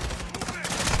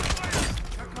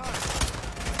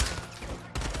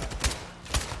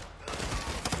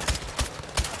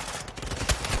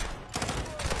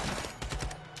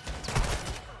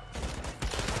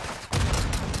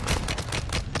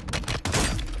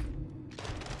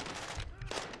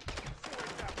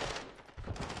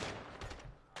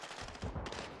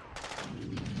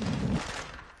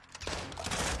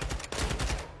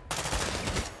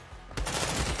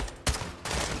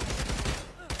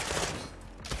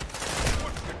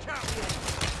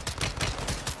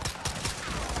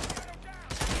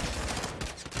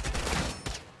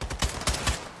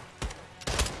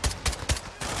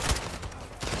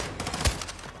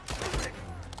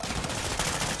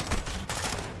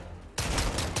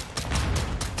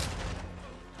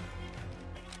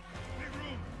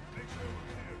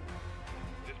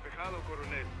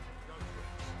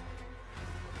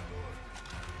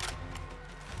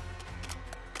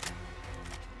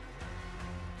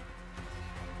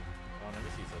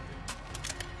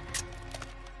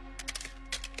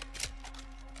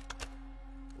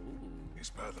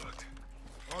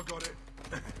 I got it.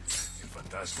 El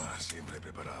fantasma siempre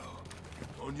preparado.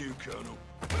 On you, Colonel.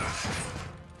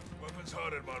 Weapons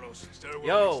hard, hermanos. Stairway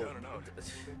Yo. down and out. We'll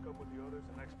link up with the others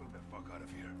and expel the fuck out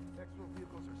of here. Exfil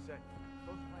vehicles are set.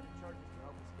 Those planted charges to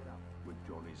help us get out. With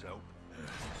Johnny's help?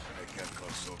 I can't call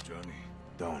stop Johnny.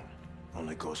 Don't.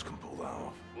 Only Ghost can pull that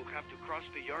off. We'll have to cross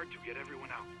the yard to get everyone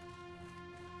out.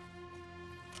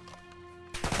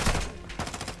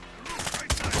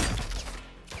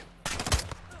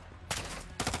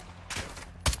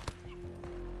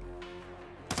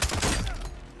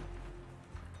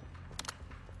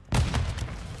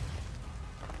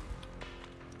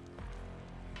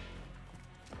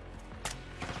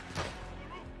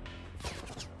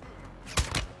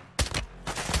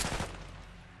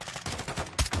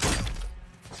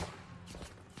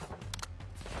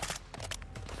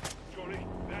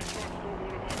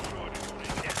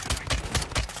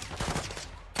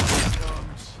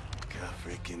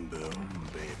 Boom,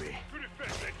 baby.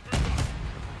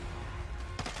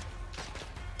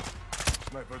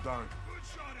 Sniper down. Good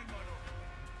shot, hermano.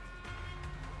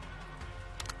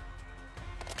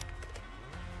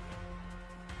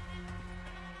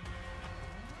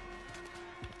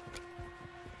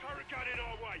 Turret gun in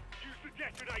our way. Use the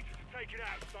detonator to take it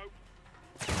out, Soap.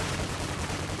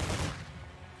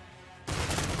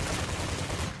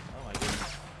 Oh my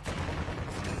goodness.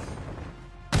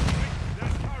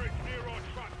 That turret's near our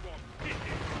truck bomb. Hit it.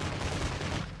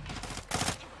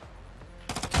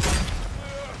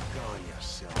 Go on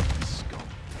yourself, scum.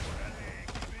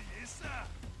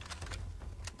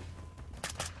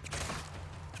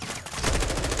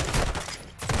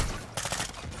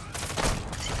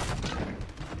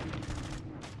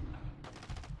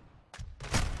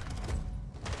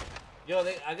 Yo,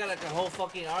 I got like a whole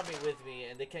fucking army with me,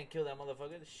 and they can't kill that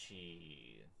motherfucker.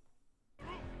 Shit.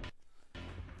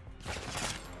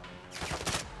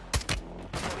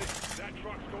 That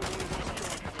truck's got one of our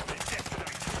charges on it.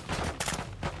 Detonate.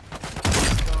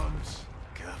 Bombs.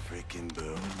 Ka freaking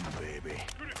boom, baby.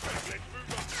 Good effect. Let's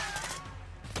move up.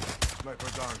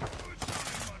 Sniper down.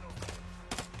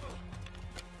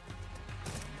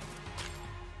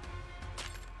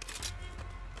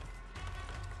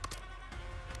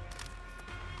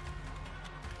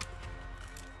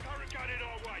 Turret gun in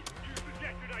our way. Use the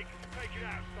detonator to take it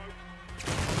out, Soap.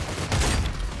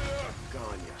 Go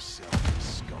on yourself,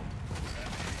 scum.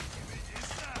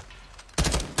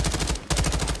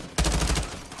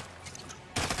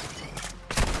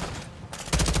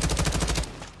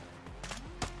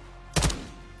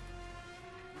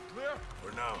 Clear?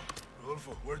 For now.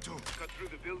 Rodolfo, where to? Cut through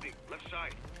the building, left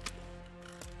side.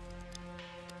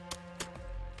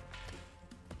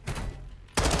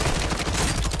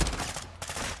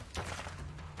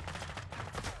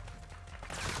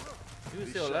 You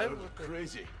still alive?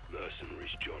 Crazy.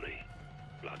 Mercenaries, Johnny.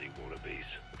 Bloody wannabes.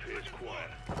 Appears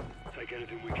quiet. Take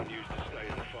anything we can use to stay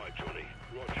in the fight, Johnny.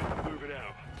 Roger. Moving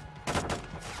out.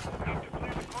 Have to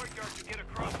clear the courtyard to get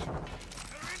across.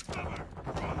 They're in cover.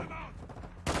 Draw them out.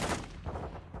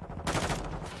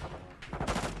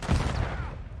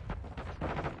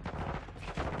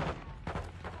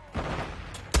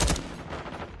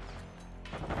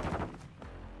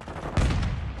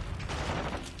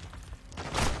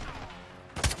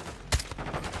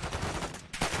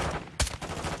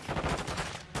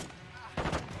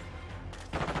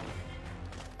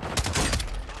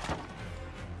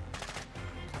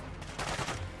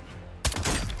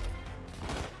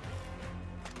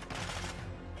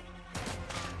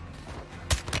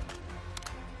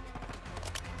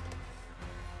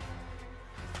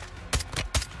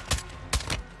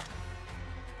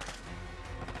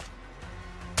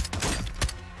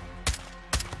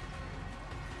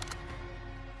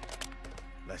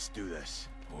 Let's do this.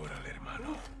 Órale,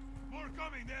 hermano. More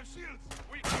coming. They have shields.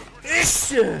 Ish!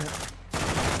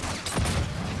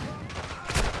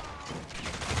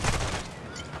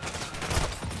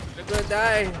 They're gonna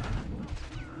die.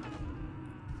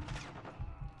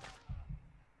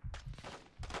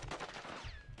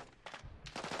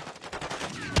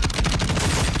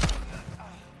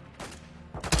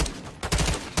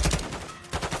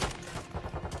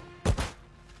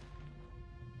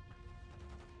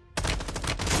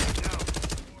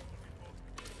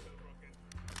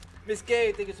 Miss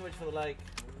Gay, thank you so much for the like.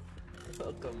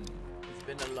 Welcome. It's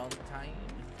been a long time.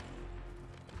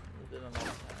 It's been a long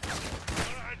time.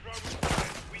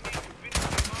 We need to finish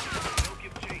them off. Don't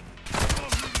give chase.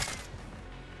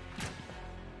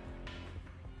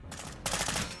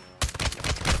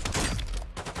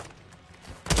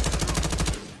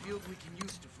 Field we can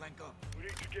use to flank up. We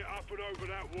need to get up and over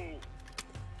that wall.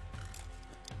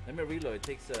 Let me reload. It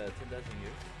takes 10,000 years.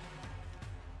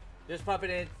 Just popping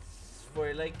in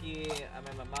for Likey. I'm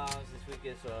at my mom's this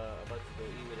weekend, so about to go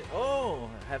eat with it. Oh,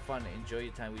 have fun. Enjoy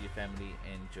your time with your family.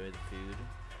 Enjoy the food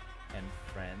and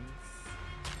friends.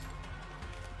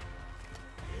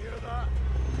 Hear that?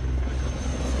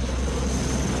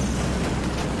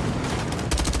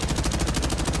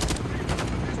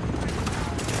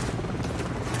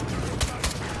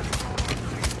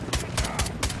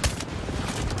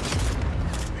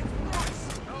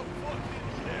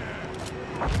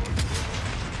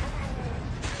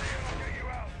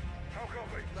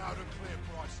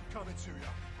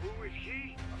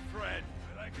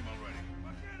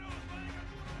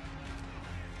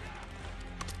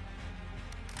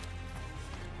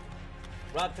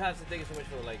 Rob Thompson, thank you so much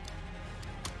for the like.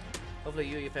 Hopefully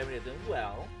you and your family are doing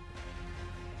well.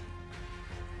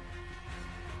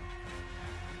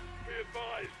 Be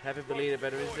advised. Happy belated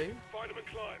Veterans Day. Find him and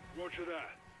climb. Roger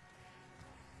that.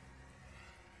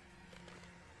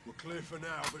 We're clear for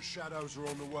now, but shadows are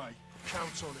on the way.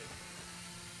 Count on it.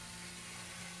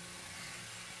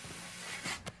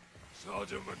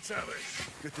 Sergeant Metellus.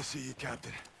 Good to see you,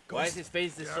 Captain. Why is his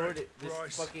face distorted?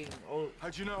 This fucking old.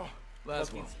 How'd you know?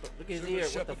 Fucking look at his ear.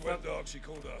 What the fuck? Dog, she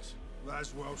called us.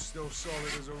 Laswell's still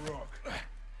solid as a rock.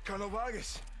 Colonel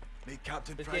Vargas. Meet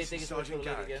Captain This Price guy and thinks it's Sergeant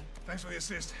again. Garrick. Thanks for the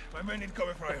assist. My men need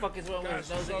cover fire. What the fuck is wrong with his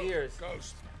nose and ears?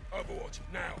 Ghost. Overwatch.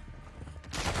 Now.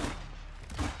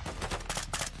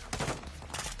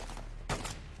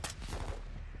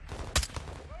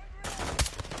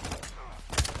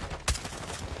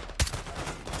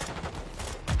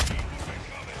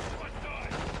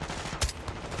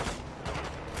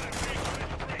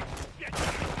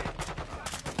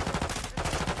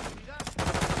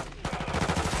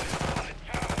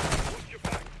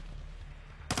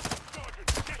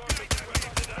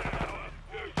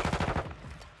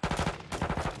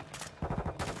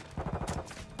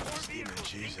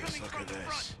 Jesus, look at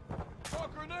this. A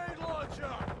grenade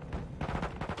launcher!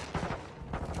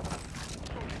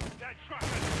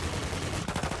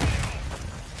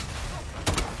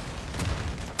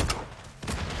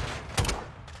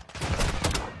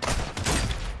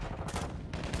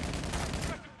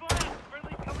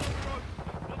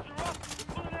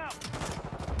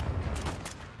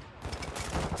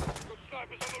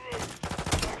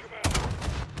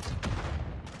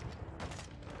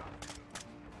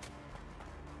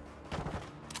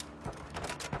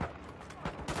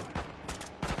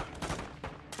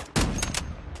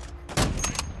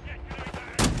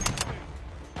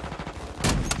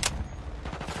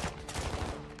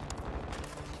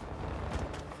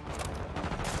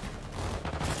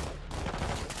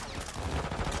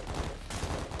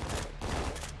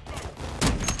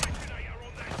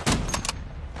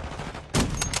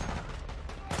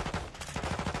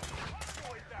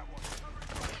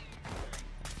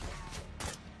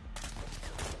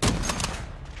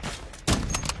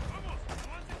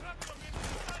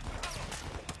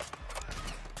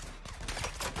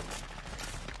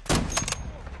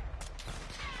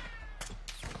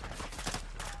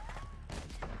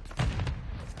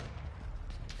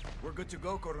 We're good to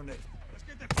go, Coronel. Let's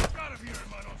get the fuck out of here,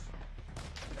 hermanos.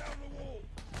 Down the wall.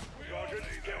 Sergeant,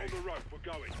 get on the rope.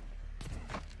 We're going.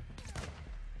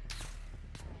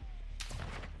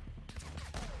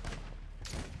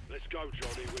 Let's go,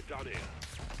 Johnny. We're done here.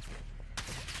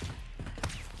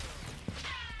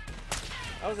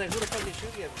 I was like, who the fuck is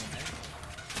shooting at me, man?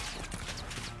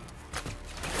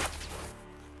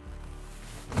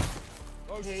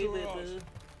 Hey,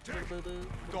 boo-boo.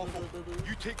 Dolfo,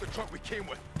 you take the truck we came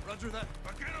with. Roger that.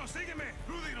 Vaquero, sígueme.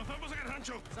 Rudy, nos vamos a el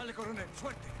rancho. Sale, coronel.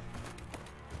 Suerte.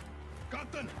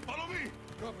 Captain, follow me.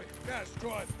 Copy. Gas,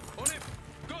 drive. On him.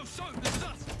 Go, so, this is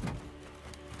us.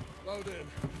 Load in.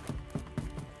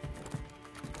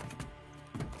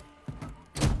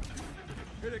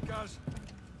 Hit it, guys.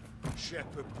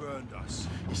 Shepard burned us.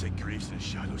 He sent Graves and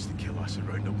Shadows to kill us and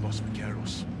round up Los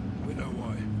Vaqueros. We know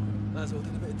why. Laswell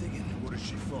did a bit of digging. What did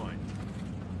she find?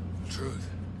 Truth.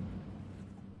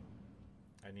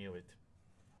 I knew it.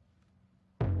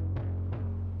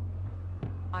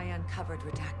 I uncovered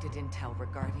redacted intel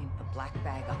regarding a black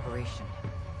bag operation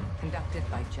conducted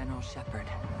by General Shepard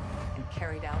and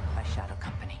carried out by Shadow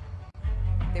Company.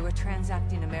 They were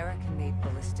transacting American-made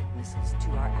ballistic missiles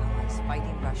to our allies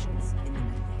fighting Russians in the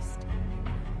Middle East.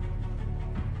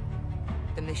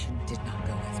 The mission did not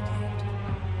go as planned. Who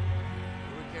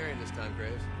are we carrying this time,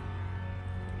 Graves?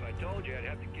 If I told you, I'd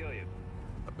have to kill you.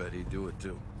 I bet he'd do it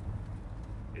too.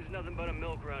 This is nothing but a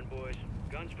milk run, boys.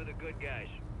 Guns for the good guys.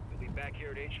 We'll be back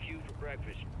here at HQ for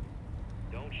breakfast.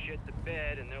 Don't shit the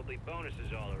bed, and there'll be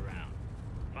bonuses all around.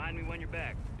 Find me when you're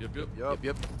back.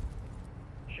 Yep.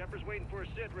 Shepard's waiting for a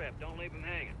sit rep. Don't leave him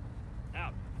hanging.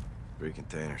 Out. 3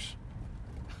 containers.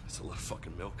 That's a lot of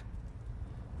fucking milk.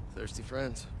 Thirsty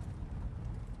friends.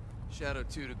 Shadow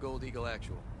 2 to Gold Eagle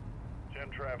Actual. 10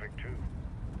 traffic 2.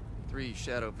 3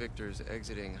 Shadow Victors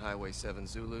exiting Highway 7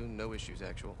 Zulu. No issues,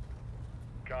 Actual.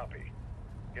 Copy.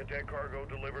 Get that cargo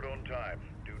delivered on time.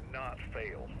 Do not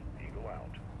fail. Eagle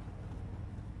out.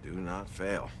 Do not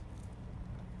fail.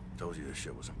 Told you this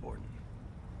shit was important.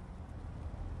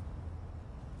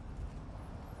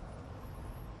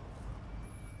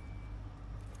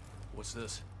 What's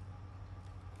this?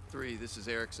 3, this is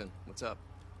Erickson. What's up?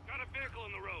 Got a vehicle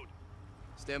in the road.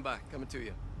 Stand by. Coming to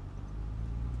you.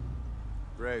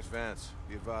 Graves, Vance,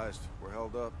 be advised. We're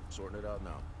held up. Sorting it out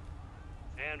now.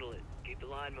 Handle it. Keep the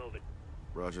line moving.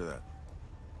 Roger that.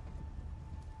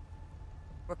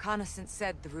 Reconnaissance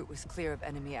said the route was clear of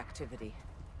enemy activity.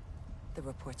 The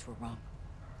reports were wrong.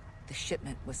 The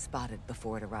shipment was spotted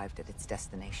before it arrived at its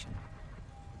destination.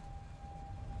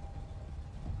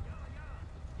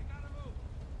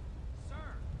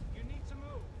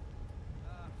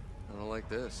 I don't like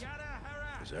this.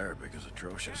 His Arabic is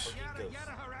atrocious.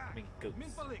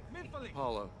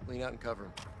 Paulo, lean out and cover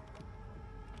him.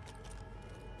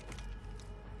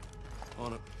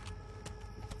 On it.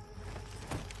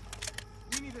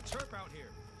 We need a chirp out here.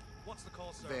 What's the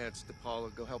call, sir? Vance,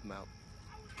 DePaulo, go help him out.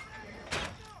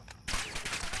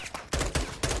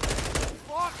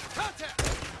 Fuck! Contact!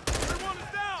 Everyone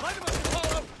is down! Light him up,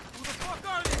 DePaulo! Who the fuck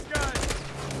are these guys?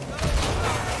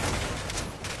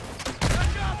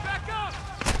 Back up! Back up!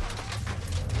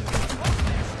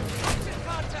 Troops in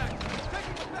contact!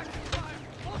 Taking effective fire!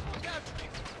 Multiple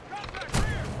casualties! Contact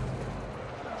rear!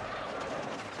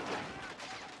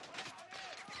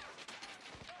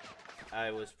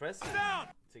 I was pressing Down!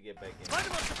 to get back in. Light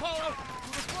him up, DePaulo!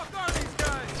 Who the fuck are these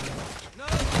guys? No!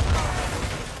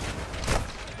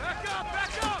 Back up!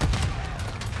 Back up!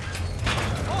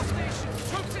 All stations,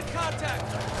 troops in contact!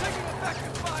 Taking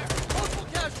effective fire! Multiple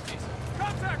casualties!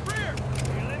 Contact rear!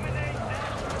 Eliminate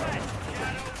that threat,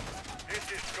 Shadow. This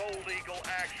is Gold Eagle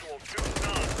Actual. Do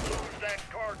not lose that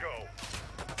cargo.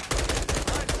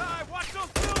 Ty, watch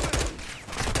those buildings!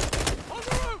 On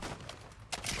the roof!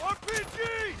 RPG!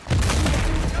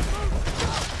 Get moved!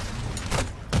 Stop!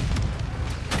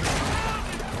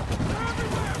 They're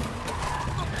everywhere!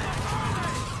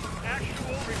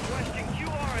 Actual requesting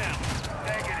QRM.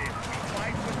 Negative. We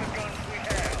fight with the guns we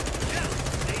have. Yeah,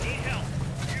 they need help.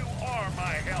 You are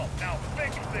my help. Now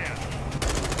fix this.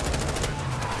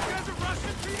 You guys are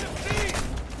Russian PMCs!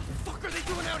 What the fuck are they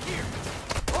doing out here?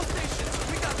 All stations,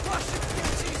 we got Russian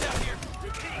PMCs out here!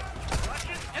 Repeat.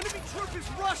 Russian? Enemy troop is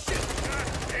Russian! God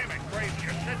damn it, Graves.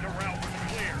 You said the route was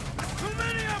clear. Too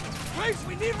many of them! Graves,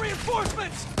 we need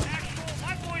reinforcements! Actual,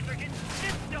 my boys are getting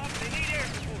stitched up. They need air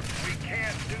support. We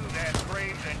can't do that,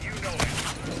 Graves, and you know it.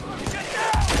 Get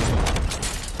down!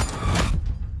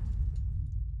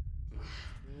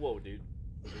 Whoa, dude.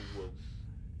 Whoa.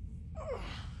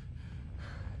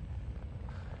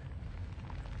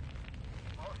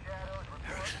 All shadows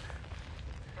report.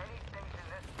 Any things in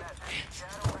this message.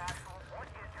 Shadow Actual, what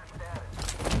is your status?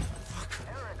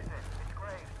 Erickson, it's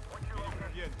Graves. What's your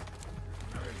location?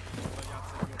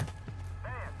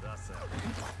 Vance.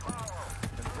 Paulo.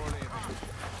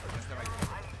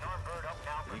 I need Norberg up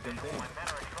now for visual. My men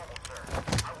are in trouble, sir.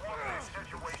 I want this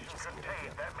situation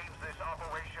contained. That means this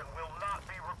operation will not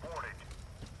be reported.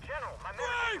 General, my men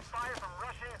are taking fire from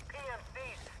Russian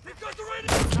PMCs. This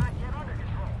situation is not yet under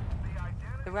control.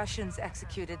 The Russians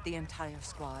executed the entire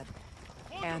squad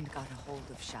and got a hold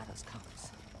of Shadow's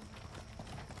comms.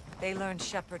 They learned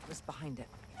Shepard was behind it.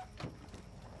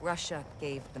 Russia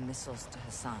gave the missiles to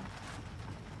Hassan.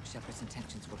 Shepard's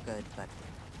intentions were good, but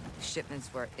the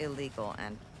shipments were illegal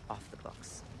and off the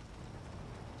books.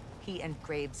 He and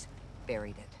Graves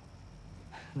buried it.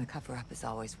 The cover-up is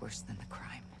always worse than the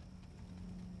crime.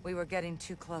 We were getting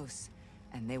too close,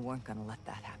 and they weren't gonna let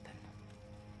that happen.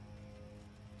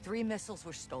 3 missiles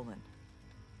were stolen.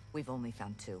 We've only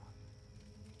found 2.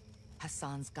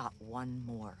 Hassan's got 1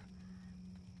 more.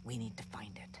 We need to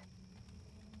find it.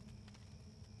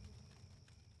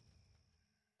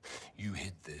 You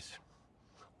hid this.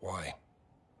 Why?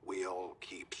 We all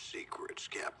keep secrets,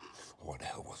 Captain. Why the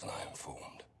hell wasn't I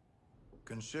informed?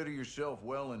 Consider yourself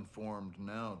well informed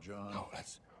now, John. Oh,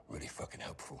 that's really fucking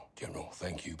helpful. General,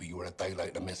 thank you, but you were a day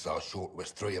late. The missile short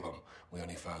was 3 of them. We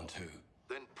only found 2.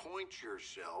 Then point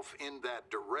yourself in that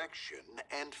direction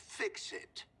and fix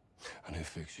it. And who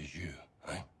fixes you,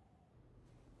 eh?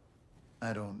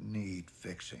 I don't need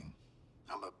fixing.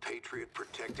 I'm a patriot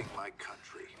protecting my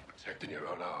country. Protecting your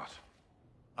own art.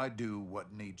 I do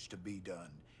what needs to be done,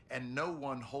 and no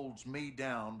one holds me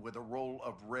down with a roll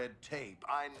of red tape.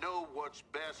 I know what's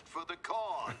best for the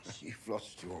cause. You've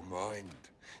lost your mind,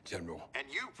 General. And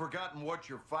you've forgotten what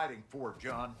you're fighting for,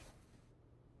 John.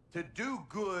 To do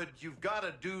good, you've got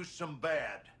to do some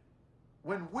bad.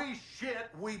 When we shit,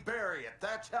 we bury it.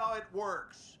 That's how it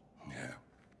works. Yeah.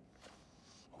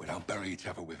 We don't bury each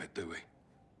other with it, do we?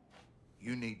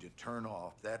 You need to turn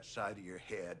off that side of your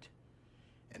head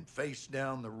and face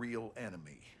down the real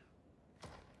enemy.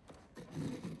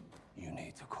 You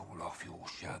need to call off your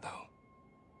shadow.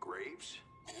 Graves?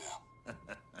 Yeah.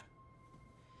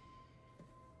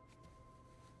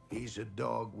 He's a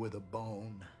dog with a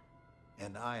bone,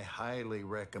 and I highly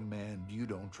recommend you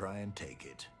don't try and take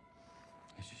it.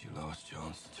 This is your last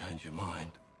chance to change your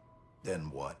mind. Then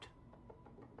what?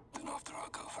 Then after I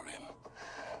go for him,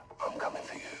 I'm coming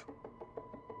for you.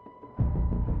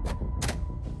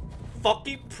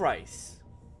 Fucking Price.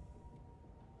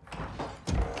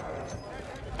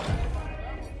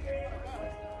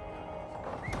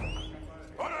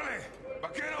 ¡Órale!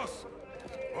 ¡Vaqueros!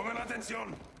 ¡Pongan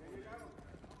atención!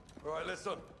 All right,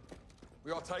 listen.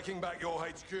 We are taking back your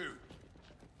HQ.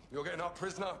 You're getting up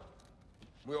prisoner.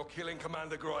 We are killing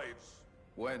Commander Graves.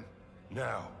 When?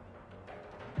 Now.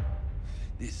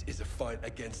 This is a fight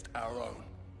against our own.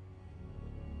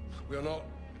 We are not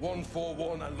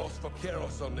 1-4-1 and Los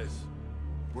Vaqueros on this.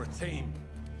 We're a team.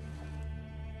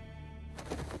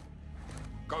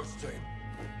 Ghost team.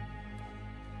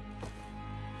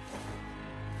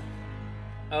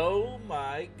 Oh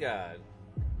my god.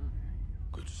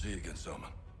 Good to see you again, Salman.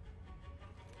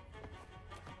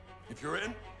 If you're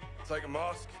in, take a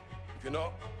mask. If you're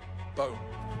not, boom.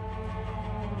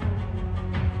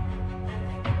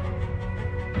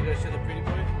 You gonna show the pretty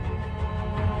boy?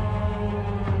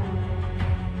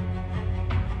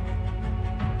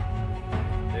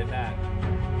 They're not.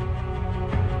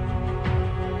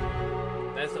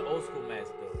 That's the old school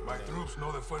mask though. My troops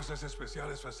know the Fuerzas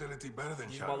Especiales facility better than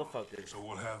These Shadow, motherfuckers. so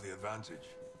we'll have the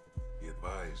advantage. Be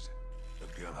advised,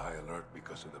 they'll be on high alert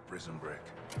because of the prison break.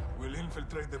 We'll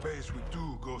infiltrate the base with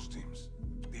 2 ghost teams.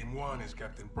 Team 1 is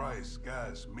Captain Price,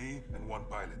 Gaz, me, and 1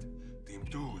 pilot. Team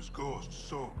 2 is Ghost,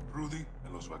 Soap, Rudy,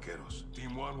 and Los Vaqueros.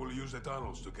 Team 1 will use the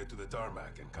tunnels to get to the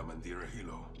tarmac and commandeer a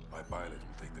helo. My pilot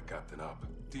will take the captain up.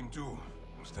 Team 2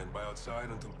 will stand by outside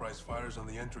until Price fires on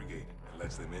the entry gate and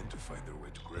lets them in to fight their way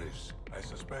to Graves. I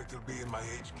suspect he'll be in my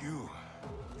HQ,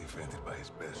 defended by his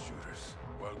best shooters.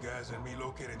 While Gaz and me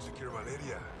locate and secure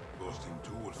Valeria, Ghost Team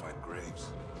 2 will find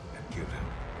Graves and kill him.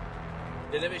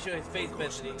 They let me show his face,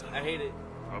 Bethany. I hate it.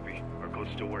 Copy. Our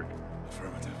codes still work.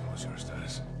 Affirmative. What's your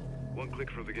status? 1 click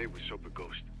from the gate with Soap and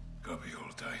Ghost. Copy.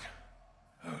 Hold tight.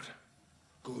 Out.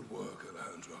 Good work,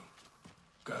 Alejandro.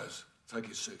 Guys, take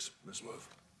your 6. Let's move.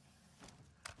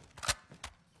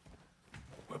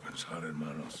 Weapons hot in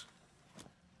manos.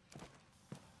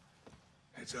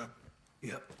 Heads up.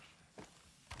 Yep.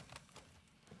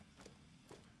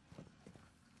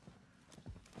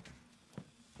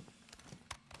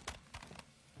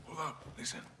 Hold up.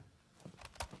 Listen.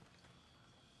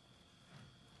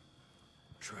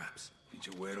 Traps.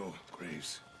 Pinchuero,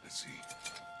 Graves. Let's see.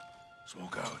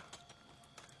 Smoke out.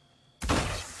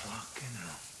 Fucking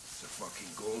hell. It's a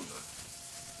fucking gold.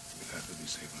 We'll have to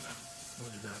disable them.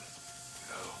 What is that?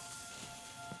 Cuidado.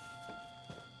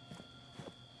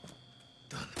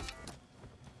 Done.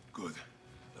 Good.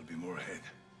 There'll be more ahead.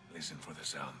 Listen for the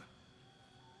sound.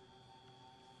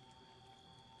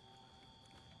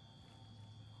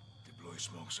 Deploy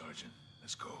smoke, Sergeant.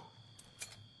 Let's go.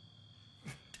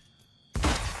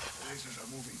 Lasers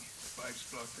are moving. Pipes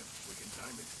block them. We can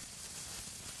time it.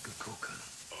 Good call, Colonel.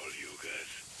 All you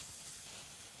guys.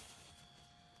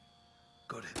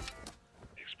 Got it.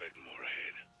 Expect more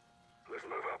ahead. Let's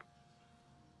move up.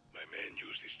 My men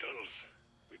use these tunnels.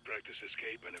 We practice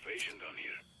escape and evasion down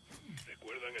here.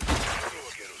 ¿Recuerdan el terreno,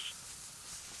 vaqueros?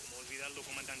 ¿Cómo olvidarlo,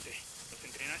 comandante? Los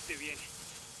entrenaste bien.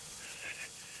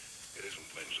 Eres un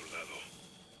buen soldado.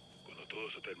 Cuando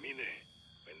todo se termine,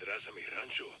 vendrás a mi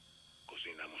rancho.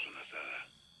 Cocinamos una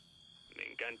asada. Me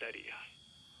encantaría.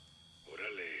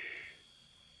 Órale.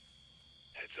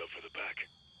 Heads up for the back.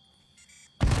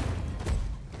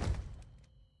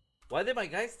 Why did my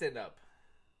guy stand up?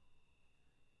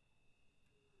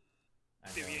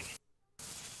 Bien.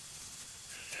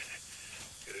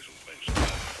 Eres un buen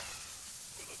soldado.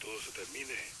 Cuando todo se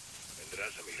termine,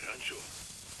 vendrás a mi rancho.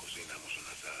 Cocinamos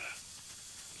una asada.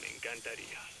 Me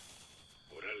encantaría.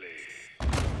 Órale.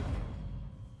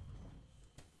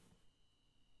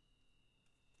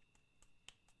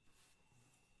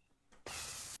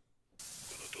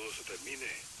 Cuando todo se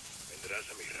termine, vendrás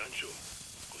a mi rancho.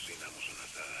 Cocinamos una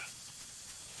asada.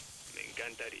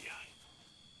 encantaría.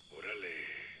 Órale.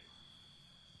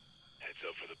 Heads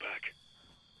up for the back.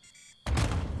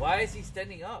 Why is he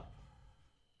standing up?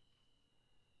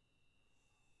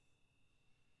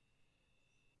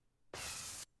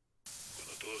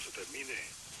 Cuando todo se termine,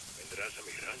 vendrás a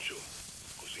mi rancho.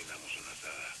 Cocinamos una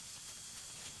asada.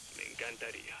 Me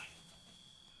encantaría.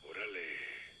 Órale.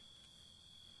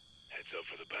 Heads up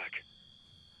for the back.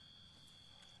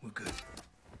 We're good.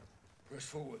 Press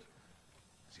forward.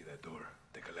 See that door?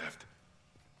 Take a left.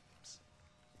 Psst.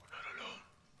 We're not alone.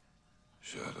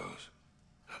 Shadows.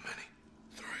 How many?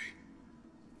 3.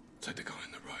 Take the guy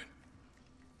on the right.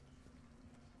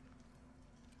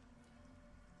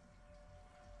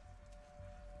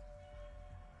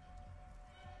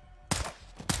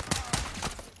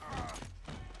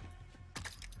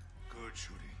 Good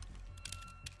shooting.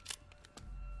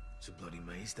 It's a bloody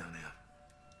maze down there.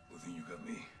 Well, then you got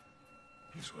me.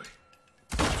 This way.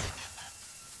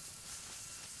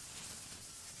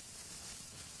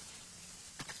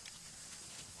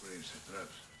 Graves and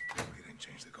traps. We didn't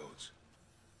change the codes.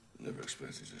 Never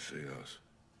expected to see us.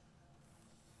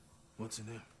 What's in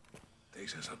there?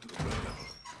 Takes us up to the ground level.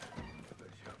 Bet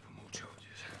you up for more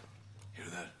charges. Hear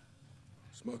that?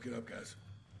 Smoke it up, guys.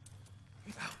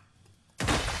 Out.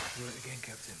 Do it again,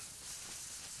 Captain.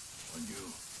 On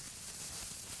you.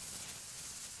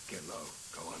 Get low.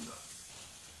 Go under.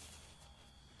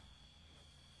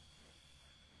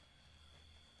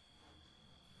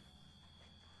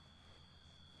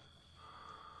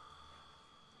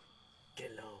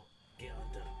 Get low. Get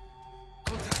under.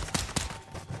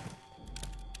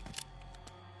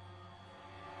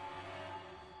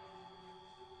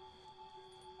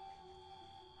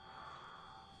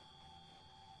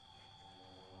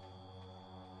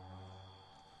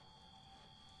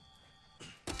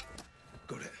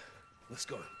 Go there. Let's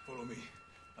go. Follow me.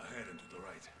 Ahead and to the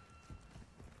right.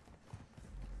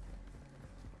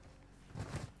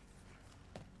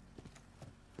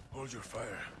 Hold your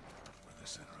fire. We're the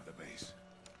center of the base.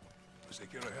 We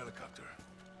secure a helicopter.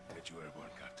 Get you airborne,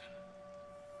 Captain.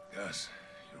 Gus,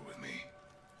 you're with me.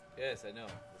 Yes, I know.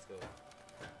 Let's go.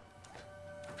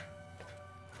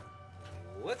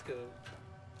 Let's go.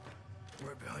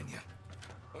 Right behind you.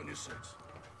 On your 6.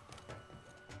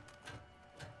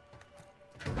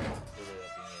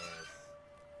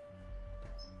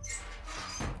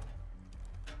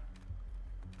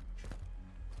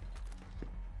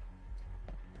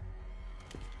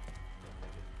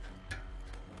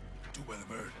 Two by the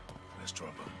bird. Let's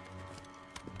drop them.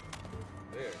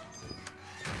 Where?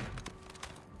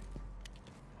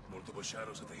 Multiple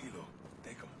shadows at the helo.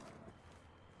 Take them.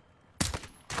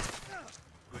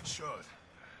 Good shot.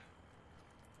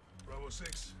 Bravo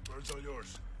 6, birds all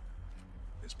yours.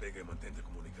 Despegue y mantente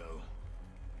comunicado.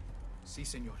 Sí,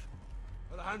 señor.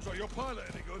 Alejandro, your pilot,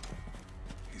 any good?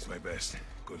 He's my best.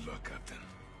 Good luck, Captain.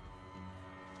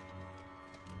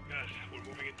 Gus, we're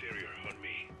moving interior. On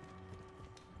me.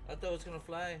 I thought it was gonna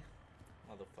fly.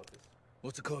 Motherfuckers.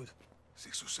 What's the code?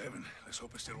 627. Let's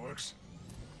hope it still works.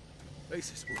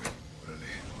 Basis, boy.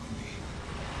 Órale, on me.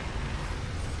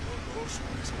 Dos,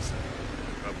 pues inside.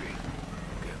 Copy.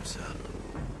 Gaps up.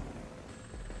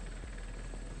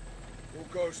 All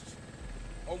ghosts.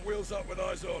 On wheels up with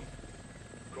eyes on.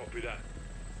 Copy that.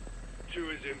 2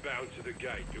 is inbound to the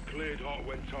gate. You're cleared hot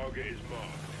when target is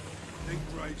marked. Think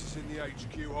Graves is in the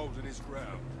HQ holding his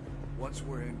ground. Once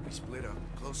we're in, we split up.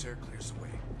 Close air clears the way.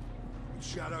 With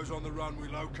shadows on the run, we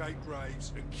locate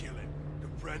Graves and kill him.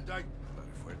 Comprende?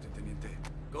 Vale fuerte, teniente.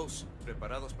 Ghosts,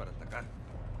 preparados para atacar.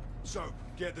 So,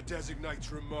 get the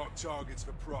designator and mark targets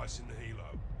for Price in the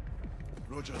helo.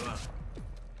 Roger that.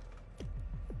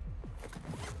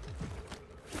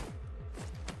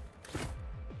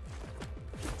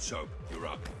 So, you're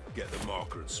up. Get the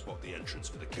marker and spot the entrance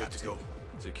for the captain. Go.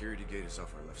 Security gate is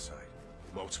off our left side.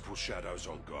 Multiple shadows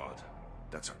on guard.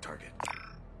 That's our target.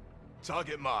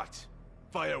 Target marked.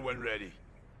 Fire when ready.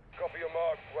 Copy your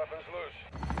mark. Weapons loose.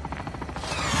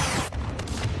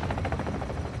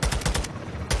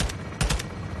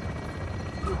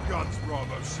 Good guns,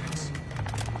 Bravo 6.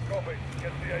 Copy.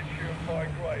 Get to the HQ and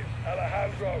find Graves.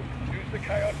 Alejandro, use the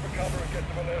chaos for cover and get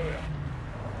to Valeria.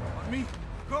 On me.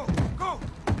 Go! Go!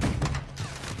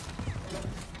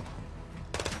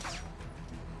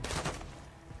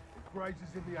 Graves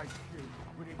is in the HQ.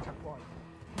 We need to fight.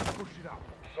 Push it up.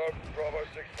 So, Bravo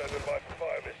 6 standing by for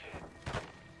fire mission.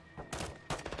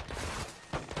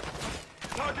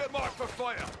 Target marked for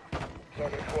fire.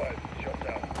 Target quiet. Shut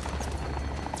down.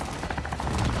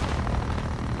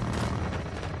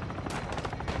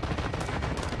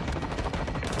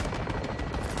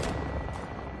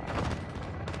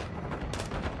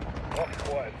 Off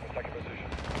quiet. We're taking position.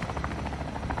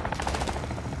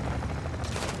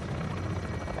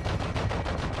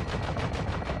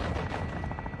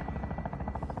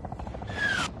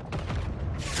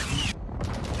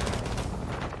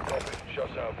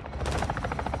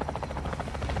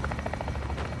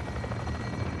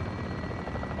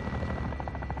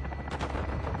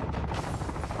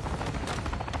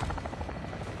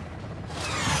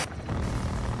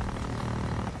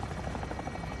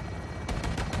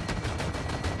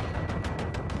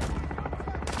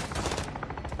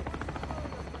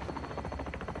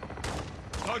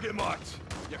 Target marked.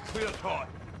 You're cleared hot.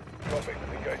 Copy.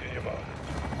 Engaging your mark.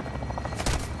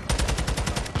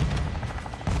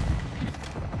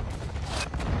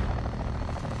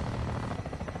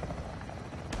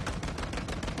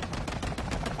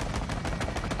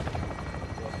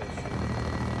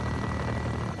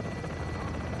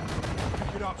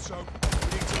 Pick it up, Soap.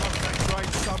 We need to locate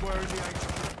range somewhere in the HQ.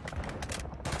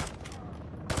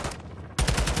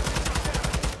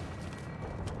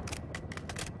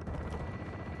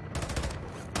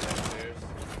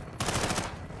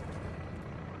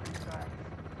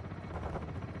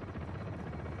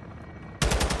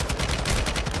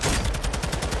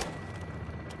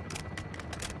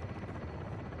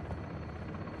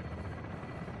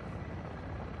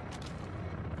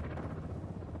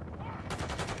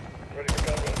 Ready for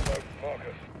gun run, Soap.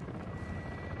 Marcus.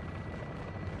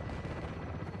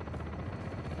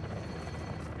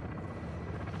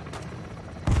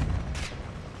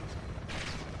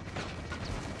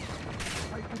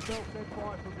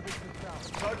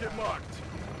 Target marked.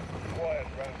 Quiet,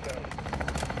 round down.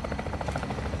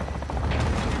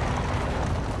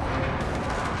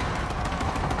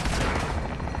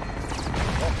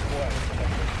 Off quiet,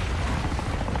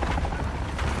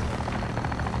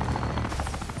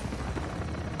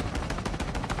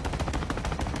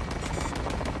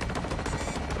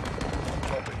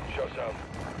 copy. Shots out.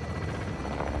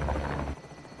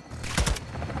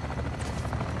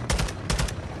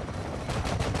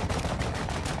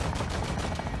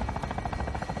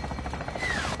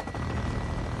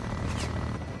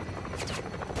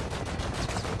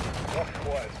 Off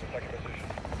quiet, take a position.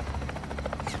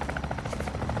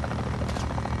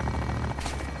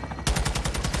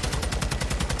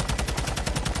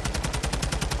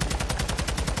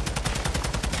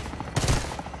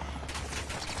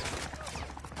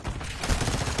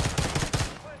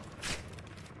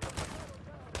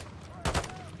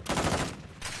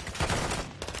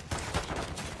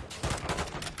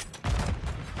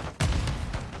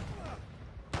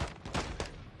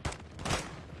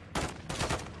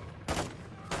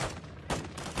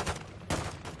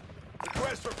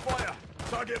 Request for fire.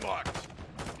 Target marked.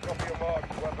 Copy your mark.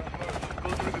 Weapons loose. Go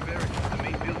through the barracks, the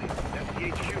main building. That's the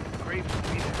HQ. Graves will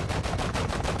be there.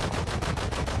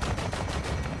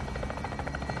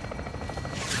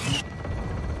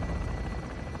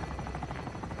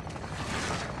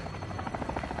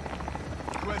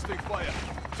 Requesting fire.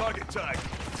 Target tag.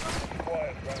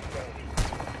 Quiet, round down.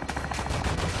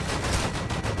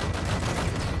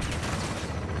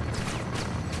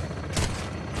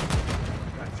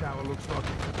 That tower looks like it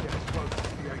could get us close to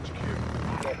the HQ.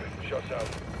 Copy. Shots out.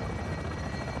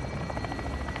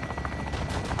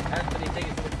 Anthony, thank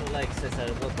you so much for the like, says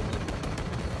welcome.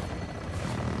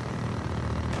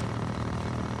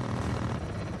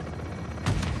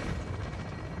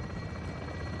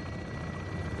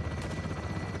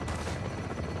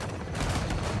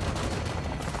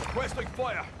 Requesting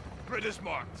fire. Grid is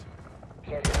marked.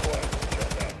 Target quiet. Shot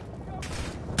down.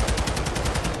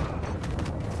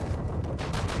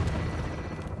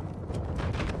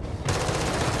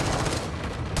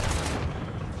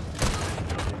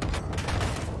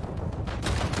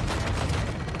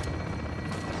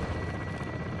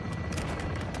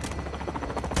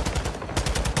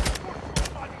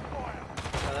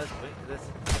 Oh, that's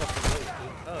fucking low,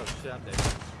 dude. Oh shit, I'm dead.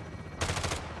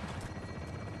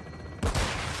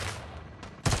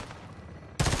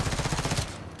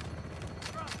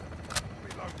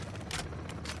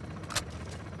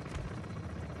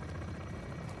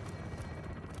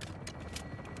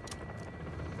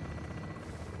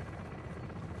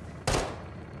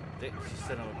 Dick, she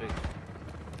son of a bitch.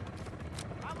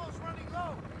 Ammo's running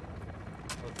low.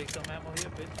 Well, take some ammo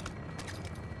here, bitch.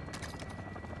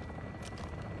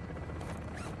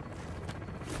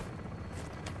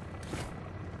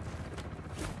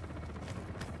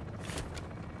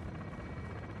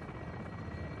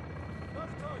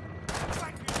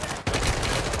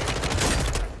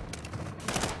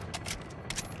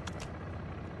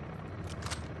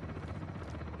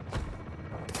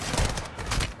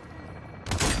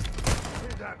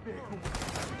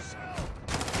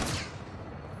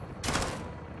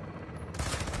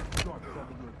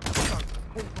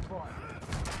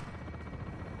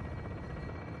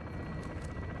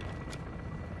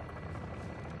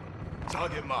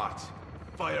 Target marked.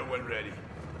 Fire when ready.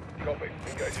 Copy.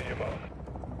 Engaging your mark.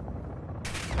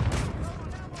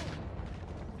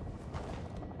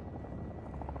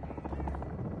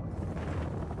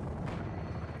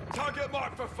 Target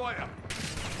marked for fire.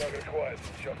 Target quiet.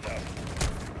 Shots out.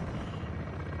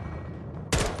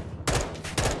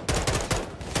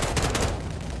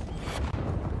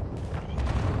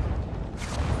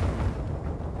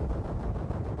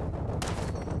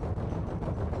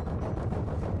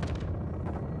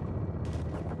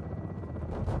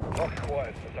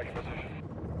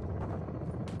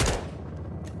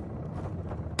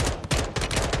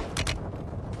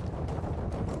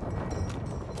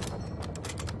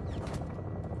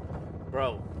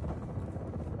 Bro.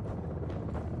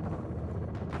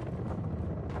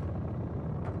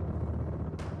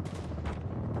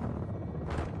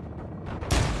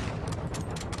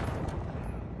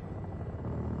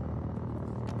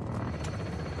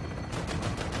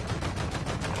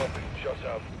 Shots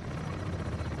out.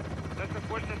 That's the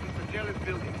Fuerzas Especiales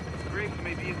building. Graves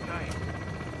may be inside.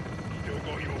 Still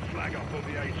got your flag up on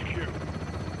the HQ.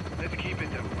 Let's keep it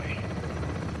that way.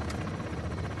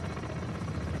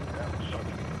 Son,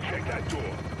 check that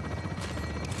door.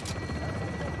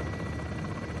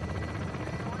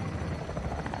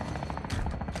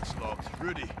 It's locked.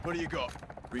 Rudy, what do you got?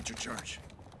 Breach of charge.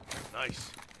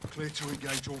 Nice. Clear to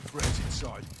engage all threats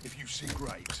inside. If you see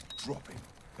Graves, drop him.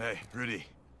 Hey, Rudy.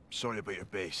 Sorry about your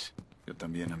base. Yo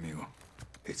también, amigo.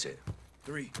 Hits it.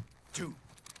 3, 2,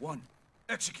 1.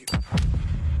 Execute.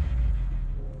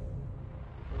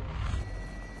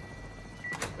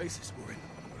 Bases, we're in.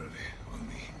 Ready, on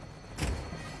me.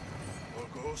 All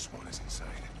goes, one is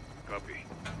inside. Copy.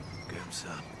 Get him,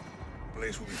 son.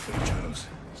 Place will be full of shadows.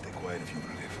 Stay quiet if you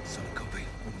want to live. Son, copy.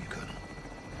 On you, Colonel.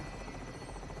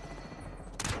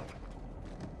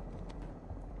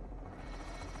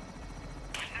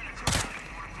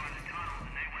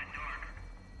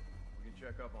 We can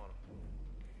check up on him.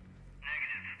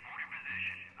 Negative. Hold your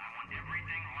position. I want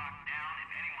everything locked down.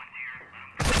 If anyone's here, let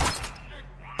them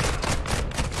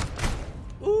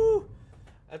go. Ooh!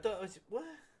 I thought it was... What?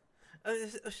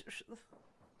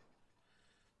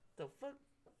 The fuck?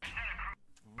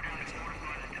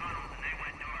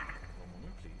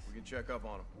 We can check up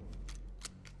on him.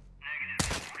 Negative.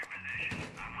 Hold your position.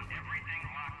 I want everything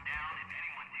locked down. If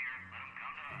anyone's here, let them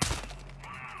come to us.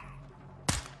 One out.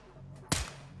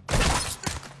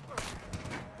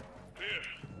 Clear.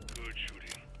 Good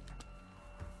shooting.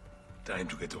 Time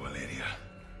to get to Valeria.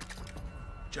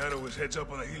 Shadow is heads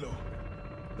up on the helo.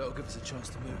 That'll give us a chance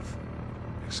to move.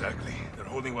 Exactly. They're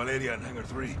holding Valeria in Hangar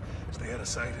 3. Stay out of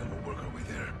sight and we'll work our way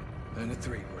there. Hangar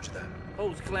 3, roger that.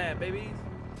 Host clan, baby.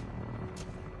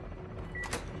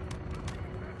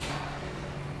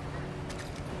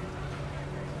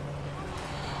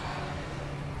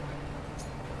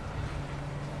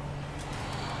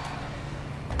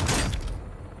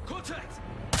 Contact!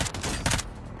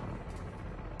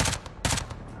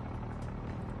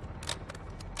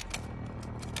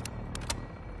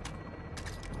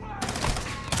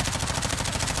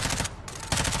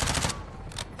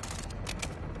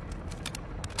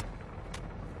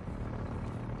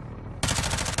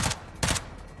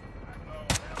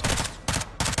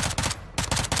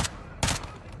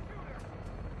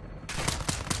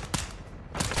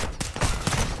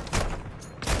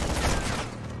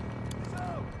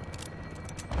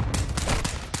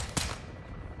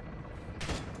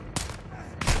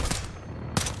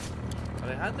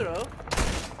 Alejandro?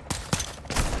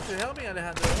 Should help me,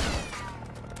 Alejandro.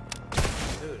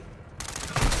 Dude.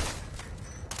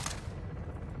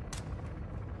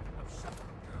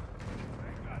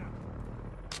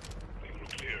 We're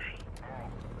clear.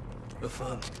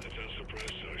 Affirm. Lieutenant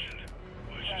Surprise, Sergeant.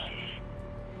 Watch yourself.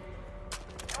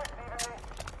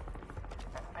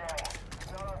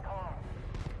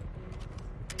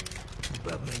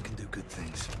 Bad men can do good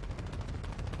things.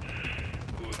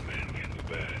 Good men can do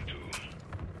bad, too.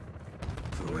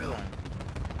 For real.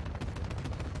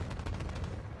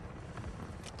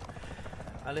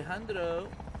 Alejandro.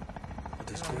 What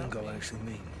does gringo actually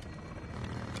mean?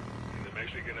 In the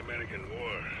Mexican-American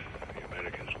War, the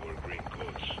Americans wore green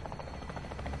coats.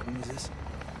 When was this?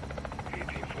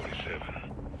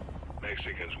 1847.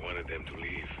 Mexicans wanted them to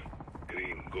leave.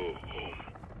 Green, go home.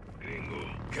 Gringo.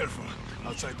 Careful.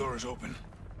 Outside door is open.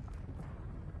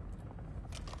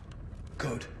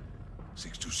 Code.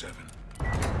 627.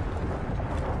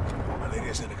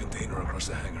 Valeria's in a container across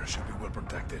the hangar. Should be well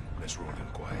protected. Let's roll in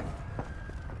quiet.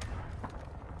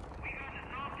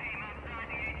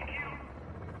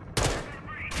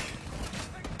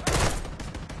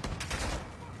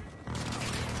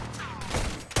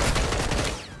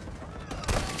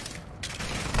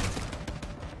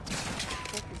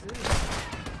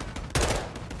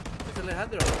 It's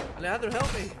Alejandro. Alejandro,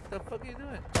 help me. What the fuck are you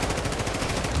doing?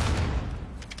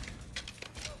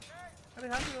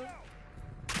 Alejandro.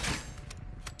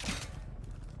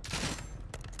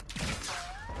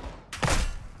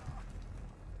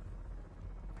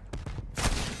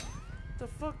 The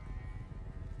fuck?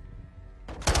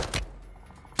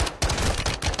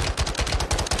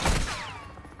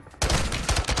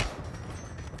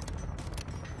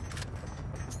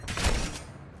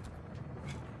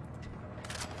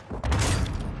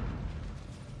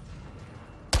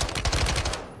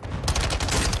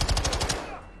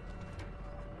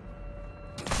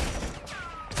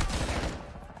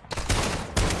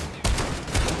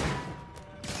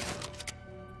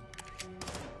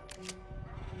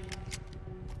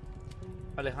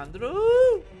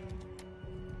 Alejandro!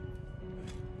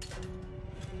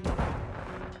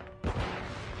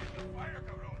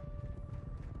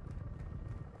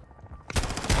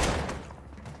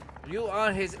 You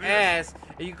on his ass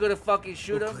and you gonna fucking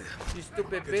shoot him? You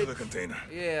stupid bitch. Get to the container.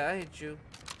 Yeah, I hit you.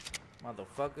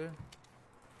 Motherfucker.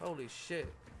 Holy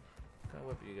shit. What kind of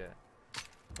weapon you got?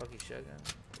 Fucking shotgun.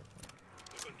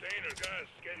 The container, guys.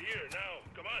 Get here now.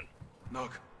 Come on.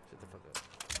 Knock. Shut the fuck up.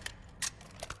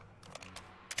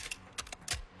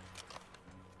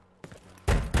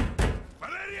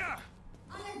 Valeria!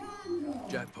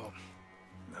 Jackpot.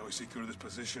 Now we secure this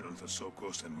position until Soap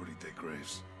Ghost and Rudy take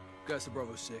Graves. Guys to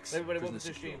Bravo 6. Everybody, welcome Business to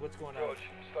the stream. secure. What's going on? George,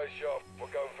 stay sharp.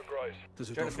 We're going for Graves. Does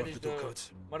it Trying go to for finish the two the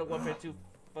codes? Modern Warfare 2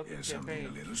 fucking Yes, I'm being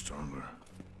campaign. a little stronger.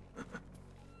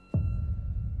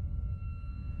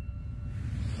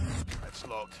 That's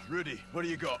locked. Rudy, what do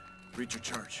you got? Reach your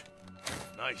charge.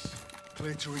 Nice.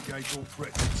 Clear to engage all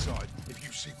threats inside. If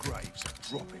you see Graves,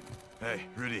 drop him. Hey,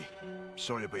 Rudy.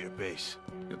 Sorry about your base.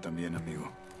 Yo también,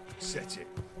 amigo. Set it.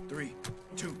 3,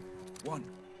 2, 1.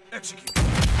 Execute.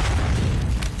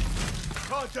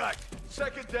 Contact!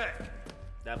 Second deck!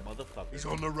 That motherfucker. He's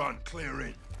on the run. Clear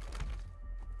in.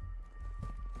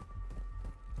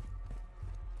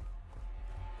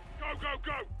 Go, go,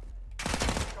 go!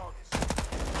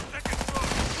 Second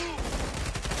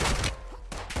floor!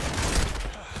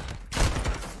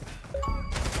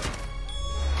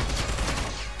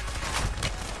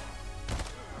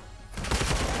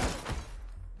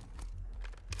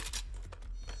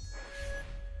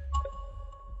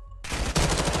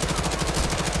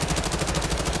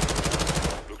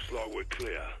 Looks like we're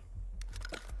clear.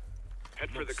 Head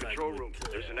for the control room.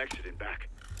 There's an exit in back.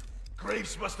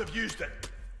 Graves must have used it.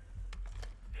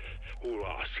 All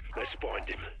ours. Let's find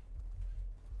him.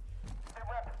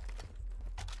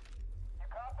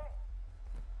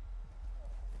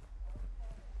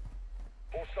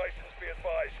 All stations be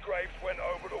advised. Graves went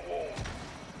over the wall.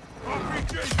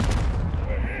 RPG!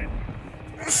 We're hit.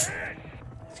 We're hit.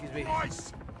 Excuse me.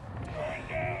 Nice! Going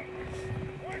down.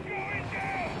 We're going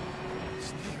down.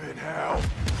 Stephen, how?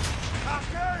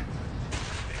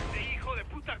 Este hijo de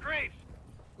puta Graves!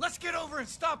 Let's get over and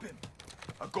stop him!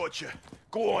 I got you.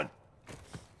 Go on.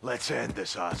 Let's end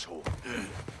this asshole.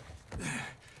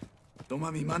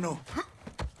 Toma mi mano.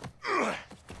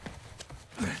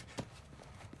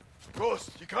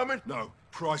 Ghost, you coming? No.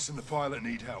 Price and the pilot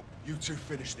need help. You two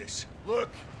finish this. Look,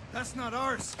 that's not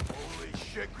ours. Holy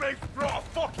shit, Graves brought a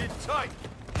fucking tank.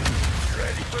 You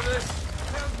ready for this?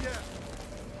 Hell yeah.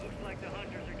 Looks like the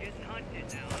hunters are getting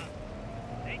hunted now,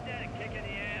 huh? Ain't that a kick in the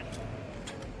ass?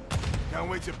 Can't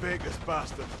wait to bake this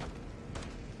bastard.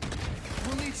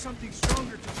 We'll need something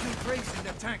stronger to kill Graves in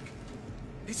the tank.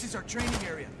 This is our training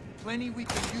area. Plenty we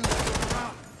can use to look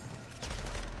around.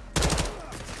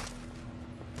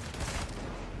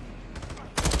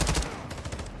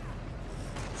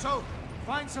 So,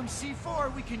 find some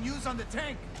C4 we can use on the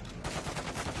tank.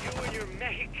 You and your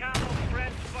Mexicano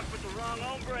friends fuck with the wrong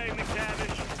hombre,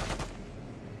 McTavish.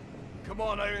 Come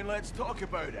on, Aaron, let's talk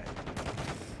about it.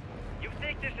 You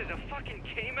think this is a fucking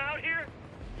game out here?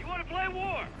 You want to play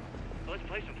war? Let's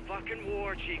play some fucking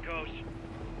war, Chicos.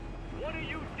 One of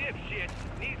you dipshits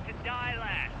needs to die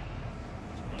last.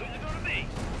 Who's it gonna be?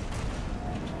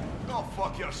 Go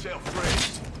fuck yourself,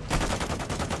 Graves.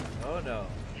 Oh no.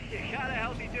 You got a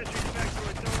healthy disrespect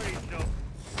for authority, so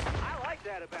I like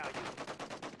that about you.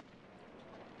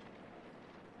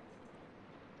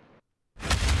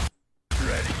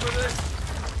 Ready for this?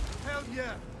 Hell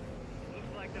yeah.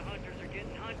 Looks like the hunters are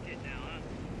getting hunted now, huh?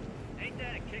 Ain't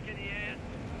that a kick in the ass?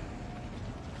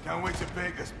 Can't wait to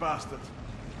bake this bastard.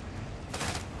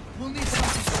 We'll need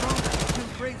something stronger to kill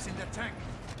Graves in the tank.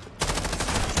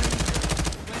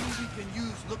 Plenty we can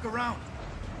use. Look around.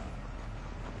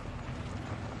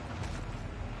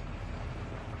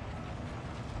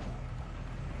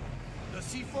 The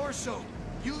C4 soap.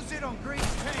 Use it on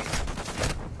Graves' tank.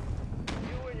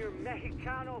 You and your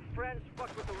Mexicano friends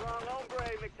fuck with the wrong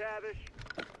hombre, McTavish.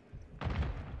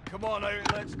 Come on, Aaron,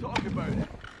 let's talk about it.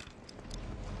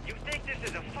 You think this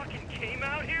is a fucking game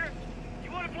out here?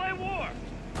 You want to play war?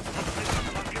 Let's play some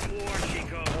fucking war,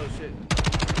 Chico. Oh shit.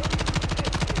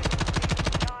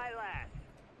 Die last.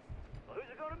 Well, who's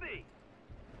it gonna be?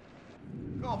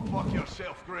 Go fuck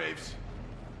yourself, Graves.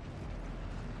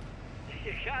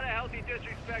 You got a healthy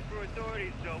disrespect for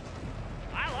authority, so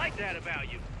I like that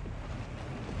about you.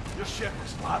 You're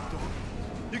Shepherd's lapdog.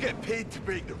 You get paid to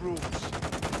break the rules.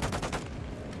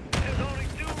 There's only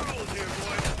two rules here,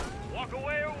 boy. Walk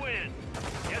away or win.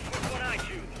 Guess which one I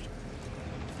choose.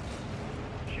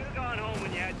 Should've gone home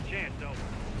when you had the chance, though.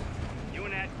 You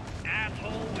and that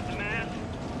asshole with the mask.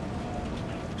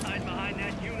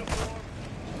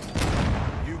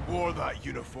 Ignore that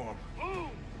uniform.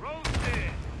 Boom!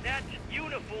 Roasted! That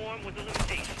uniform was a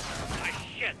limitation. I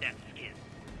shed that skin.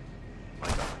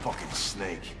 Like a fucking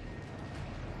snake.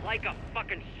 Like a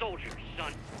fucking soldier,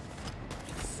 son.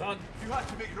 Son. You had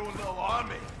to make your own little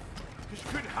army. Because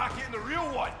you couldn't hack it in the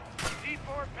real one.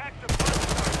 C4 packs of punch.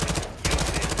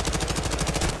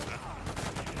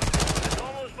 It's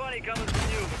almost funny coming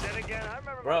from you, but then again, I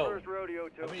remember my first rodeo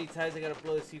too. How many times I gotta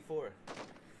blow a C4?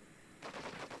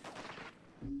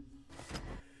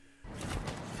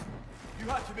 You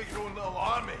had to make your own little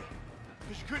army.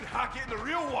 Because you couldn't hack it in the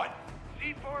real one.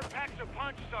 C4 packs a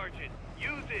punch, Sergeant.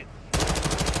 Use it.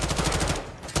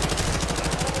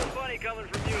 Almost funny coming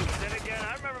from you, but then again,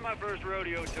 I remember my first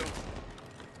rodeo too.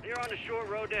 You're on the short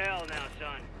road to hell now,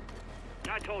 son.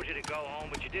 I told you to go home,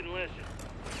 but you didn't listen.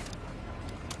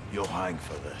 You'll hang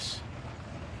for this.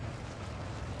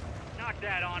 Knock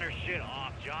that honor shit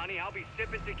off, Johnny. I'll be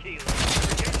sipping tequila.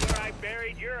 Forget where I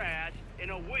buried your ass in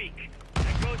a week.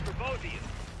 That goes for both of you.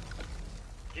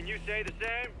 Can you say the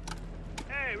same?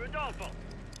 Hey, Rodolfo.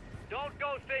 Don't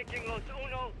go thinking los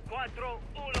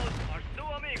 141 are su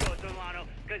amigos, hermano,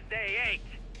 because they ain't.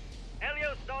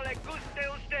 Helios no le guste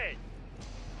usted.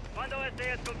 Cuando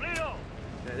este es cumplido,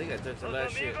 I think I took some los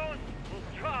last shit. amigos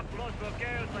will drop los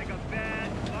bloqueos like a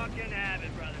bad fucking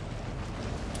habit, brother.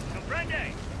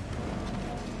 Comprende?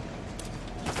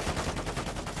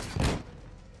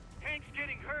 Hank's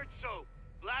getting hurt, so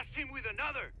blast him with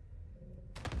another.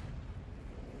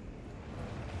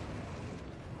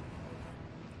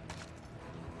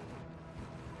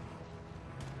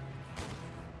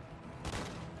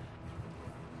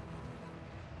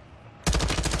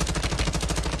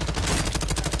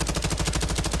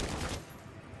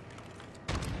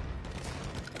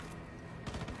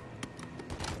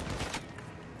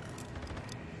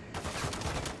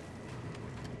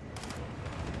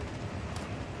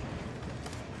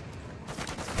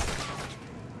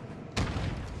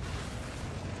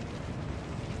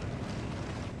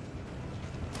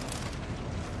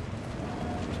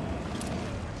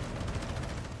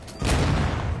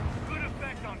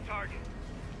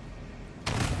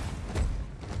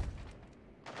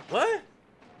 What?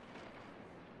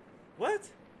 What?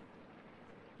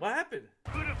 What happened?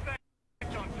 Good effect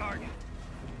on target.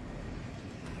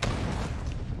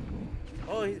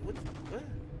 Oh, what? I'm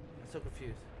so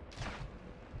confused.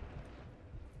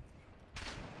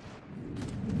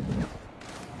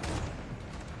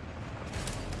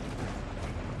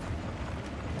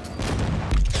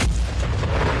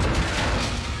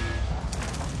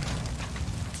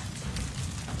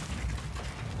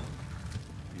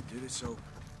 You did it, so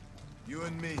you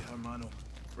and me, hermano,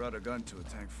 brought a gun to a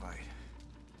tank fight.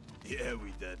 Yeah,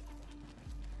 we did.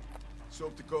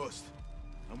 Soap the Ghost.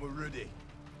 And we're Rudy.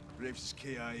 Graves is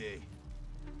KIA.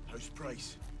 How's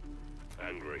Price?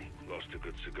 Angry. Lost a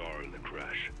good cigar in the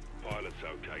crash. Pilot's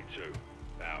okay too.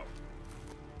 Out.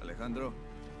 Alejandro,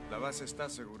 la base está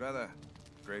asegurada.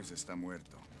 Graves está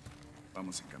muerto.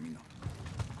 Vamos en camino.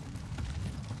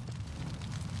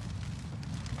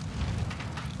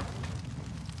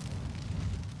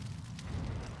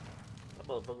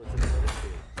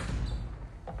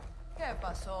 ¿Qué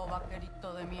pasó,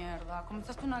 vaquerito de mierda?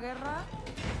 ¿Comenzaste una guerra?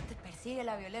 Te persigue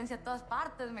la violencia a todas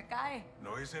partes, me cae.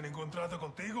 No hice ningún trato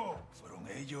contigo. Fueron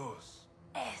ellos.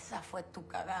 Esa fue tu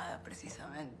cagada,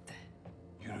 precisamente.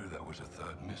 You knew that was a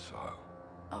third missile.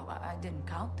 Oh, I didn't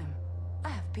count them. I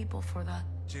have people for that.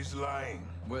 She's lying.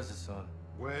 Where's the son?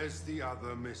 Where's the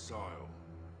other missile?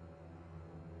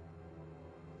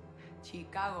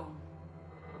 Chicago.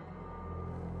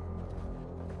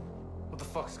 What the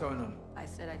fuck's going on? I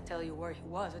said I'd tell you where he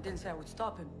was. I didn't say I would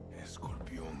stop him.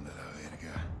 Escorpión de la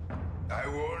verga. I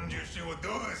warned you she would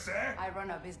do this, eh? I run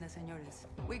a business, señores.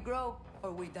 We grow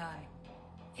or we die.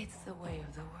 It's the way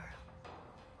of the world.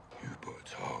 You put a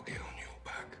target on your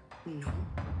back. No.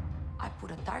 I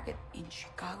put a target in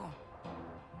Chicago.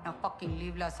 Now fucking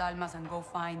leave Las Almas and go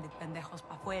find the pendejos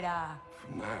pa' fuera.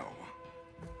 From now,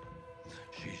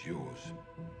 she's yours.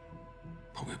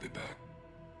 But we'll be back.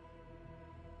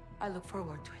 I look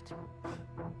forward to it.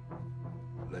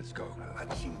 Let's go. La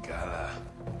chingada.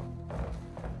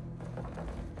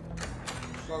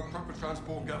 So, proper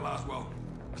transport, get Laswell.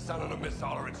 A son and a missile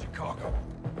are in Chicago.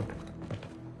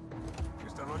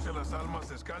 Esta noche las almas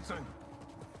descansan.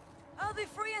 I'll be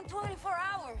free in 24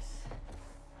 hours.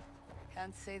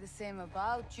 Can't say the same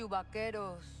about you,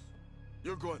 vaqueros.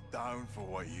 You're going down for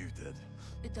what you did.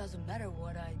 It doesn't matter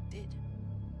what I did.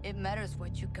 It matters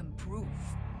what you can prove.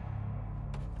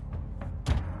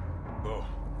 Go.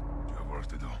 You have work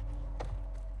to do.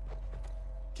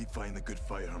 Keep fighting the good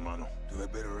fight, hermano. To a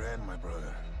better end, my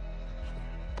brother.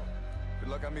 Good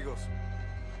luck, amigos.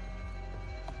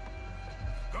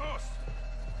 Ghost!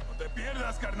 No te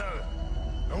pierdas, carnal!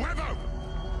 ¡A huevo!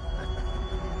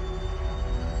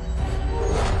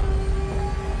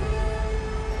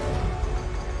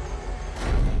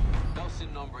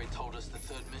 Nelson Nombre told us the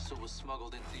third missile was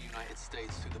smuggled into the United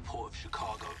States through the port of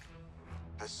Chicago.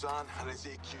 Hassan and his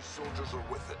EQ soldiers are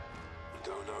with it. We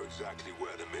don't know exactly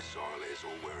where the missile is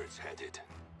or where it's headed.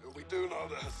 We do know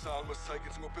that Hassan was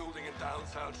taken to a building in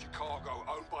downtown Chicago,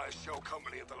 owned by a shell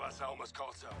company of the Las Almas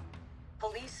cartel.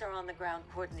 Police are on the ground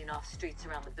cordoning off streets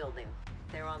around the building.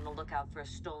 They're on the lookout for a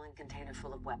stolen container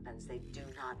full of weapons. They do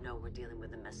not know we're dealing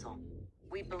with a missile.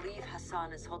 We believe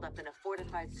Hassan is holed up in a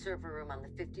fortified server room on the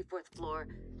 54th floor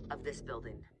of this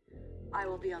building. I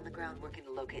will be on the ground working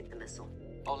to locate the missile.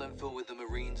 I'll infill with the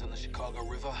Marines on the Chicago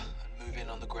River and move in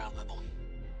on the ground level.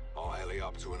 I'll heli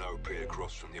up to an OP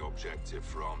across from the objective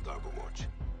for armed overwatch.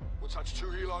 We'll touch 2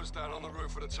 helos down on the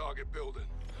roof of the target building.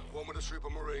 One with a troop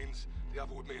of Marines, the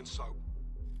other with me and Soap.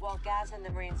 While Gaz and the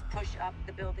Marines push up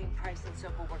the building, Price and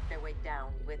Soap will work their way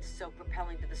down, with Soap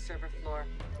propelling to the server floor,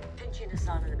 pinching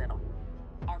Hassan in the middle.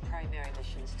 Our primary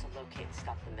mission is to locate and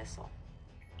stop the missile.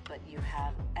 But you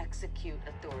have execute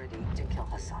authority to kill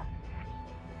Hassan.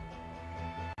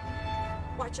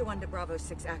 Watcher 1 to Bravo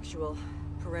 6 actual.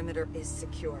 Perimeter is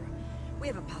secure. We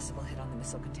have a possible hit on the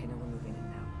missile container. We're moving in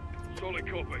now. Solid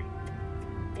copy.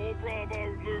 All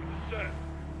Bravo, move to set.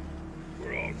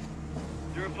 We're on.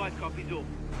 05 copies all.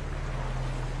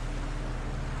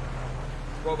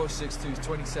 Bravo 6-2 is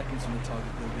 20 seconds from the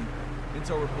target building.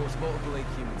 Intel reports multiple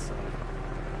AQ inside.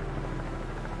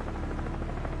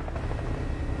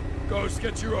 Ghost,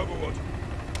 get your overwatch.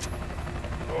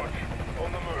 Watch,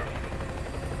 on the move.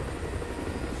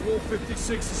 Floor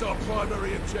 56 is our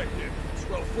primary objective. It's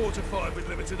well fortified with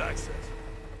limited access.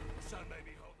 Hassan may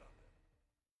be hold up.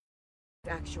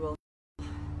 Actual.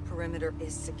 Perimeter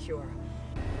is secure.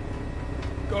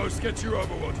 Ghost, get your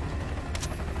overwatch.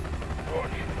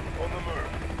 Watch, on the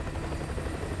move.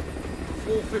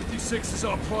 Floor 56 is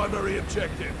our primary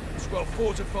objective. It's well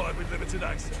fortified with limited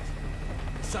access.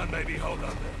 Hassan may be hold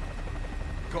up there.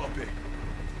 Copy.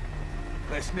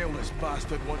 Let's nail this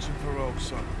bastard once and for all,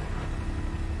 son.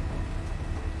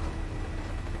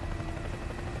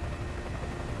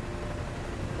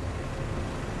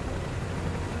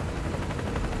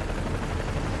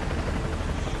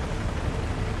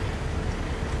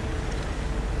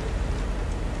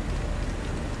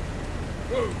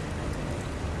 Move!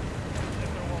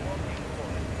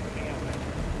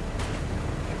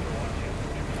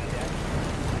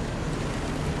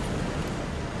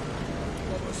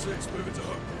 Bravo 6, moving to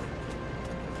home point.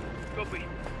 Copy.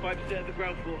 5% of the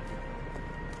ground floor.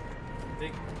 I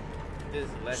think this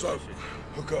is less So, mission.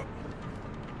 hook up.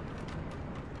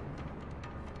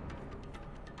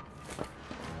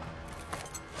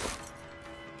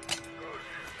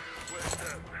 Where's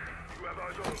that? You have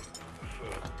eyes on?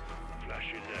 Affirm.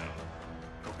 Flashing now.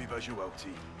 Copy visual, T.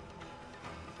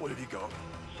 What have you got?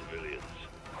 Civilians.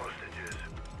 Hostages.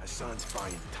 Hassan's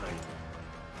buying time.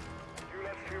 You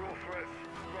left fuel threats.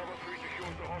 Bravo 3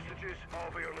 secures the hostages.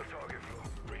 I'll be on the target floor.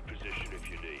 Reposition if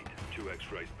you need. 2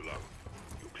 X-rays below.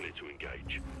 You're clear to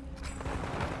engage.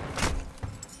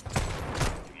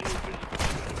 You're more visible to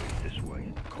enemies this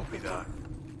way. Copy that.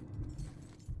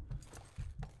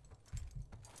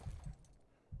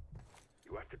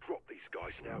 You have to drop these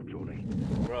guys now, Johnny.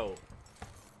 Bro,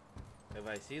 if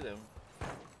I see them,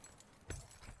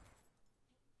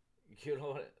 you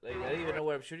know what? Like, I don't even know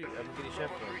where I'm shooting. I'm getting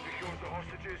shot from. Secures the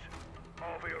hostages.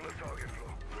 I'll be on the target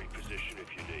floor. Reposition if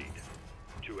you need.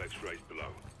 2 X-rays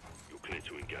below. You're clear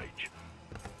to engage.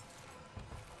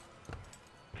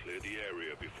 Clear the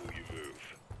area before you move.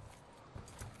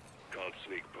 Can't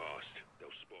sneak past.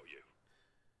 They'll spot you.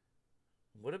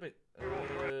 What a bit. Bravo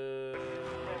 3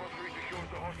 secures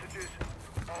the hostages.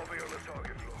 I'll be on the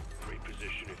target floor.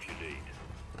 Reposition if you need.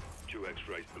 2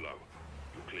 X-rays below.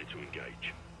 You're clear to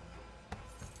engage.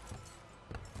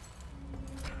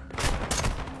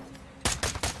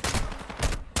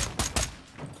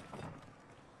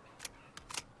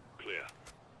 Clear.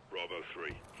 Bravo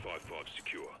 3, 5-5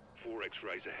 secure. 4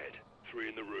 X-rays ahead. 3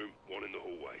 in the room, 1 in the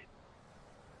hallway.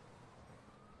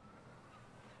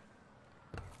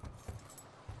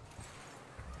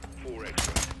 Four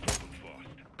X-rays, drop them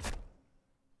fast.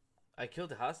 I killed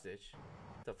the hostage.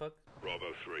 What the fuck?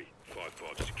 Bravo 3,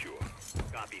 5-5 secure.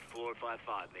 Copy.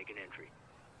 455. Make an entry.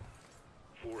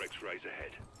 4 X-rays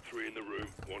ahead. 3 in the room,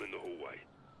 1 in the hallway.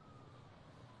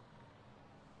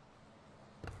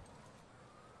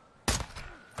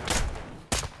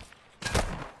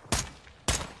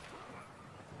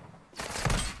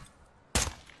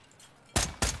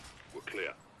 We're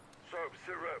clear. Soap,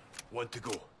 sit rep. 1 to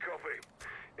go. Copy.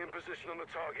 In position on the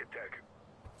target deck.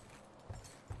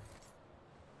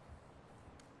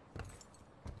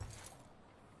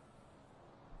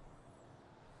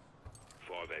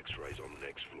 Five X-rays on the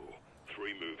next floor.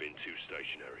 3 move in, 2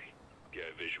 stationary. Get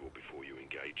a visual before you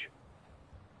engage.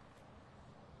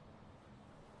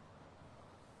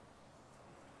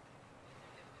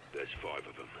 There's 5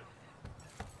 of them.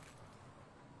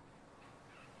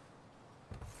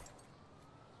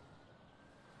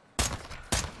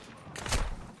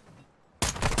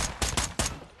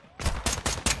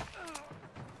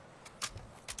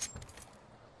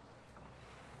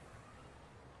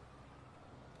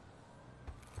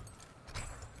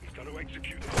 He's got to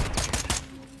execute the hostages.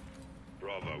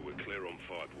 Bravo, we're clear on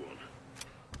 5-1.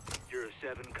 You're a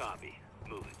 7 copy.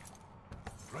 Moving.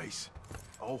 Price,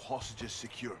 all hostages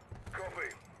secure.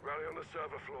 Copy. Rally on the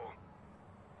server floor.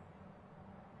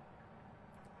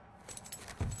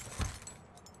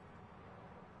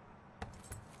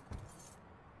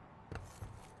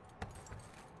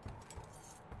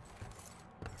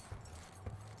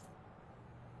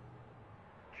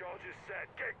 Charges set.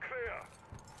 Get clear.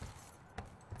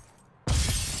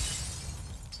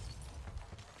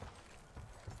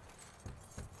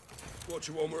 Watch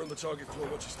your one, we're on the target floor.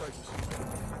 What's your status?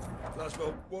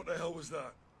 Laswell, what the hell was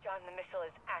that? John, the missile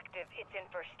is active. It's in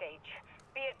first stage.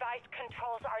 Be advised,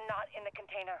 controls are not in the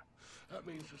container. That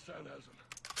means Hassan has them.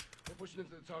 We're pushing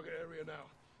into the target area now.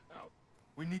 Out.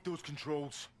 We need those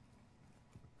controls.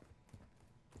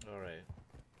 Alright.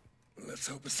 Let's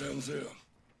hope Hassan's here.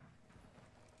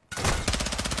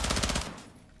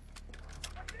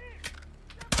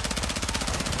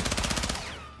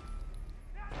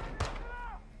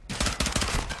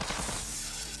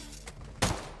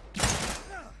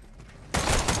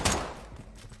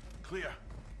 Clear.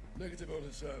 Negative on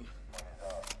Hassan.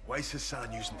 Why is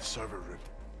Hassan using the server room?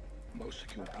 Most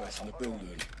secure place in the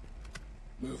building.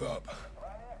 Move up.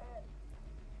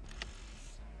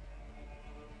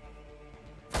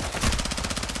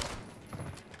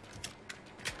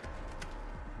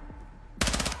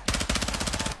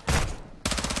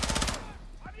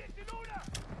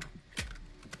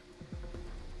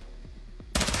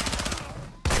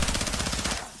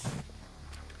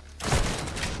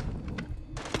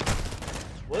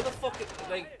 Where the fuck?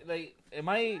 Like, am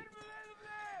I?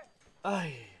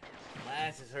 Ay, my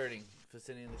ass is hurting for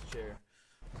sitting in this chair.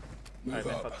 Alright,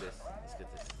 man, fuck this. Let's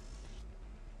get this.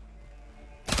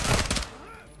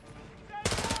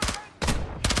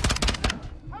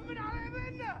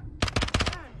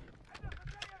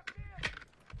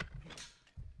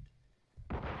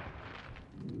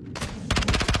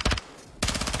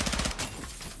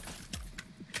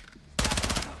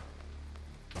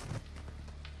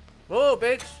 Whoa,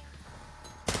 bitch!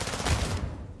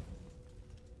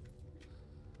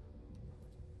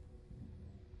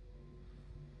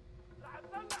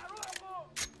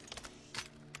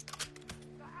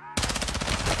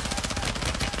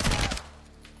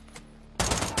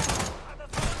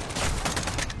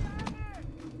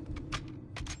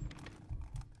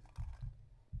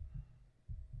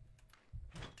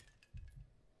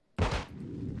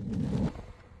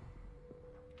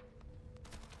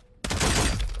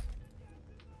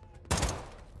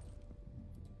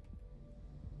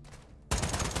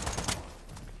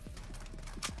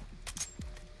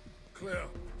 Clear.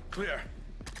 Clear.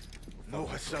 No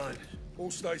Hassan. All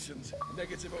stations.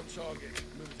 Negative on target.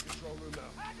 Moving to control room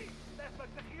now.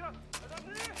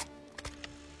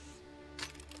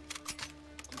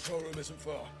 Control room isn't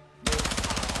far.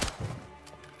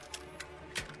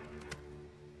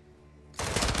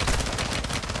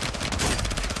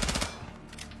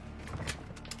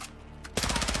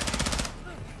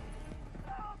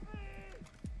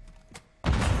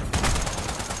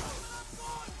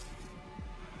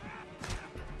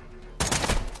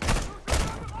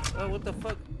 Oh, what the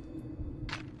fuck?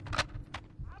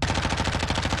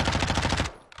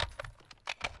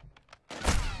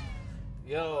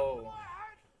 Yo.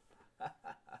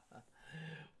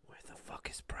 Where the fuck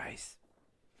is Price?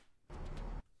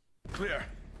 Clear.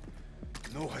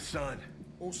 No Hassan.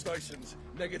 All stations.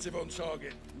 Negative on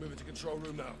target. Moving to control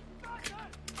room now.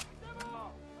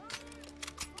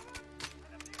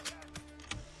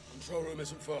 Control room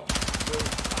isn't far.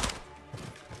 Move.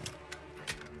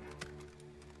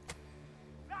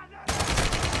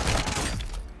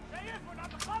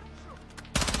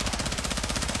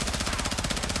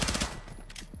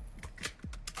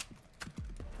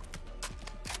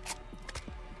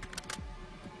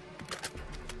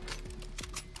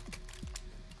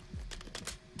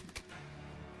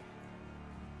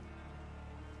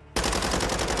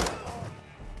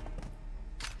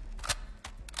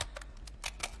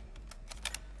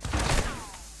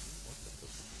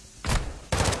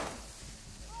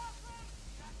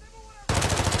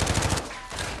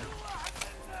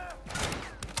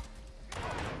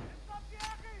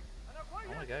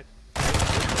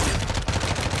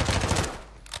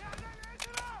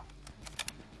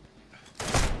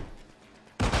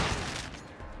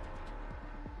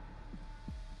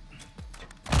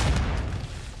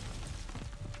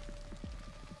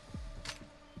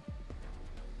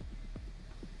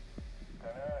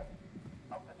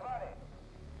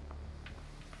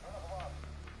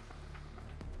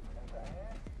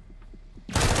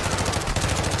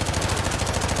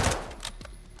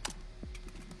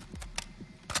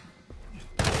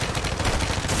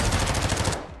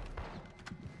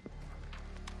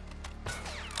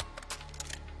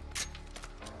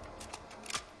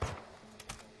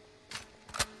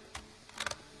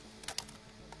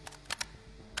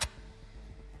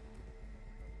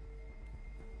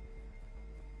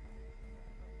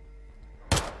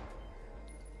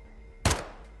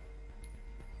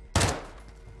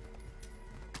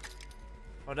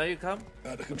 Oh, now you come?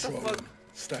 Out of control room.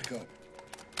 Stack up.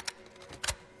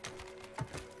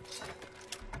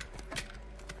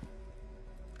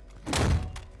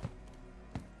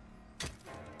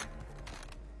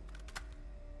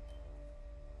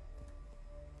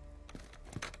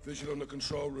 Visual on the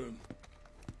control room.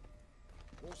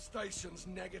 All stations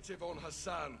negative on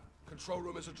Hassan. Control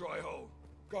room is a dry hole.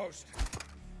 Ghost,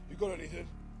 you got anything?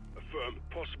 Affirm.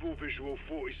 Possible visual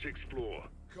 46th floor.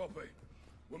 Copy.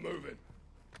 We're moving.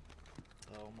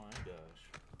 Oh my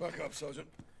gosh. Back up, Sergeant.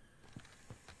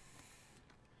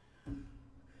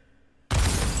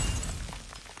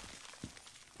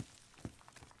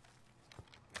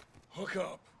 Hook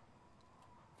up.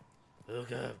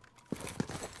 Hook up.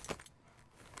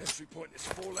 Entry point is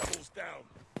 4 levels down.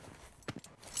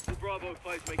 The Bravo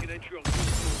 5 make an entry on 4th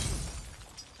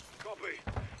floor. Copy.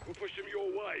 We'll push them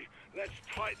your way. Let's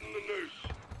tighten the noose.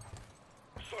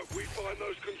 So if we find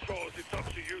those controls, it's up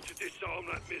to you to disarm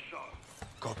that missile.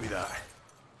 Copy that.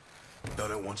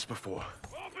 Done it once before.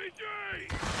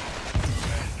 RPG!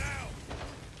 Stand now!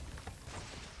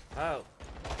 How?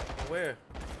 Where?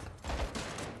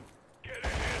 Get in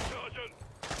here, Sergeant!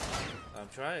 I'm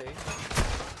trying.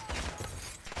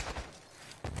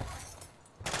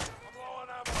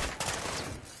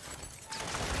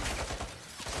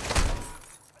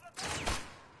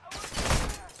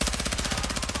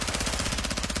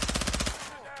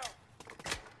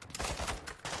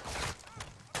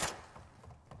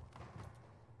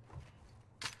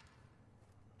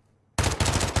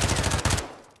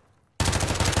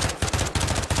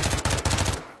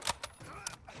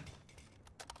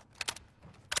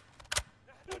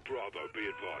 Bravo, be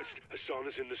advised. Hassan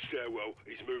is in the stairwell.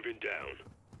 He's moving down.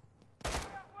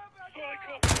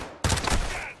 Cycle!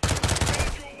 Gas!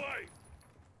 Head your way!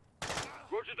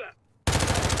 Roger that.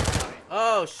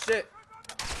 Oh shit!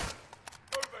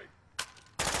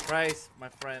 Price, my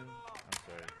friend. I'm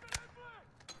sorry.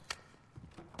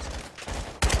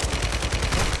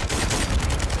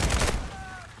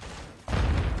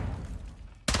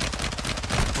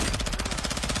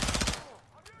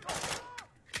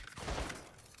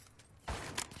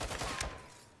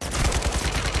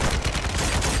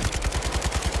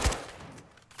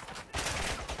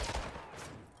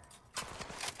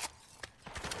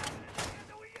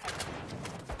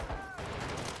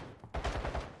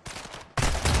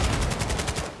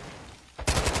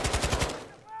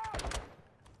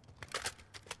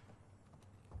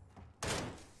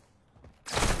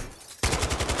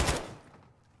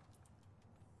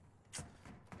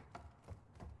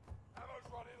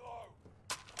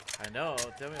 I know,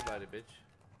 tell me about it, bitch.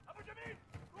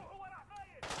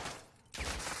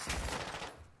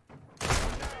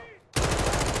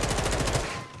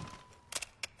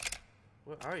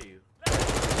 Where are you?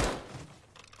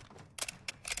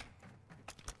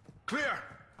 Clear!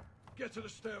 Get to the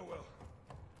stairwell.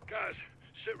 Guys,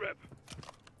 sit rep.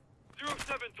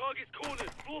 07, target's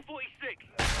cornered, floor 46.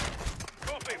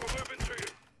 Copy, we're moving to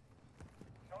you.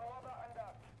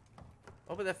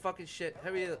 Open that fucking shit.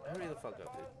 Hurry the fuck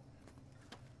up, dude.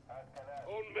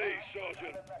 On me,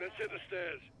 Sergeant. Let's hit the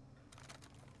stairs.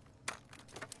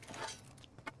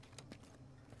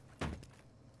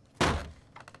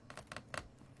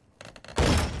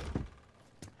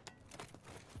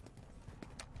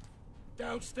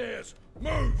 Downstairs.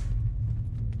 Move!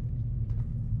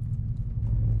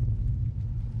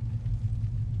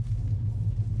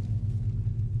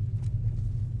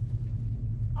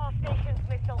 All stations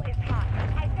missile is hot.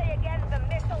 I say again, the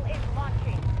missile is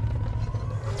launching.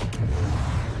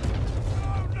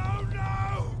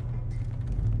 No!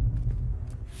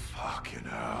 Fucking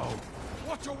hell.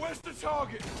 Watcher, where's the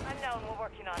target? Unknown, we're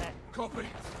working on it. Copy.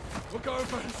 We're going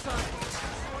for Hassan.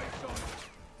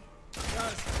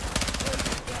 Guys,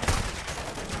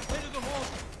 Head of the hall.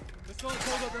 The sun's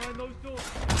hold up behind those doors.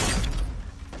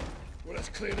 Well, let's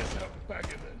clear this out and bag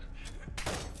it then.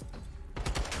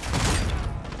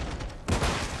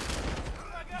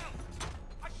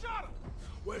 I shot him!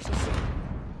 Where's Hassan?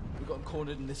 We got him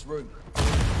cornered in this room.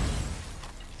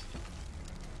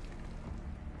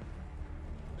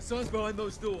 The sun's behind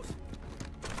those doors.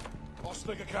 I'll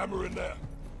stick a camera in there.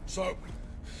 So,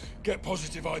 get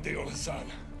positive ID on Hassan.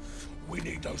 We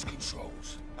need those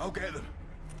controls. I'll get them.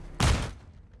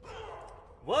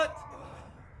 What?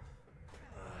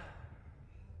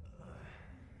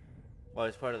 Oh,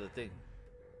 it's part of the thing.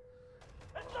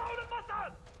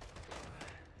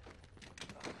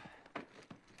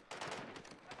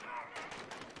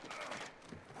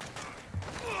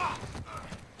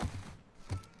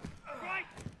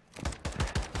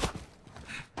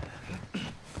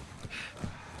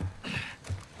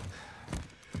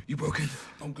 You broken?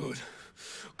 I'm good.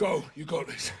 Go, you got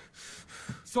this.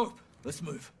 Soap, let's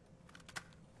move.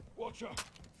 Watcher,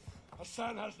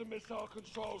 Hassan has the missile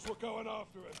controls. We're going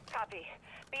after him. Copy.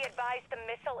 Be advised the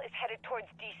missile is headed towards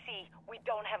DC. We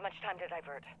don't have much time to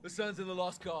divert. Hassan's in the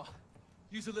last car.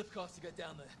 Use the lift cars to get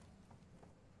down there.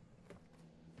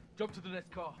 Jump to the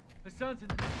next car. Hassan's in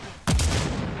the next one.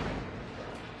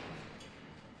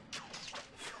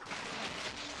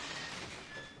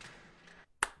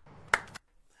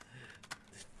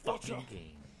 Watcher,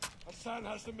 Hassan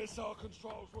has the missile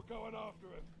controls. We're going after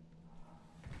him.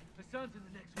 Hassan's in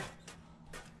the next one.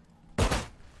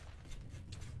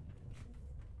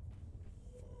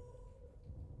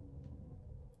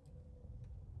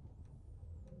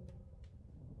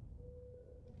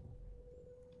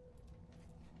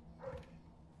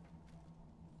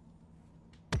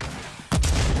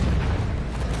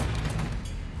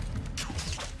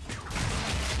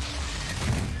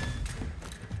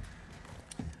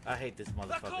 I hate this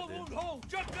motherfucker, dude. Hold!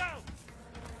 Jump down!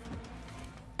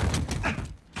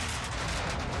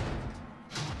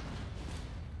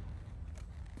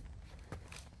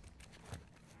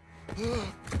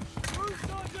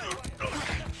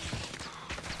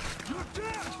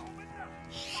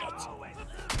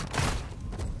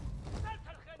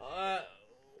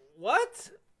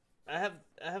 What? I have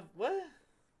what?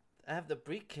 I have the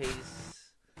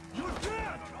briefcase. You're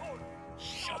dead!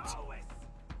 Shut up!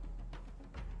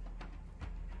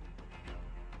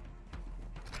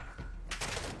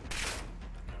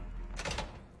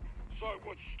 So,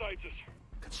 what's the status?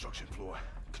 Construction floor.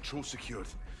 Control secured.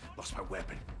 Lost my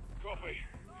weapon. Copy.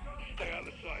 Stay out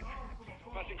of sight.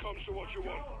 Passing comms to what you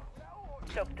want.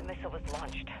 Soap, the missile was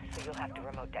launched, so you'll have to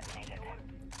remote detonate it.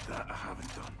 That I haven't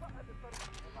done.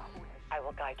 I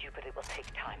will guide you, but it will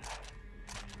take time.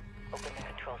 Open the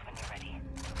controls when you're ready.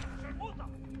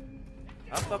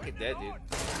 I'm fucking dead, dude.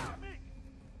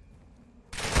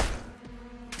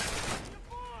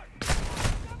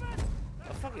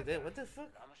 I'm fucking dead. What the fuck?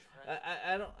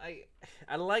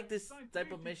 I like this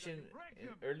type of mission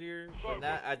earlier, but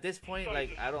not at this point.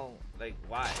 Like I don't like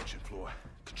why. Construction floor.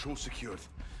 Control secured.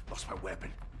 Lost my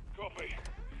weapon. Copy.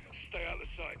 Stay out of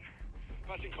sight.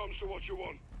 Passing comms to what you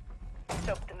want.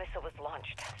 Soap, the missile was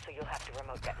launched, so you'll have to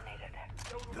remote detonate it.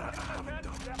 That I haven't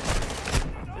done.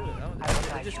 Dude,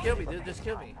 no, just kill me, dude. Just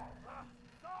kill me.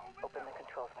 Open the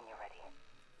controls when you're ready.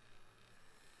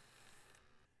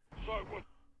 So, what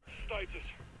status?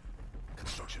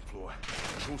 Construction floor.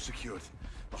 Control secured.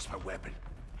 Lost my weapon.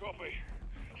 Copy.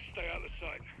 Stay out of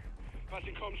sight.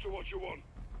 Passing comms to what you want.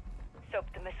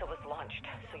 Soap, the missile was launched,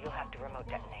 so you'll have to remote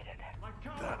detonate it.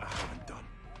 That I haven't done.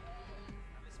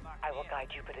 I will guide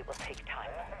you, but it will take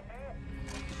time.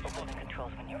 Open the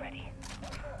controls when you're ready.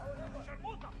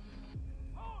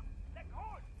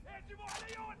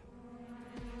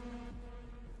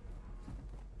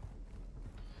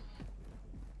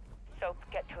 Soap,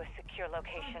 get to a secure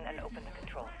location and open the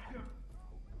controls.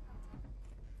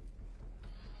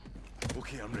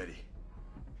 Okay, I'm ready.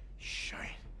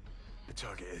 Shine. The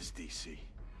target is DC.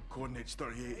 Coordinates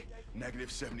 38,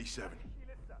 -77.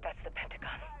 That's the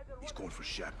Pentagon. He's going for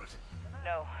Shepard.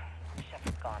 No,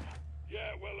 Shepard's gone.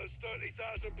 Yeah, well, there's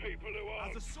 30,000 people who are...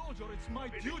 As a soldier, it's my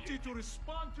duty to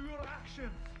respond to your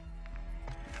actions.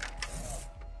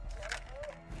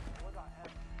 What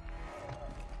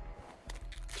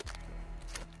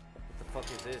the fuck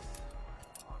is this?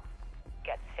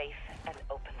 Get safe and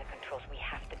open the controls. We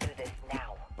have to do this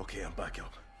now. Okay, I'm back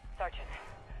up. Sergeant,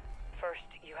 first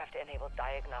you have to enable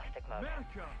diagnostic mode.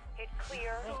 Hit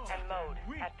clear and mode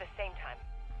at the same time.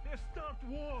 They start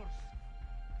wars,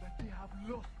 but they have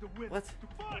lost the will What? to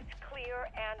fight. It's clear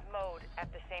and mode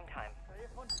at the same time.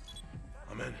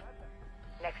 I'm in.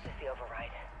 Next is the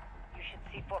override. You should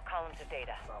see 4 columns of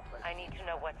data. I need to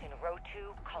know what's in row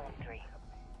 2, column 3.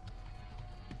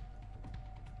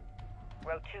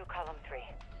 Row 2, column 3.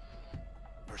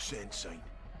 Percent sign.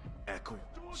 Echo,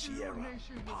 Sierra,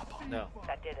 Papa. No.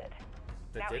 That did it.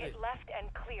 That now did hit it. left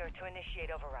and clear to initiate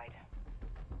override.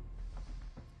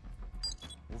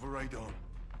 Override on.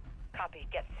 Copy.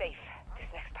 Get safe.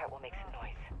 This next part will make some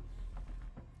noise.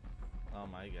 Oh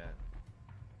my god.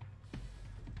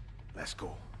 Let's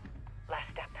go. Last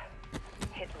step.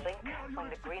 Hit link when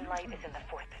the green light is in the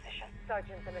 4th position.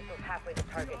 Sergeant, the missile's halfway to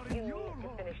target. You need to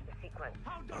finish the sequence.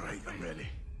 Alright, I'm ready.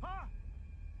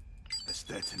 Let's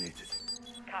detonate it.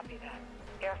 Copy that.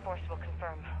 Air Force will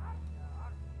confirm.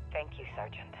 Thank you,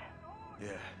 Sergeant.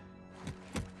 Yeah.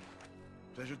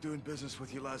 Pleasure doing business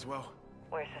with you, Laswell.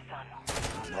 Where's Hassan?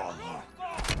 Not alone.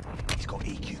 He's got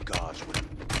EQ guards with him.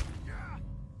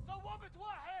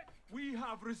 We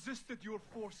have resisted your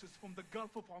forces from the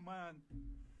Gulf of Oman.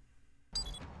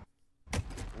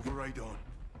 Override on.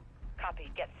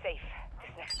 Copy. Get safe. This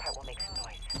next part will make some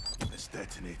noise. It's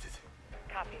detonated.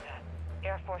 Copy that.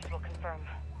 Air Force will confirm.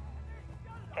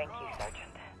 Thank you,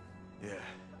 Sergeant. Yeah.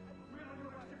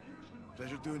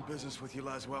 Pleasure doing business with you,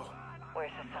 Laswell.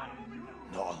 Where's Hassan?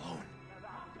 Not alone.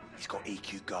 He's got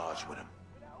AQ guards with him.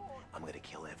 I'm gonna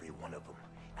kill every one of them,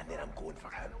 and then I'm going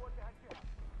for him.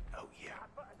 Oh, yeah.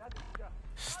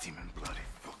 Steaming bloody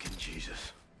fucking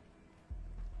Jesus.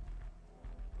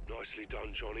 Nicely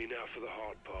done, Johnny. Now for the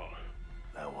hard part.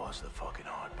 That was the fucking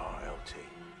hard part, LT.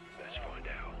 Let's find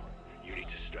out. You need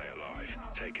to stay alive,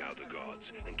 take out the guards,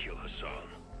 and kill Hassan.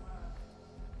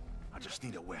 I just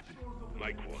need a weapon.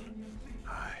 Make one.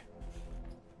 Aye.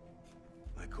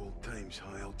 Like old times,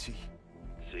 huh, LT?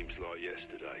 Seems like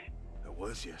yesterday. It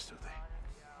was yesterday.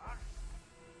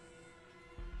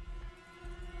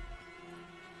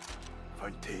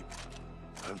 Found tape.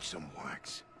 Found some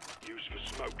wax. Used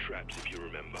for smoke traps, if you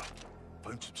remember.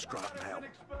 Found some scrap metal.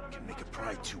 Can make a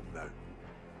pry tool now.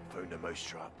 Found a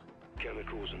mousetrap.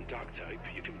 Chemicals and duct tape,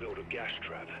 you can build a gas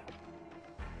trap.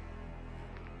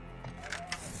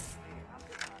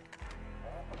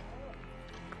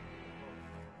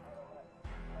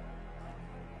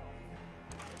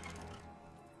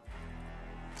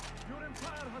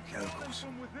 Chemicals.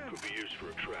 Could be used for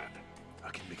a trap. I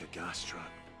can make a gas trap.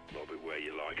 Lob it where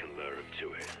you like and lure him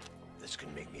to it. This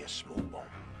can make me a smoke bomb.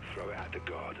 Throw it at the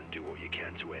guard and do what you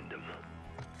can to end them.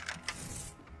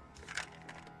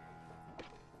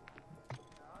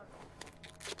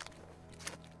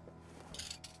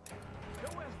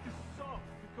 The West is soft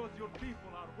because your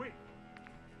people are weak.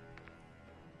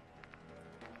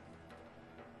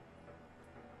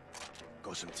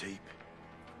 Got some tape.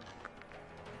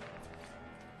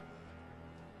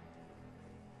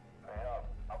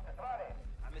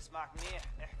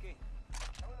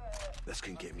 This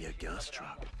can get me a gas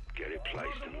trap. Get it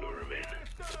placed and lure him in.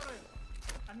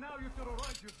 And now you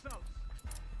terrorize yourselves.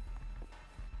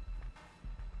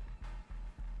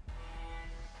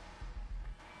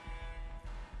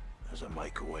 There's a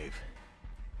microwave.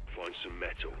 Find some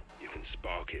metal. You can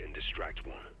spark it and distract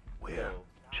one. Where?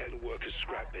 Check the workers'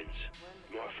 scrap bins.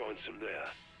 You might find some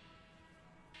there.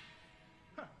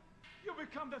 You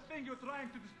become the thing you're trying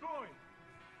to destroy.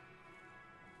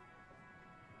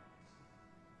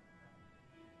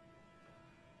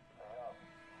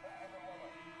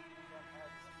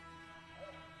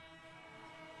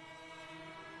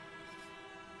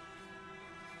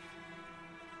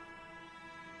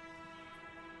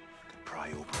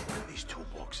 Pry open one of these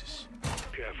toolboxes.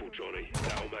 Careful, Johnny.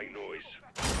 That'll make noise.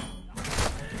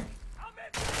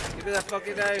 Give me that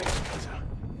fucking knife.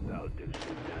 That'll do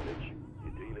some damage.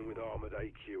 You're dealing with armored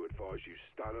AQ. Advise you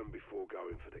stun them before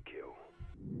going for the kill.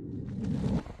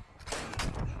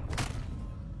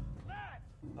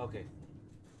 Okay.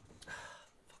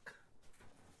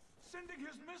 Sending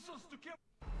his missiles to kill.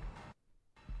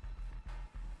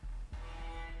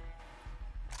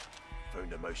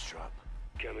 Found a mousetrap.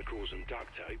 Chemicals and duct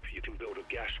tape, you can build a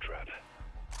gas trap.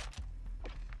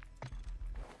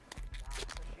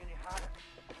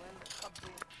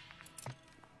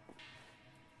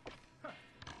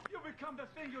 You become the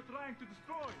thing you're trying to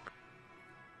destroy.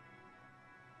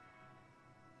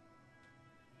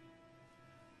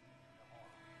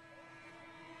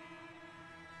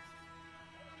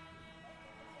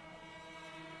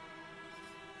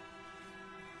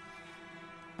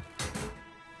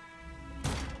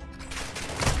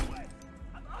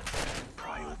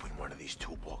 Pry open one of these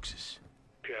toolboxes.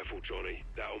 Careful, Johnny.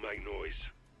 That'll make noise.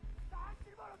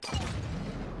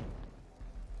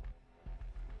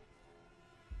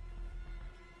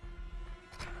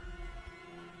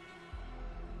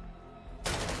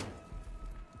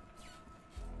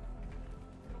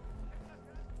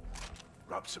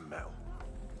 Grab some metal.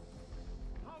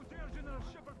 How dare General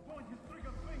Shepard point his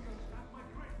trigger fingers at my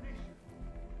great nation?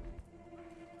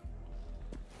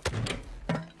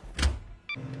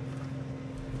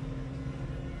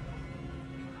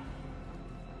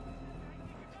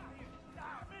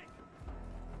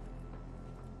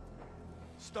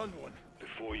 Stunned one.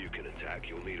 Before you can attack,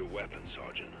 you'll need a weapon,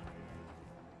 Sergeant.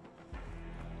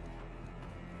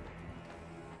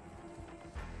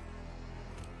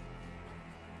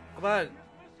 Come on.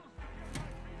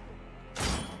 I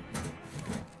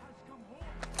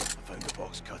found the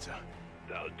box cutter.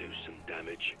 That'll do some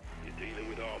damage. You're dealing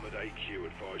with armored AQ.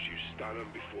 Advise you stun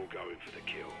them before going for the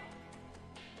kill.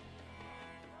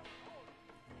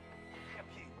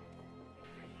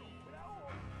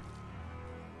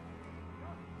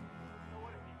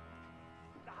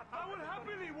 I will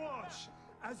happily watch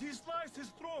as he sliced his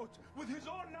throat with his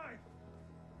own knife.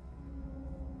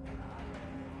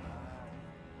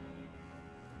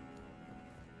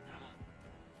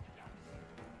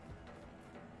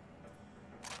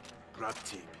 Grab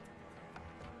tape.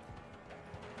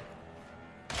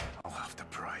 I'll have to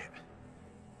pry it.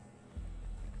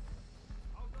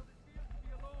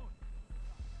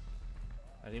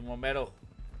 I need more metal.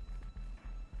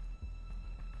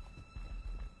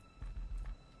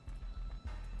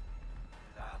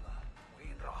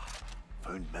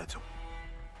 Found metal.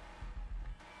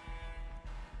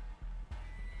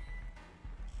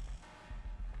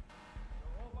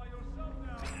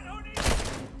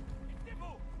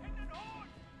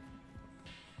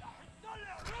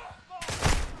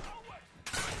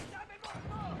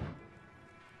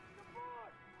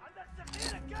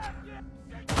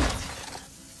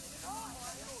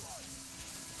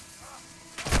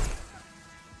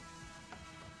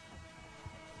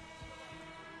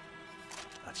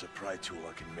 That's a pry tool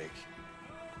I can make.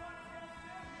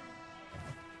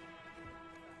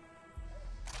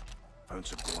 Found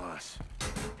some glass.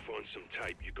 Find some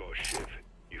tape, you got a shiv.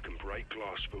 You can break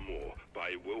glass for more,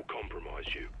 but it will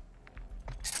compromise you.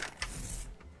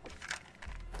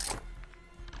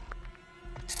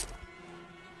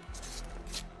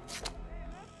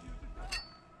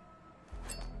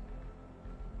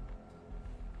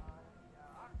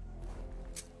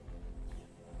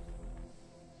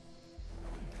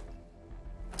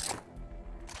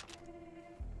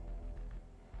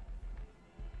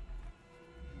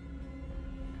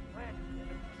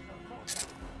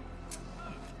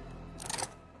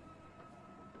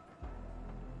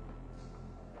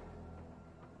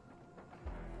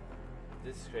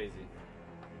 This is crazy.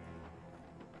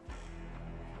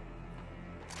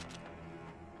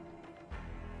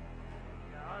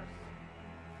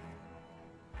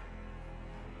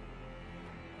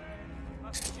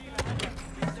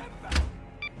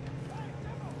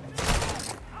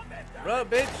 Run,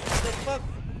 bitch! What the fuck?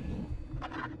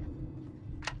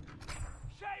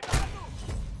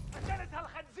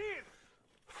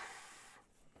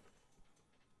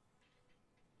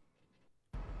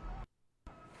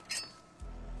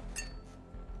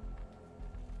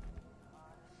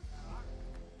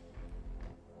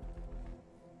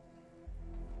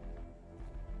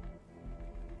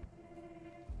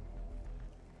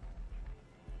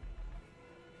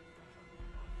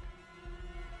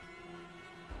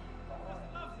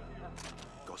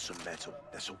 Got some metal.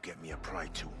 This'll get me a pry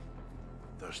tool.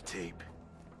 There's tape.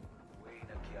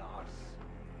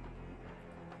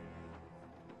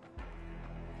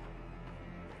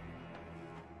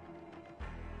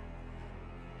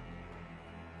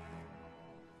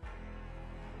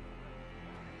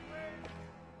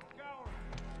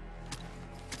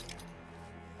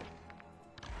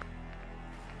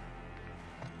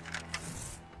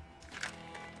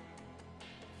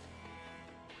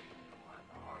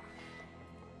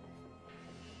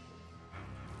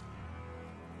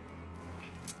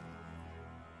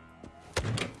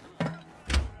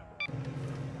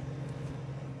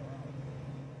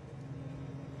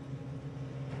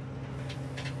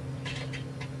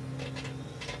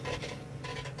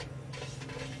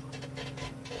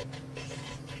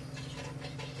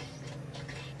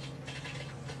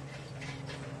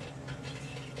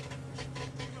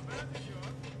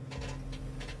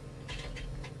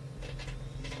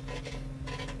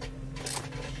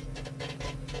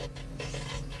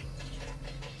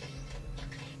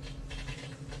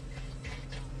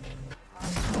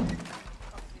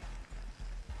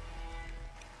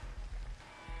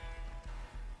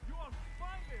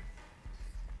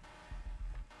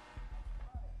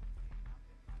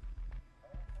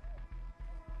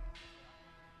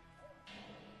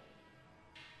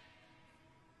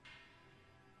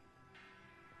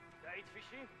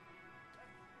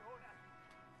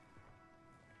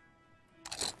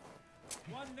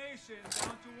 One nation down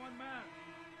to one man.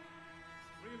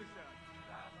 Really sad.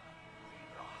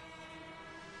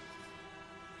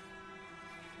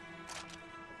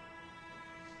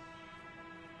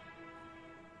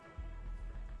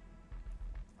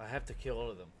 I have to kill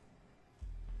all of them.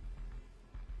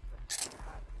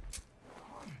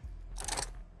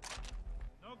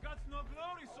 No guts, no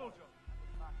glory, soldier.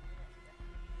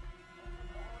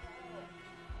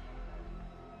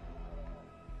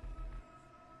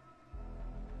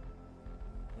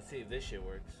 Let's see if this shit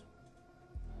works.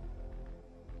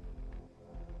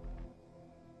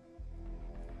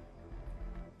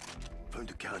 Found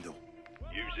a candle.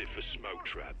 Use it for smoke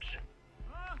traps.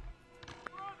 Huh?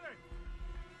 Brother!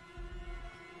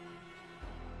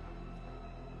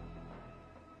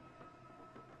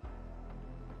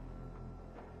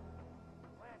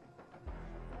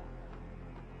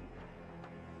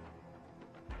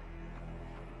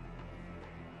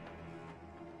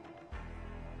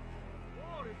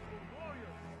 War is for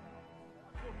warriors,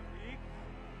 not for the weak.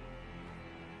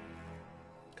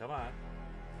 Come on.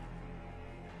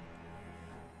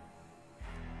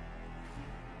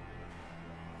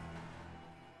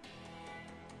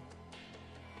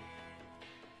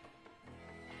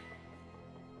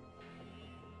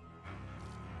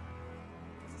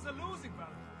 This is a losing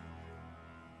battle.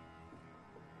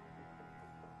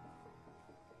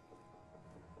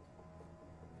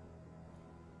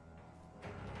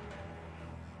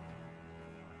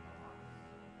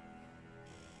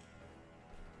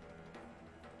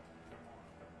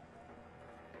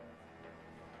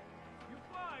 You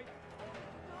fight or you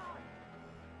die.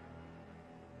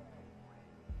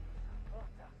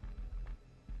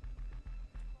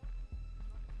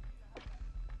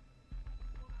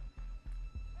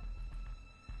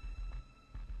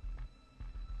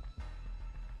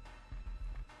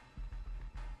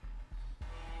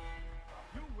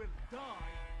 You will die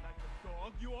like the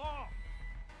dog you are.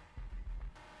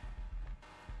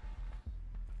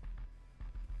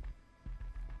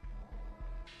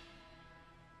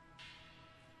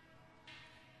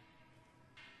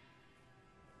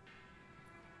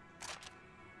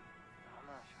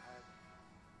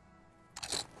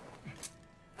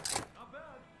 Not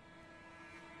bad.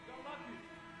 Got lucky.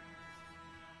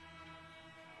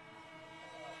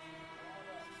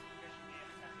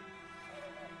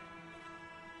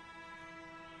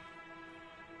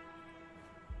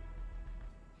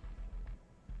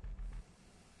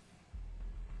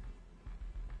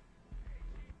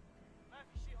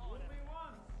 Only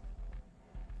once.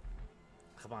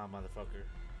 Come on, motherfucker.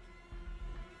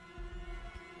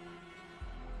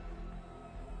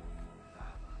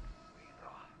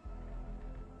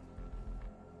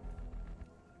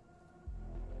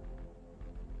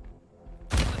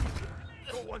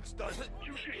 Go once done.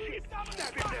 You shit.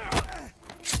 Snap it down.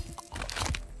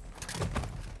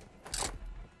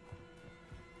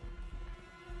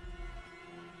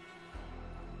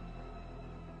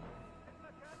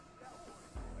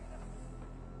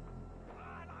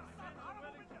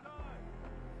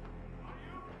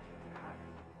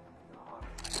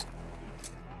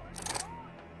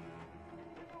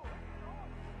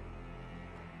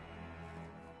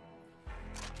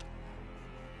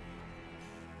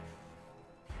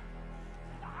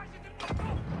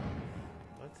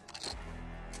 What?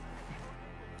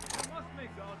 You must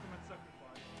make the ultimate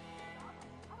sacrifice.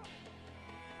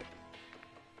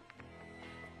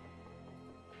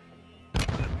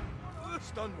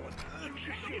 Stun one. You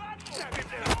shit. Snap it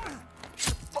down.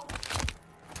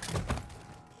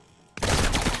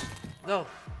 No.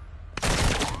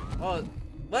 Oh,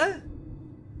 what?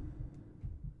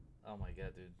 Oh my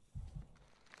god, dude.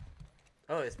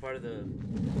 Oh, it's part of the.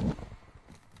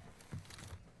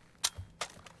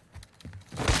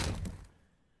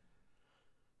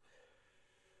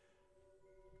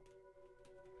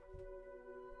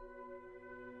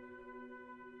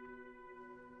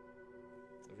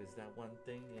 If it's not one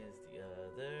thing, it's the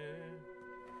other.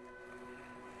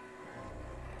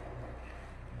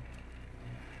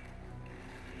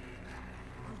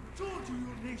 I told you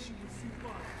your nation would see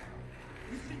fire.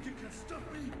 You think you can stop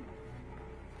me?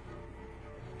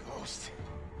 Ghost,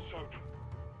 Soap.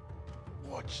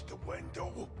 watch the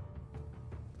window.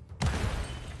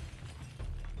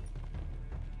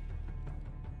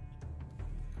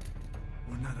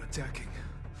 We're not attacking.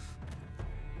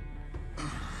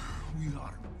 We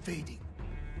are invading.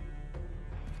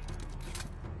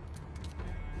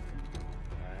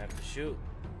 I have to shoot.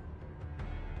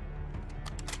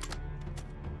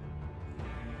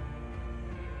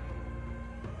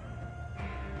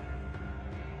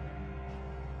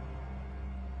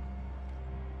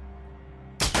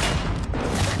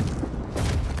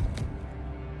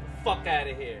 Fuck out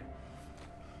of here.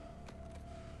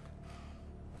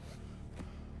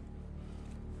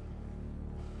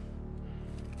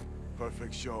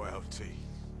 Perfect show, LT.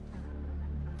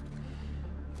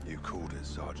 You called it,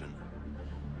 Sergeant.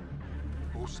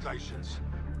 All stations.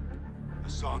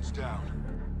 Hassan's down.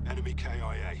 Enemy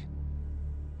KIA.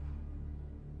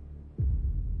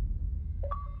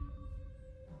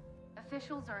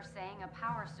 Officials are saying a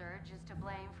power surge is to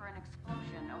blame for an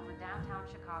explosion over downtown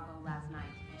Chicago last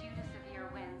night. Due to severe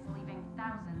winds leaving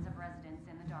thousands of residents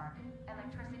in the dark,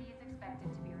 electricity is expected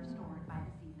to be restored by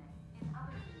this evening. In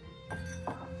other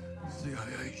news,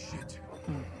 CIA shit.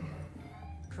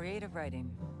 Creative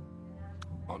writing.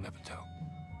 I'll never tell.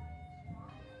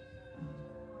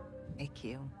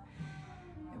 AQ.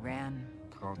 Iran.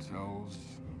 Cartels,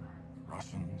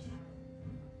 Russians.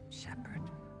 Shepard.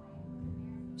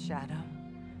 Shadow.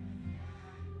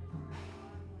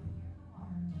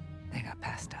 They got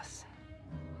past us.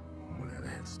 We had a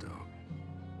head start.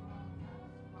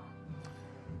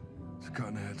 It's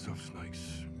cutting the heads off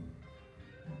snakes.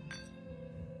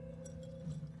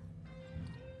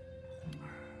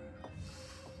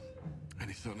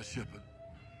 Any sign of Shepard?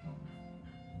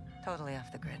 Totally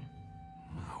off the grid.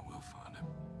 Oh, we'll find him.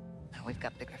 Now we've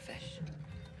got bigger fish.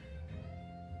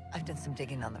 I've done some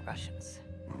digging on the Russians.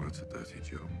 Well, that's a dirty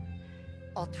job.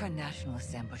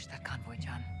 Ultra-nationalists ambushed that convoy,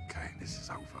 John. Okay, this is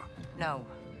over. No,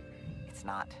 it's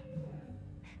not.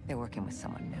 They're working with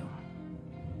someone new.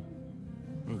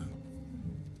 Who?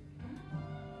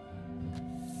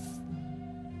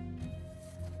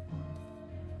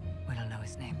 We don't know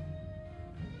his name.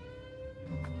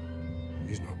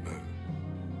 He's not new.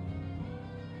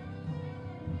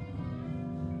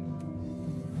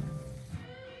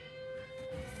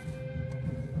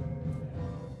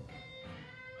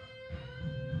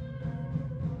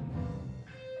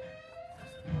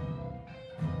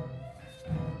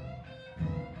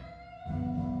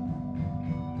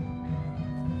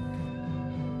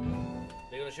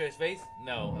 They gonna show his face?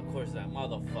 No, of course not,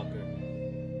 motherfucker.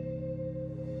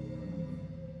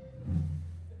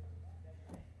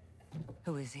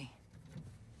 Who is he?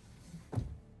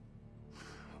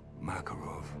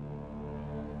 Makarov.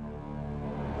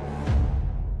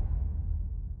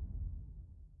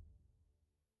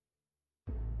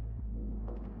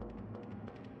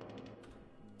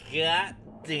 God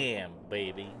damn,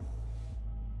 baby.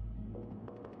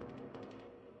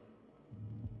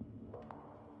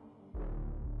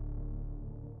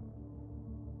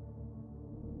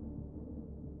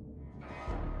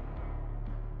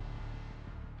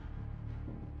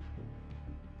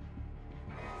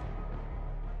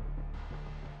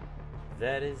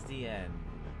 That is the end,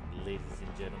 ladies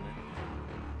and gentlemen.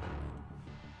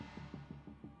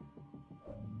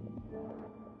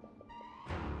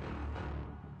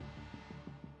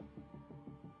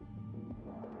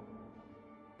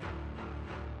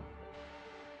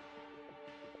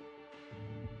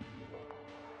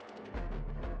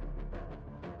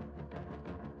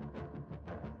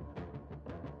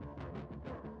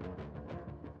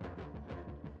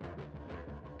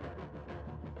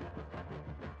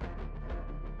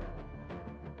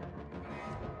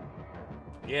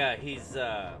 Yeah, he's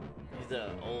an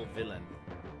old villain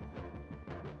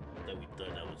that we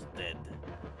thought that was dead.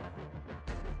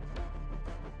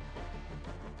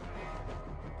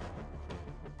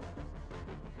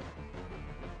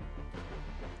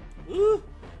 Ooh,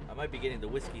 I might be getting the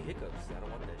whiskey hiccups. I don't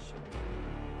want that shit.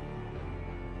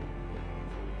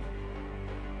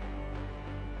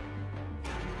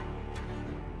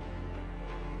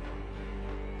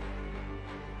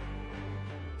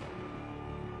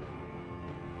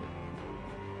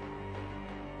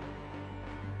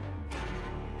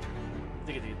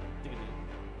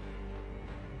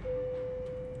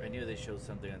 I knew they showed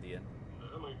something at the end.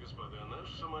 Дамы и господа, наш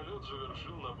самолет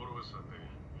завершил набор высоты.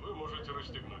 Вы можете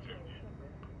расстегнуть ремни.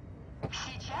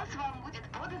 Сейчас вам будет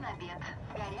подан обед.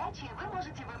 Горячий вы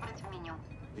можете выбрать в меню.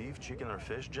 Beef, chicken, or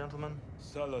fish, gentlemen?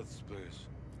 Salads, please.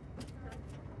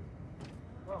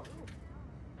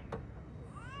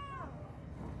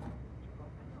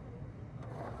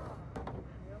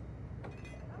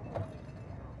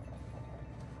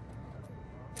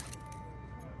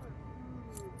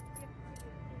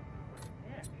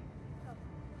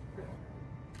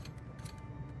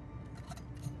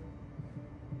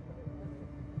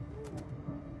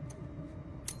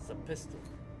 It's a pistol.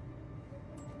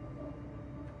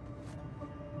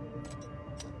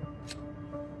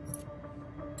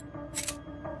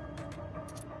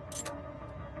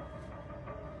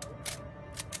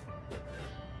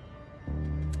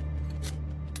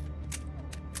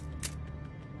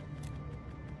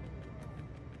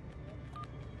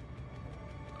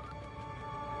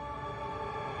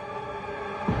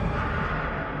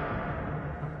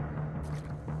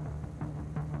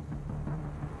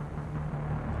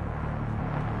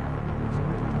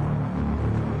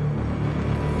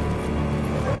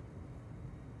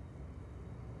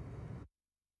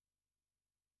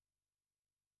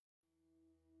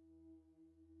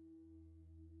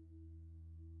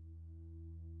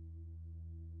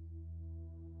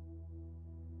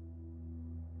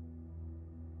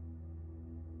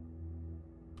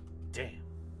 Damn.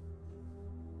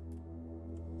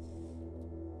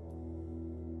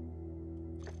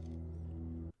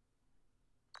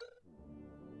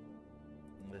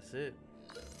 That's it.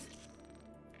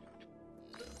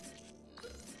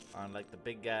 Unlike the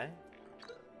big guy.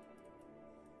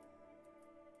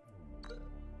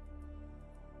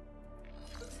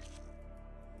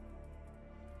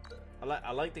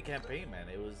 I like the campaign, man.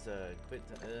 It was quick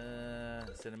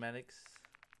cinematics.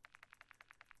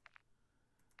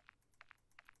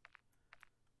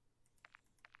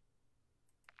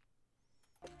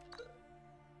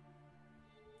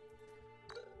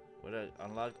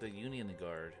 Unlock the Union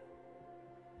Guard.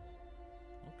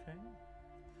 Okay.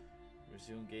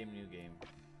 Resume game, new game.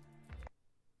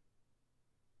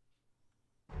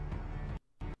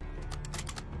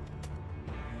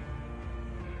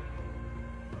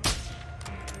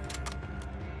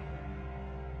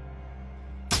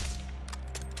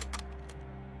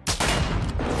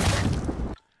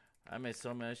 I made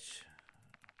so much.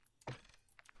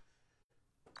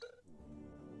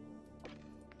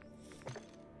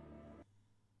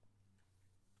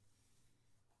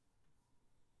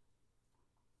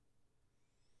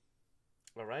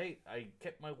 All right, I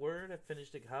kept my word. I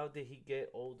finished it. How did he get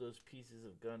all those pieces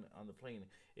of gun on the plane?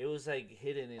 It was like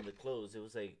hidden in the clothes. It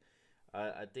was like,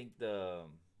 I think there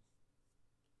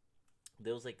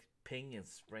was like ping and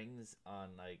springs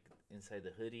on like inside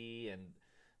the hoodie, and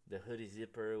the hoodie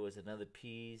zipper was another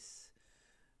piece,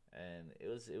 and it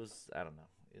was I don't know.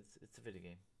 It's a video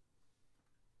game,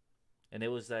 and it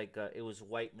was like it was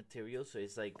white material, so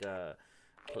it's like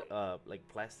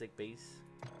plastic base.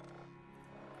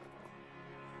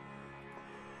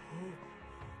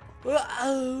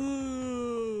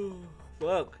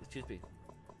 Fuck, excuse me.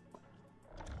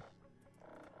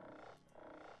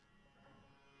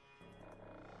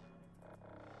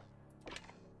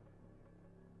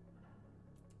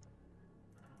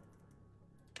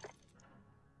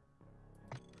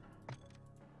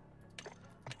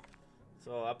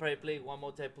 So I'll probably play one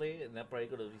multiplayer, and I'm probably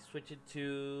gonna be switching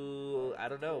to, I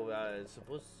don't know,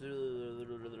 supposed to.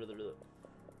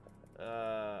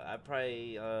 I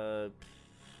probably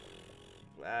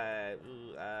I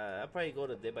probably go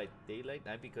to Dead by Daylight,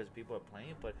 not because people are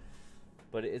playing, but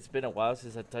it's been a while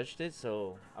since I touched it,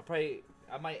 so I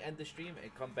might end the stream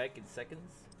and come back in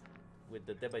seconds with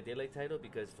the Dead by Daylight title,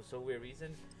 because for some weird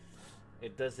reason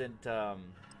it doesn't I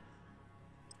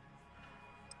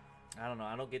don't know,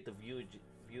 I don't get the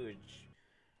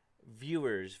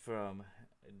viewers from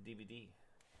DVD.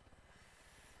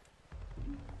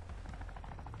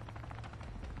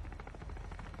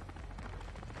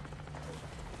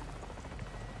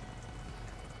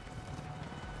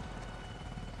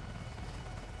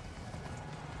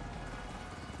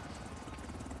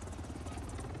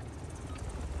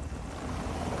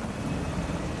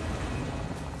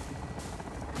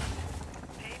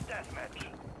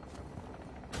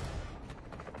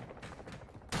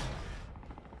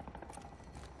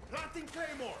 Planting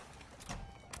Claymore!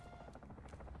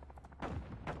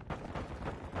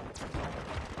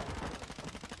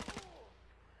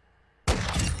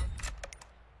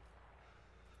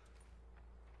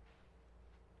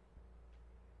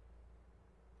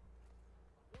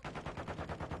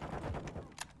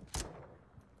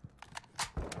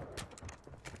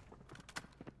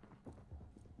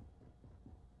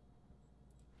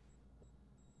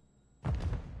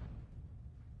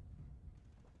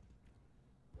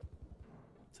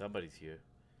 Somebody's here.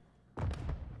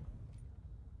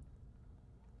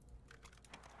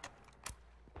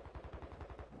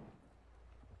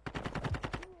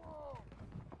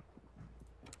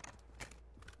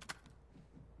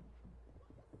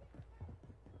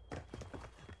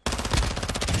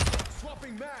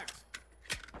 Swapping mags!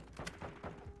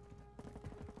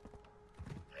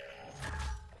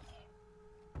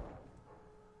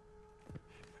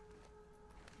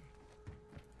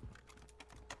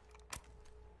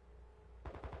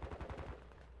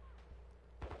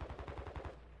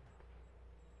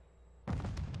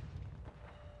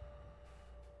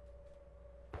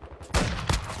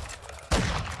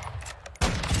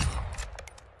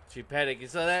 She panicked. You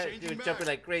saw that? She was jumping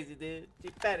like crazy, dude. She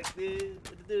panicked, dude.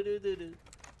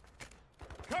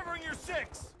 Covering your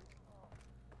six!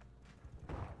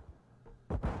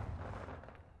 Our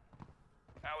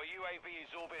UAV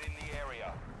is orbiting the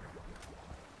area.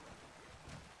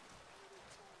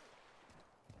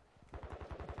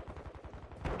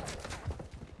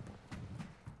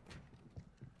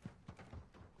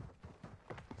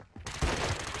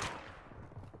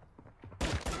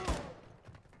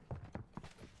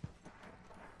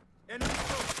 Enemy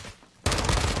close!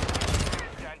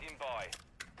 Standing by.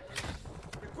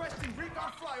 Requesting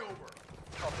recon flyover!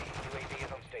 Copy. UAV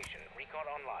is on station. Recon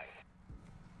online.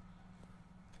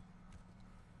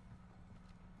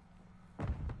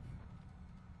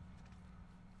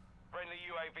 Friendly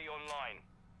UAV online.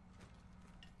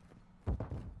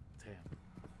 Damn.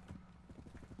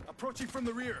 Approaching from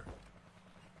the rear.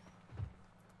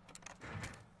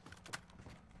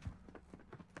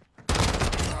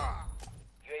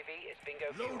 UAV is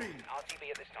bingo fuel. Loading. RTB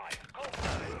at this time.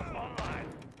 Online.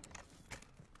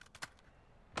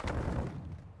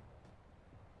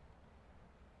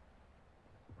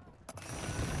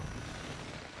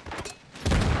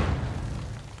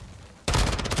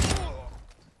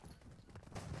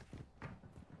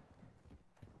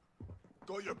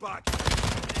 got your back.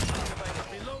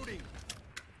 Reloading.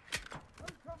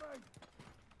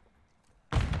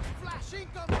 Flash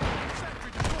incoming!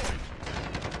 Sentry deployed!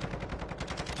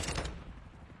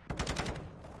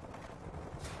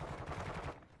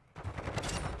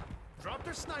 Drop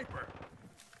their sniper!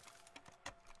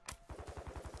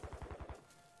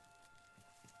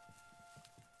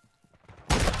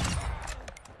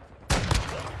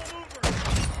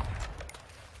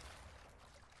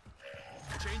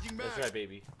 Changing mag. That's right,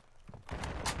 baby.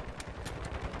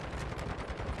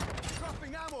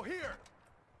 Dropping ammo here!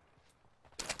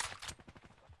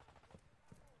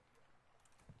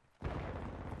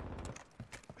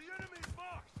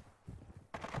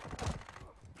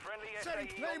 Setting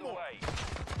Claymore!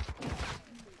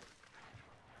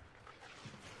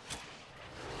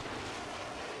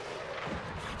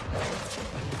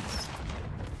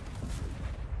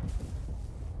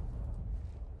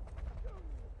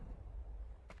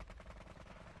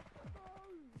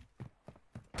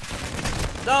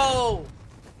 No!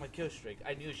 My kill streak.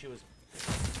 I knew she was.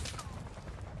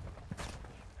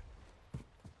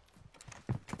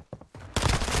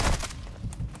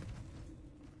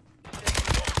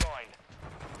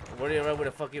 What do you run with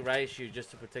a fucking riot shoe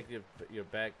just to protect your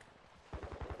back?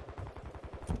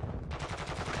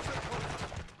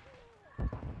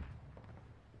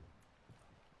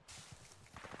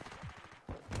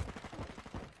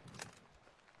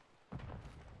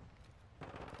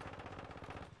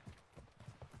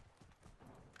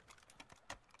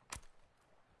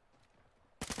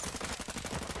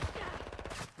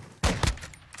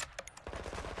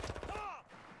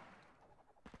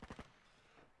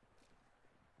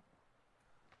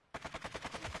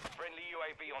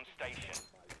 UAV on station.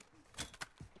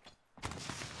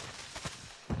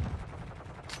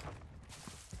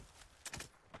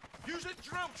 Use it,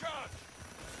 drill charge!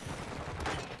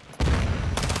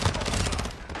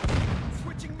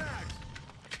 Switching mags!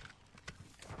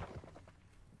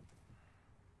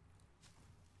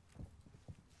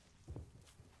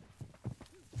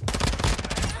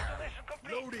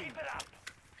 Loading! Keep it up!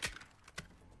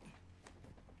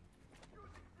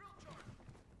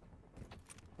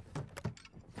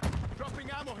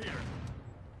 Dropping ammo here!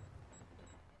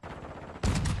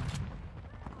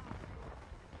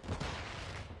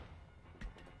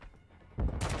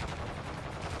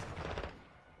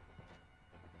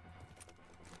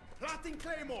 Planting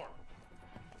Claymore!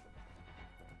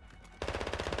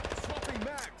 Swapping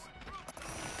mags!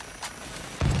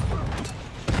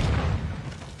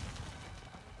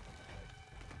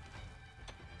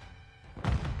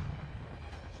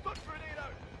 Stun grenade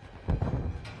out!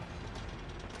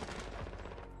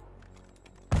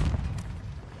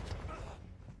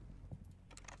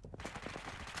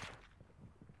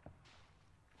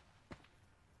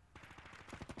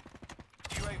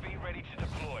 UAV ready to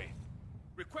deploy.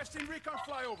 Requesting recon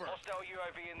flyover. Hostile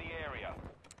UAV in the area.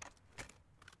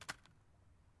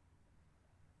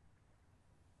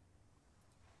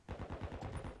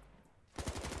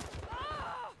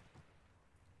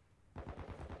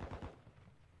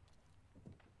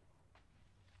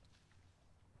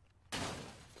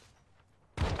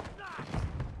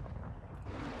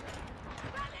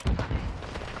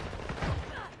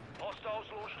 Hostiles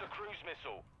launched a cruise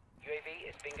missile. UAV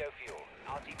is bingo fuel.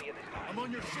 RTB at this time. I'm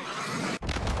on your ship.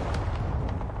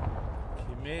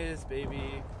 You missed,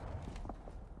 baby.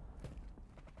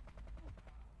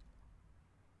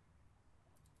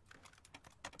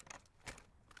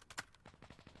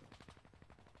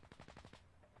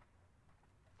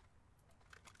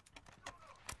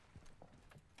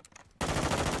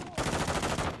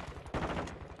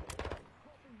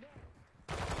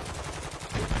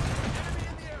 Enemy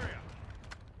in the area.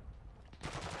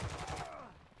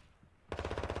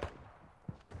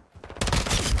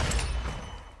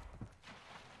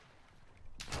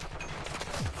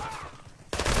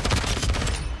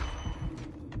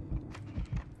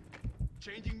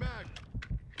 Changing mag.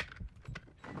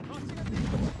 Tossing a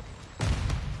needle.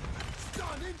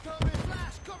 Stun incoming.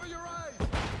 Flash, cover your eyes.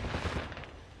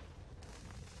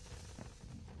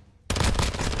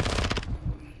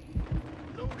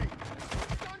 Loading.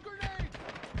 Stun grenade.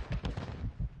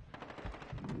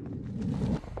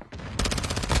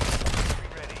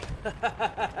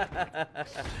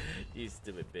 You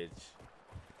stupid bitch.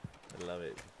 I love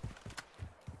it.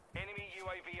 Enemy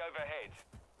UAV overhead.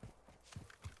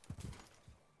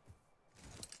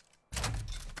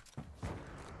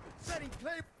 Setting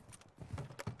clay.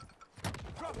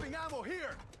 Dropping ammo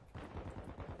here.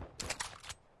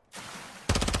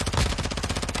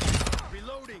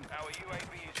 Reloading. Our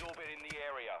UAV is orbiting the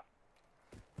area.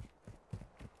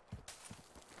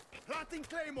 Planting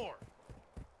Claymore.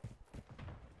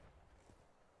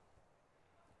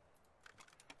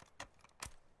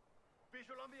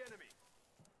 on the enemy.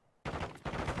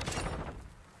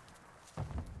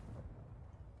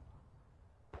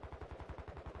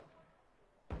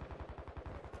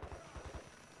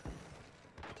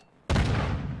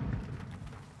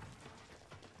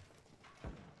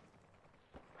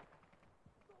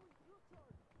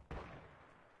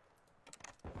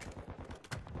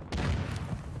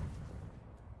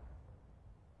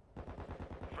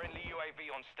 Friendly UAV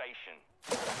on station.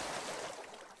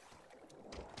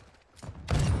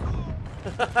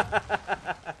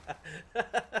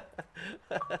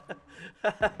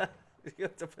 You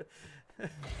have to put-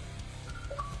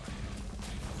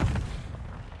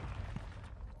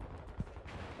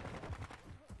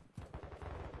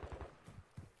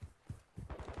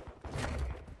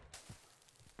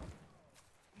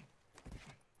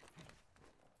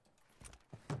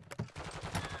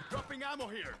 Dropping ammo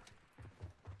here.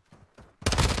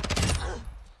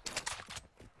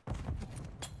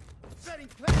 Setting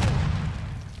plane.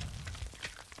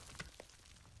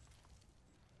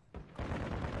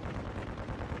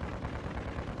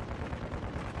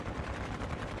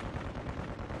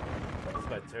 That's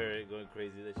my turret going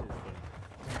crazy. That shit is funny.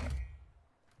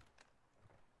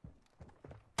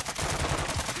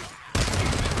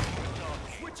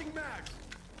 Switching mags.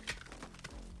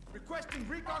 Requesting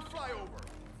recon flyover.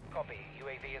 Copy.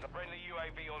 UAV is a friendly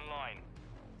UAV online.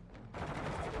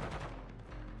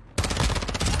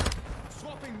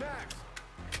 Swapping mags.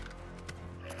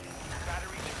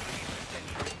 Battery depleted.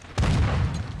 Attention.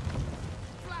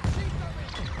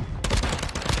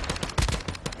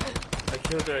 I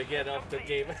killed her again off the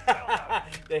game.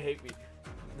 They hate me.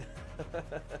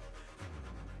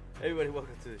 Everybody,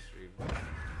 welcome to the stream.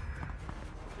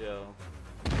 Yo.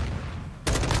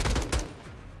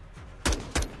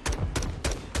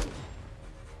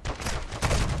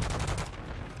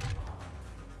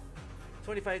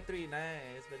 $25.3,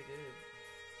 nice, very good.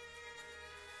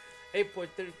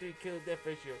 8.33 kill death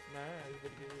ratio, nice,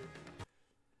 very good.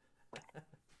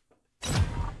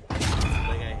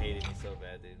 That guy hated me so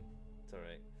bad, dude. It's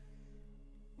alright.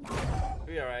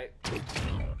 Be alright.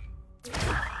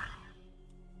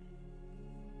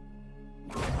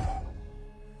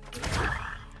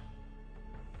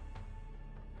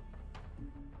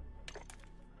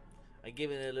 I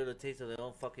gave it a little taste of their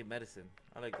own fucking medicine.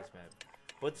 I like this map.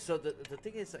 But so the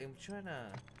thing is, I'm trying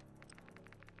to.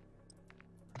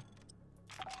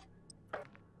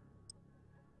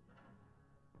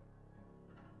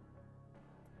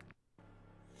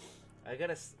 I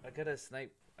gotta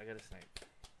snipe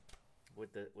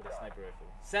with a sniper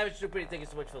rifle. Savage Trooper, thank you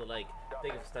so much for the like.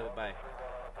 Thank you for stopping by.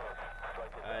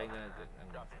 I'm gonna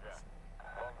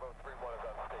Longbow 3-1 is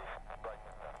on station.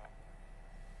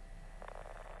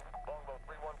 Longbow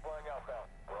 3-1 flying outbound.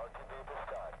 For RTB at this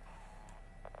time.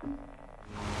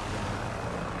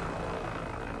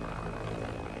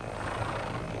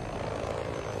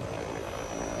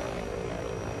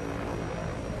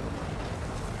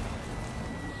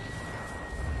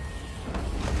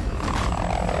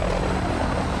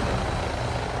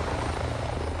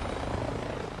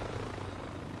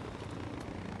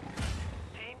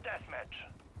 Team deathmatch.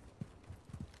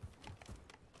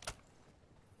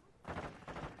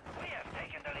 We have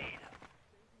taken the lead.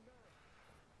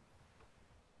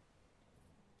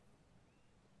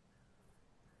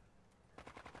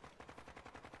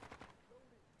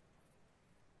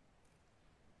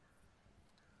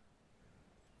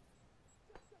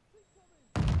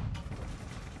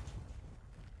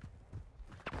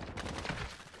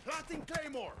 Planting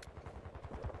Claymore.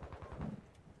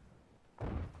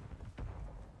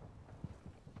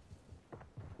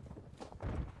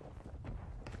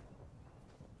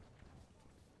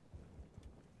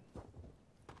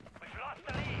 We've lost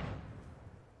the lead.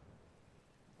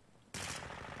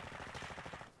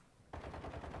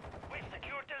 We've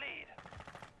secured the lead.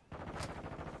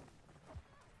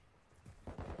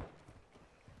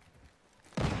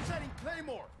 Setting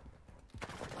Claymore.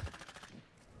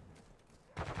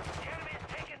 The enemy has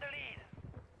taken the lead.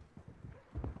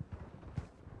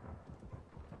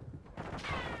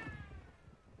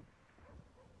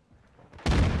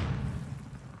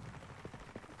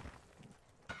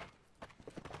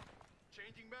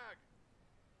 Changing mag.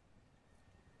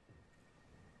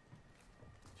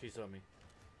 She saw me.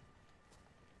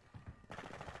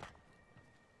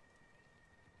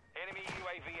 Enemy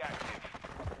UAV active.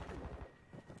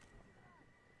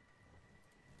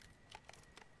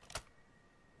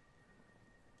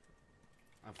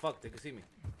 I'm fucked. They can see me.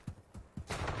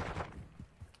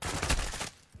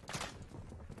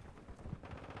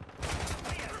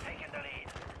 We have taken the lead.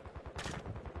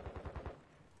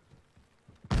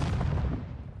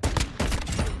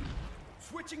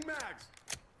 Switching mags.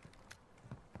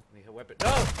 I need her weapon.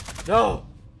 No! No!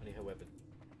 I need her weapon.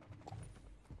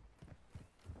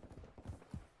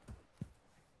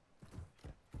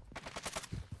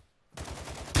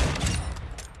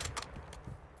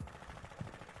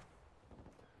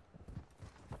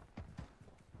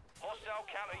 Hostile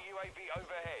counter UAV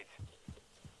overhead.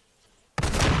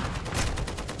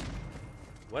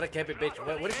 What a campy bitch.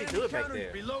 What is she doing back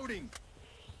there? Reloading.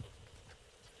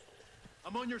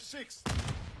 I'm on your 6.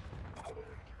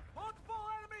 Multiple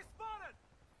enemies spotted.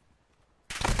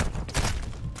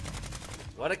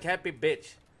 What a campy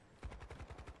bitch.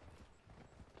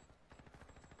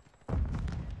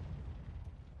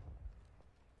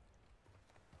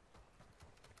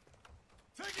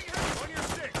 Taking hit on your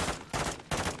 6.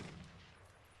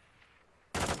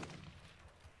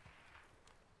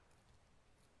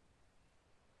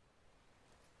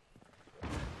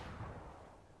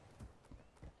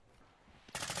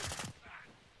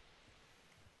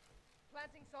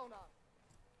 Planting sonar.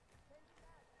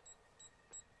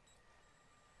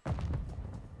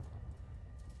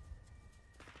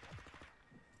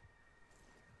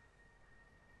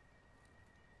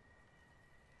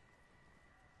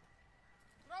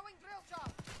 Throwing drill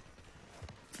shot.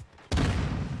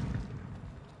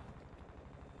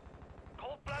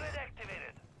 Cold-blooded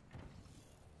activated.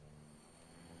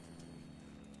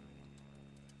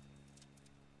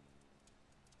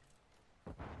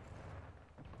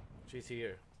 She's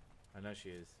here. I know she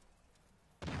is.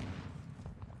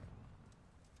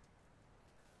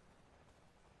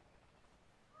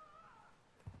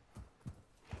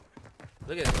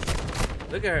 Look at her.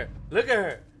 Look at her. Look at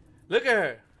her. Look at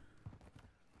her.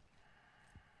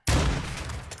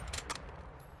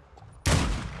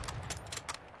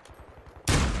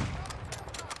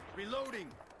 Reloading.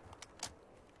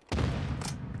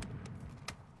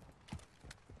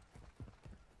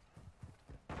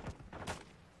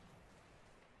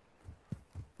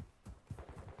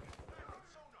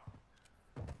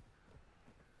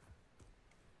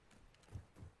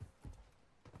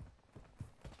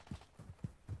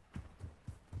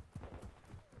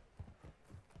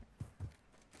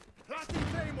 Planting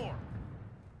Claymore.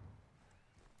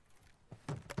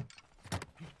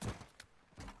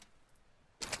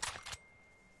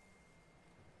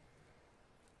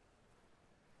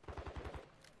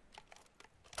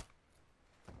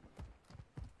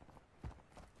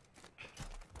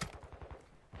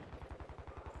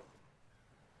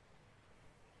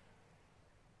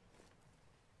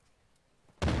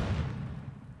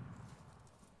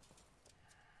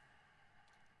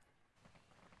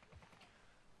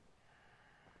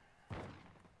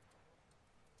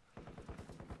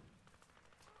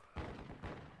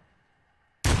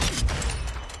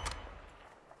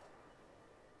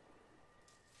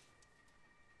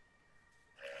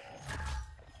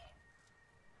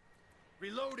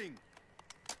 Reloading.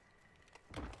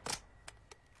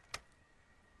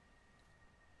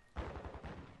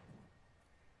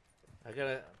 I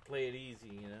gotta play it easy,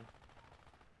 you know.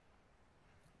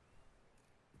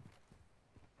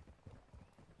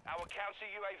 Our counter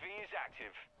UAV is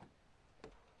active.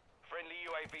 Friendly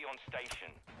UAV on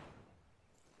station.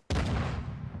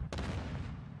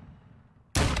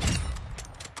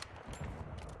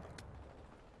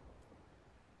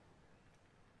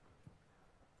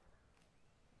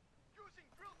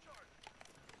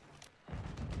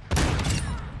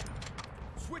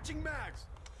 Switching mags.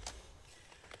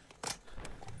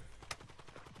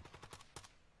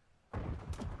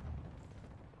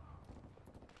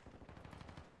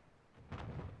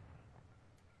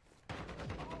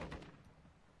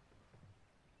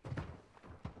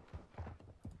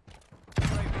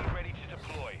 UAV ready to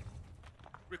deploy.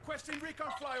 Requesting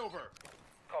recon flyover.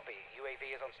 Copy.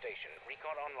 UAV is on station.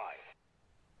 Recon online.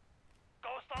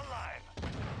 Ghost online.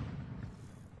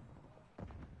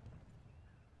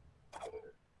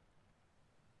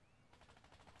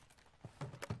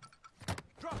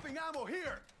 Dropping ammo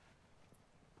here.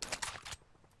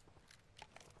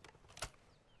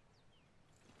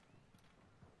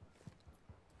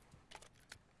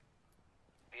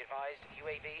 Be advised,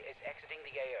 UAV is exiting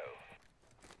the AO.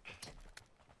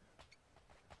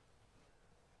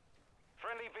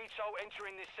 Friendly VTOL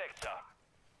entering this sector.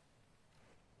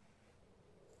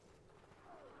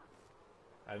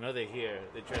 I know they're here.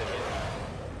 They're trying to get me.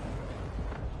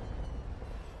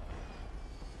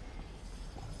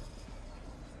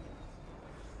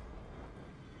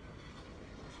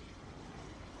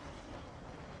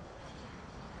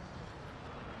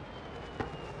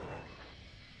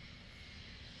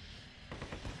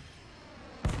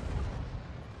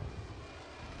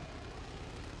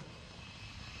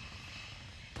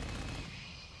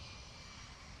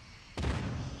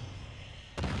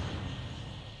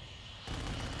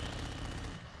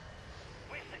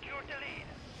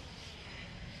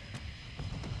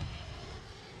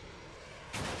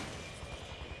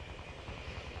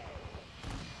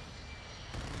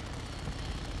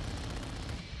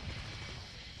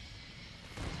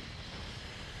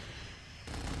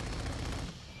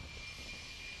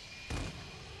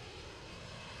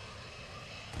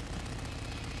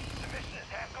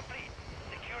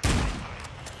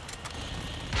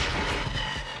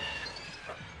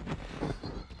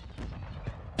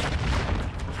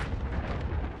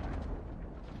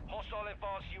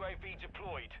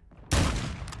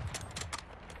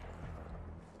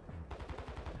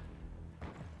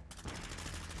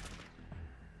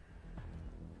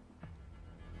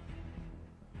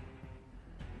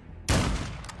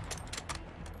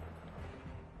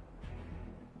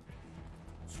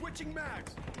 Switching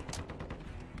mags.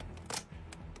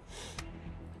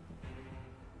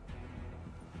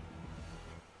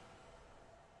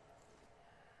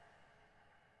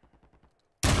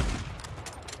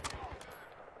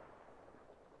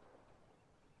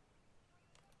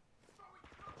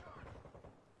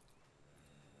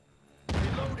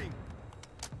 Reloading.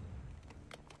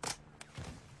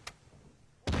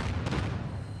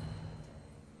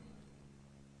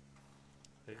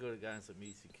 I could have gotten some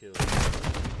easy kills.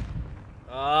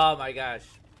 Oh my gosh.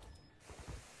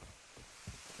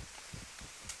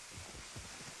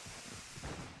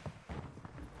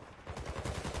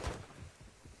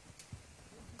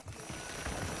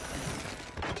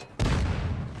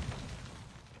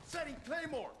 Setting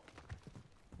Claymore.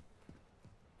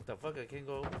 What the fuck? I can't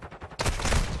go.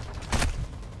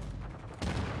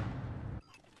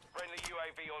 Friendly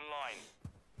UAV online.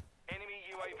 Enemy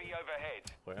UAV overhead.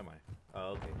 Where am I?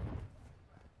 Oh, okay.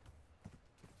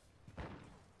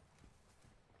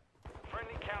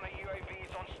 Friendly counter UAV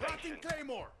is on station. Planting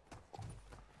Claymore.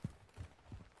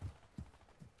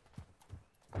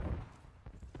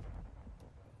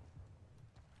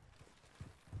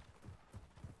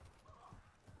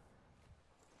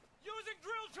 Using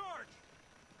drill charge!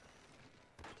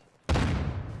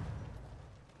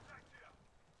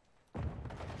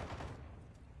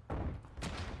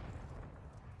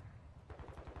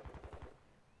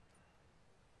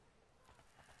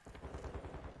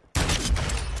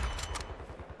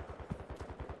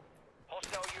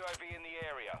 Hostile UAV in the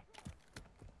area.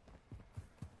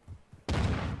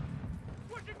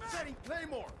 Setting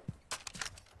Claymore.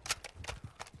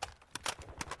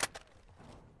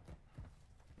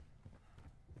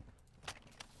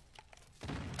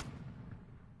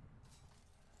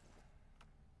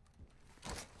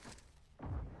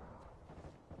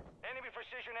 Enemy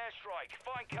precision airstrike.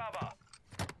 Find cover.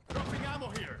 Dropping ammo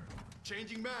here.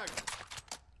 Changing mag.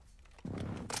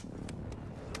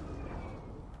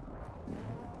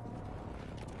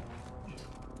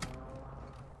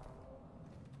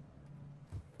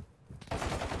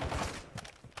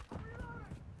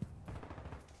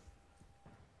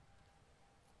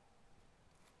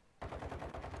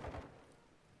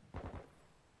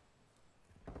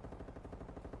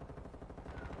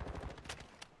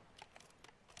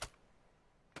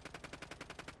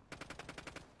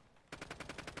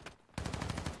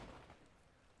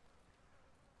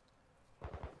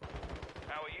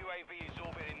 Our UAV is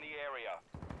orbiting the area.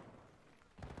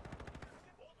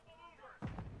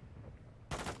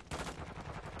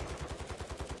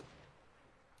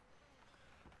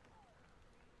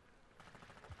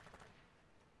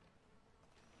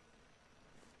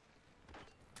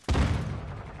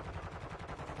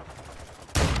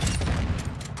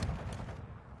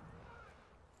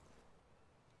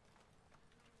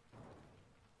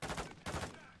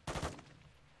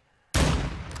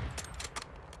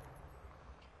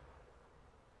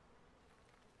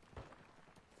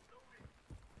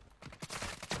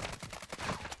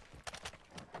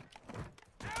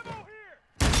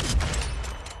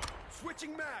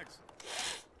 Switching mags.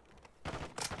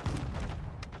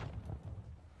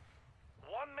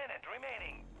 1 minute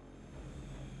remaining.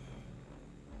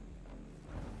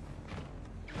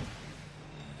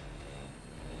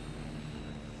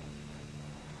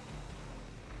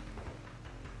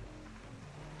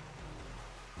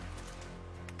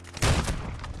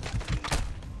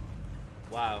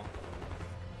 Wow.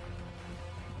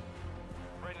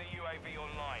 Friendly UAV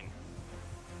online.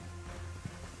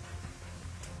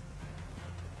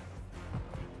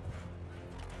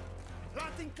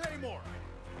 Planting Claymore.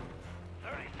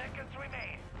 30 seconds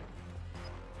remain.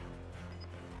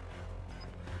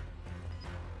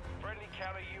 Friendly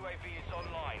counter UAV is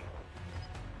online.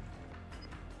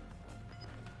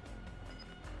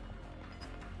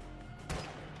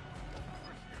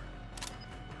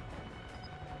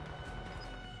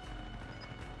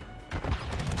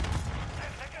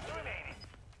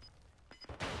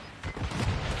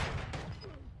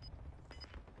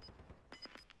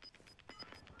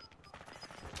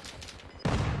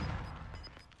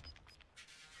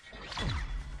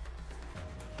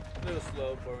 A little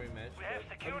slow for me match, but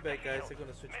I'll be back, guys. I'm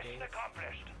gonna switch games.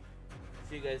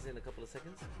 See you guys in a couple of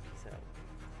seconds. Peace out.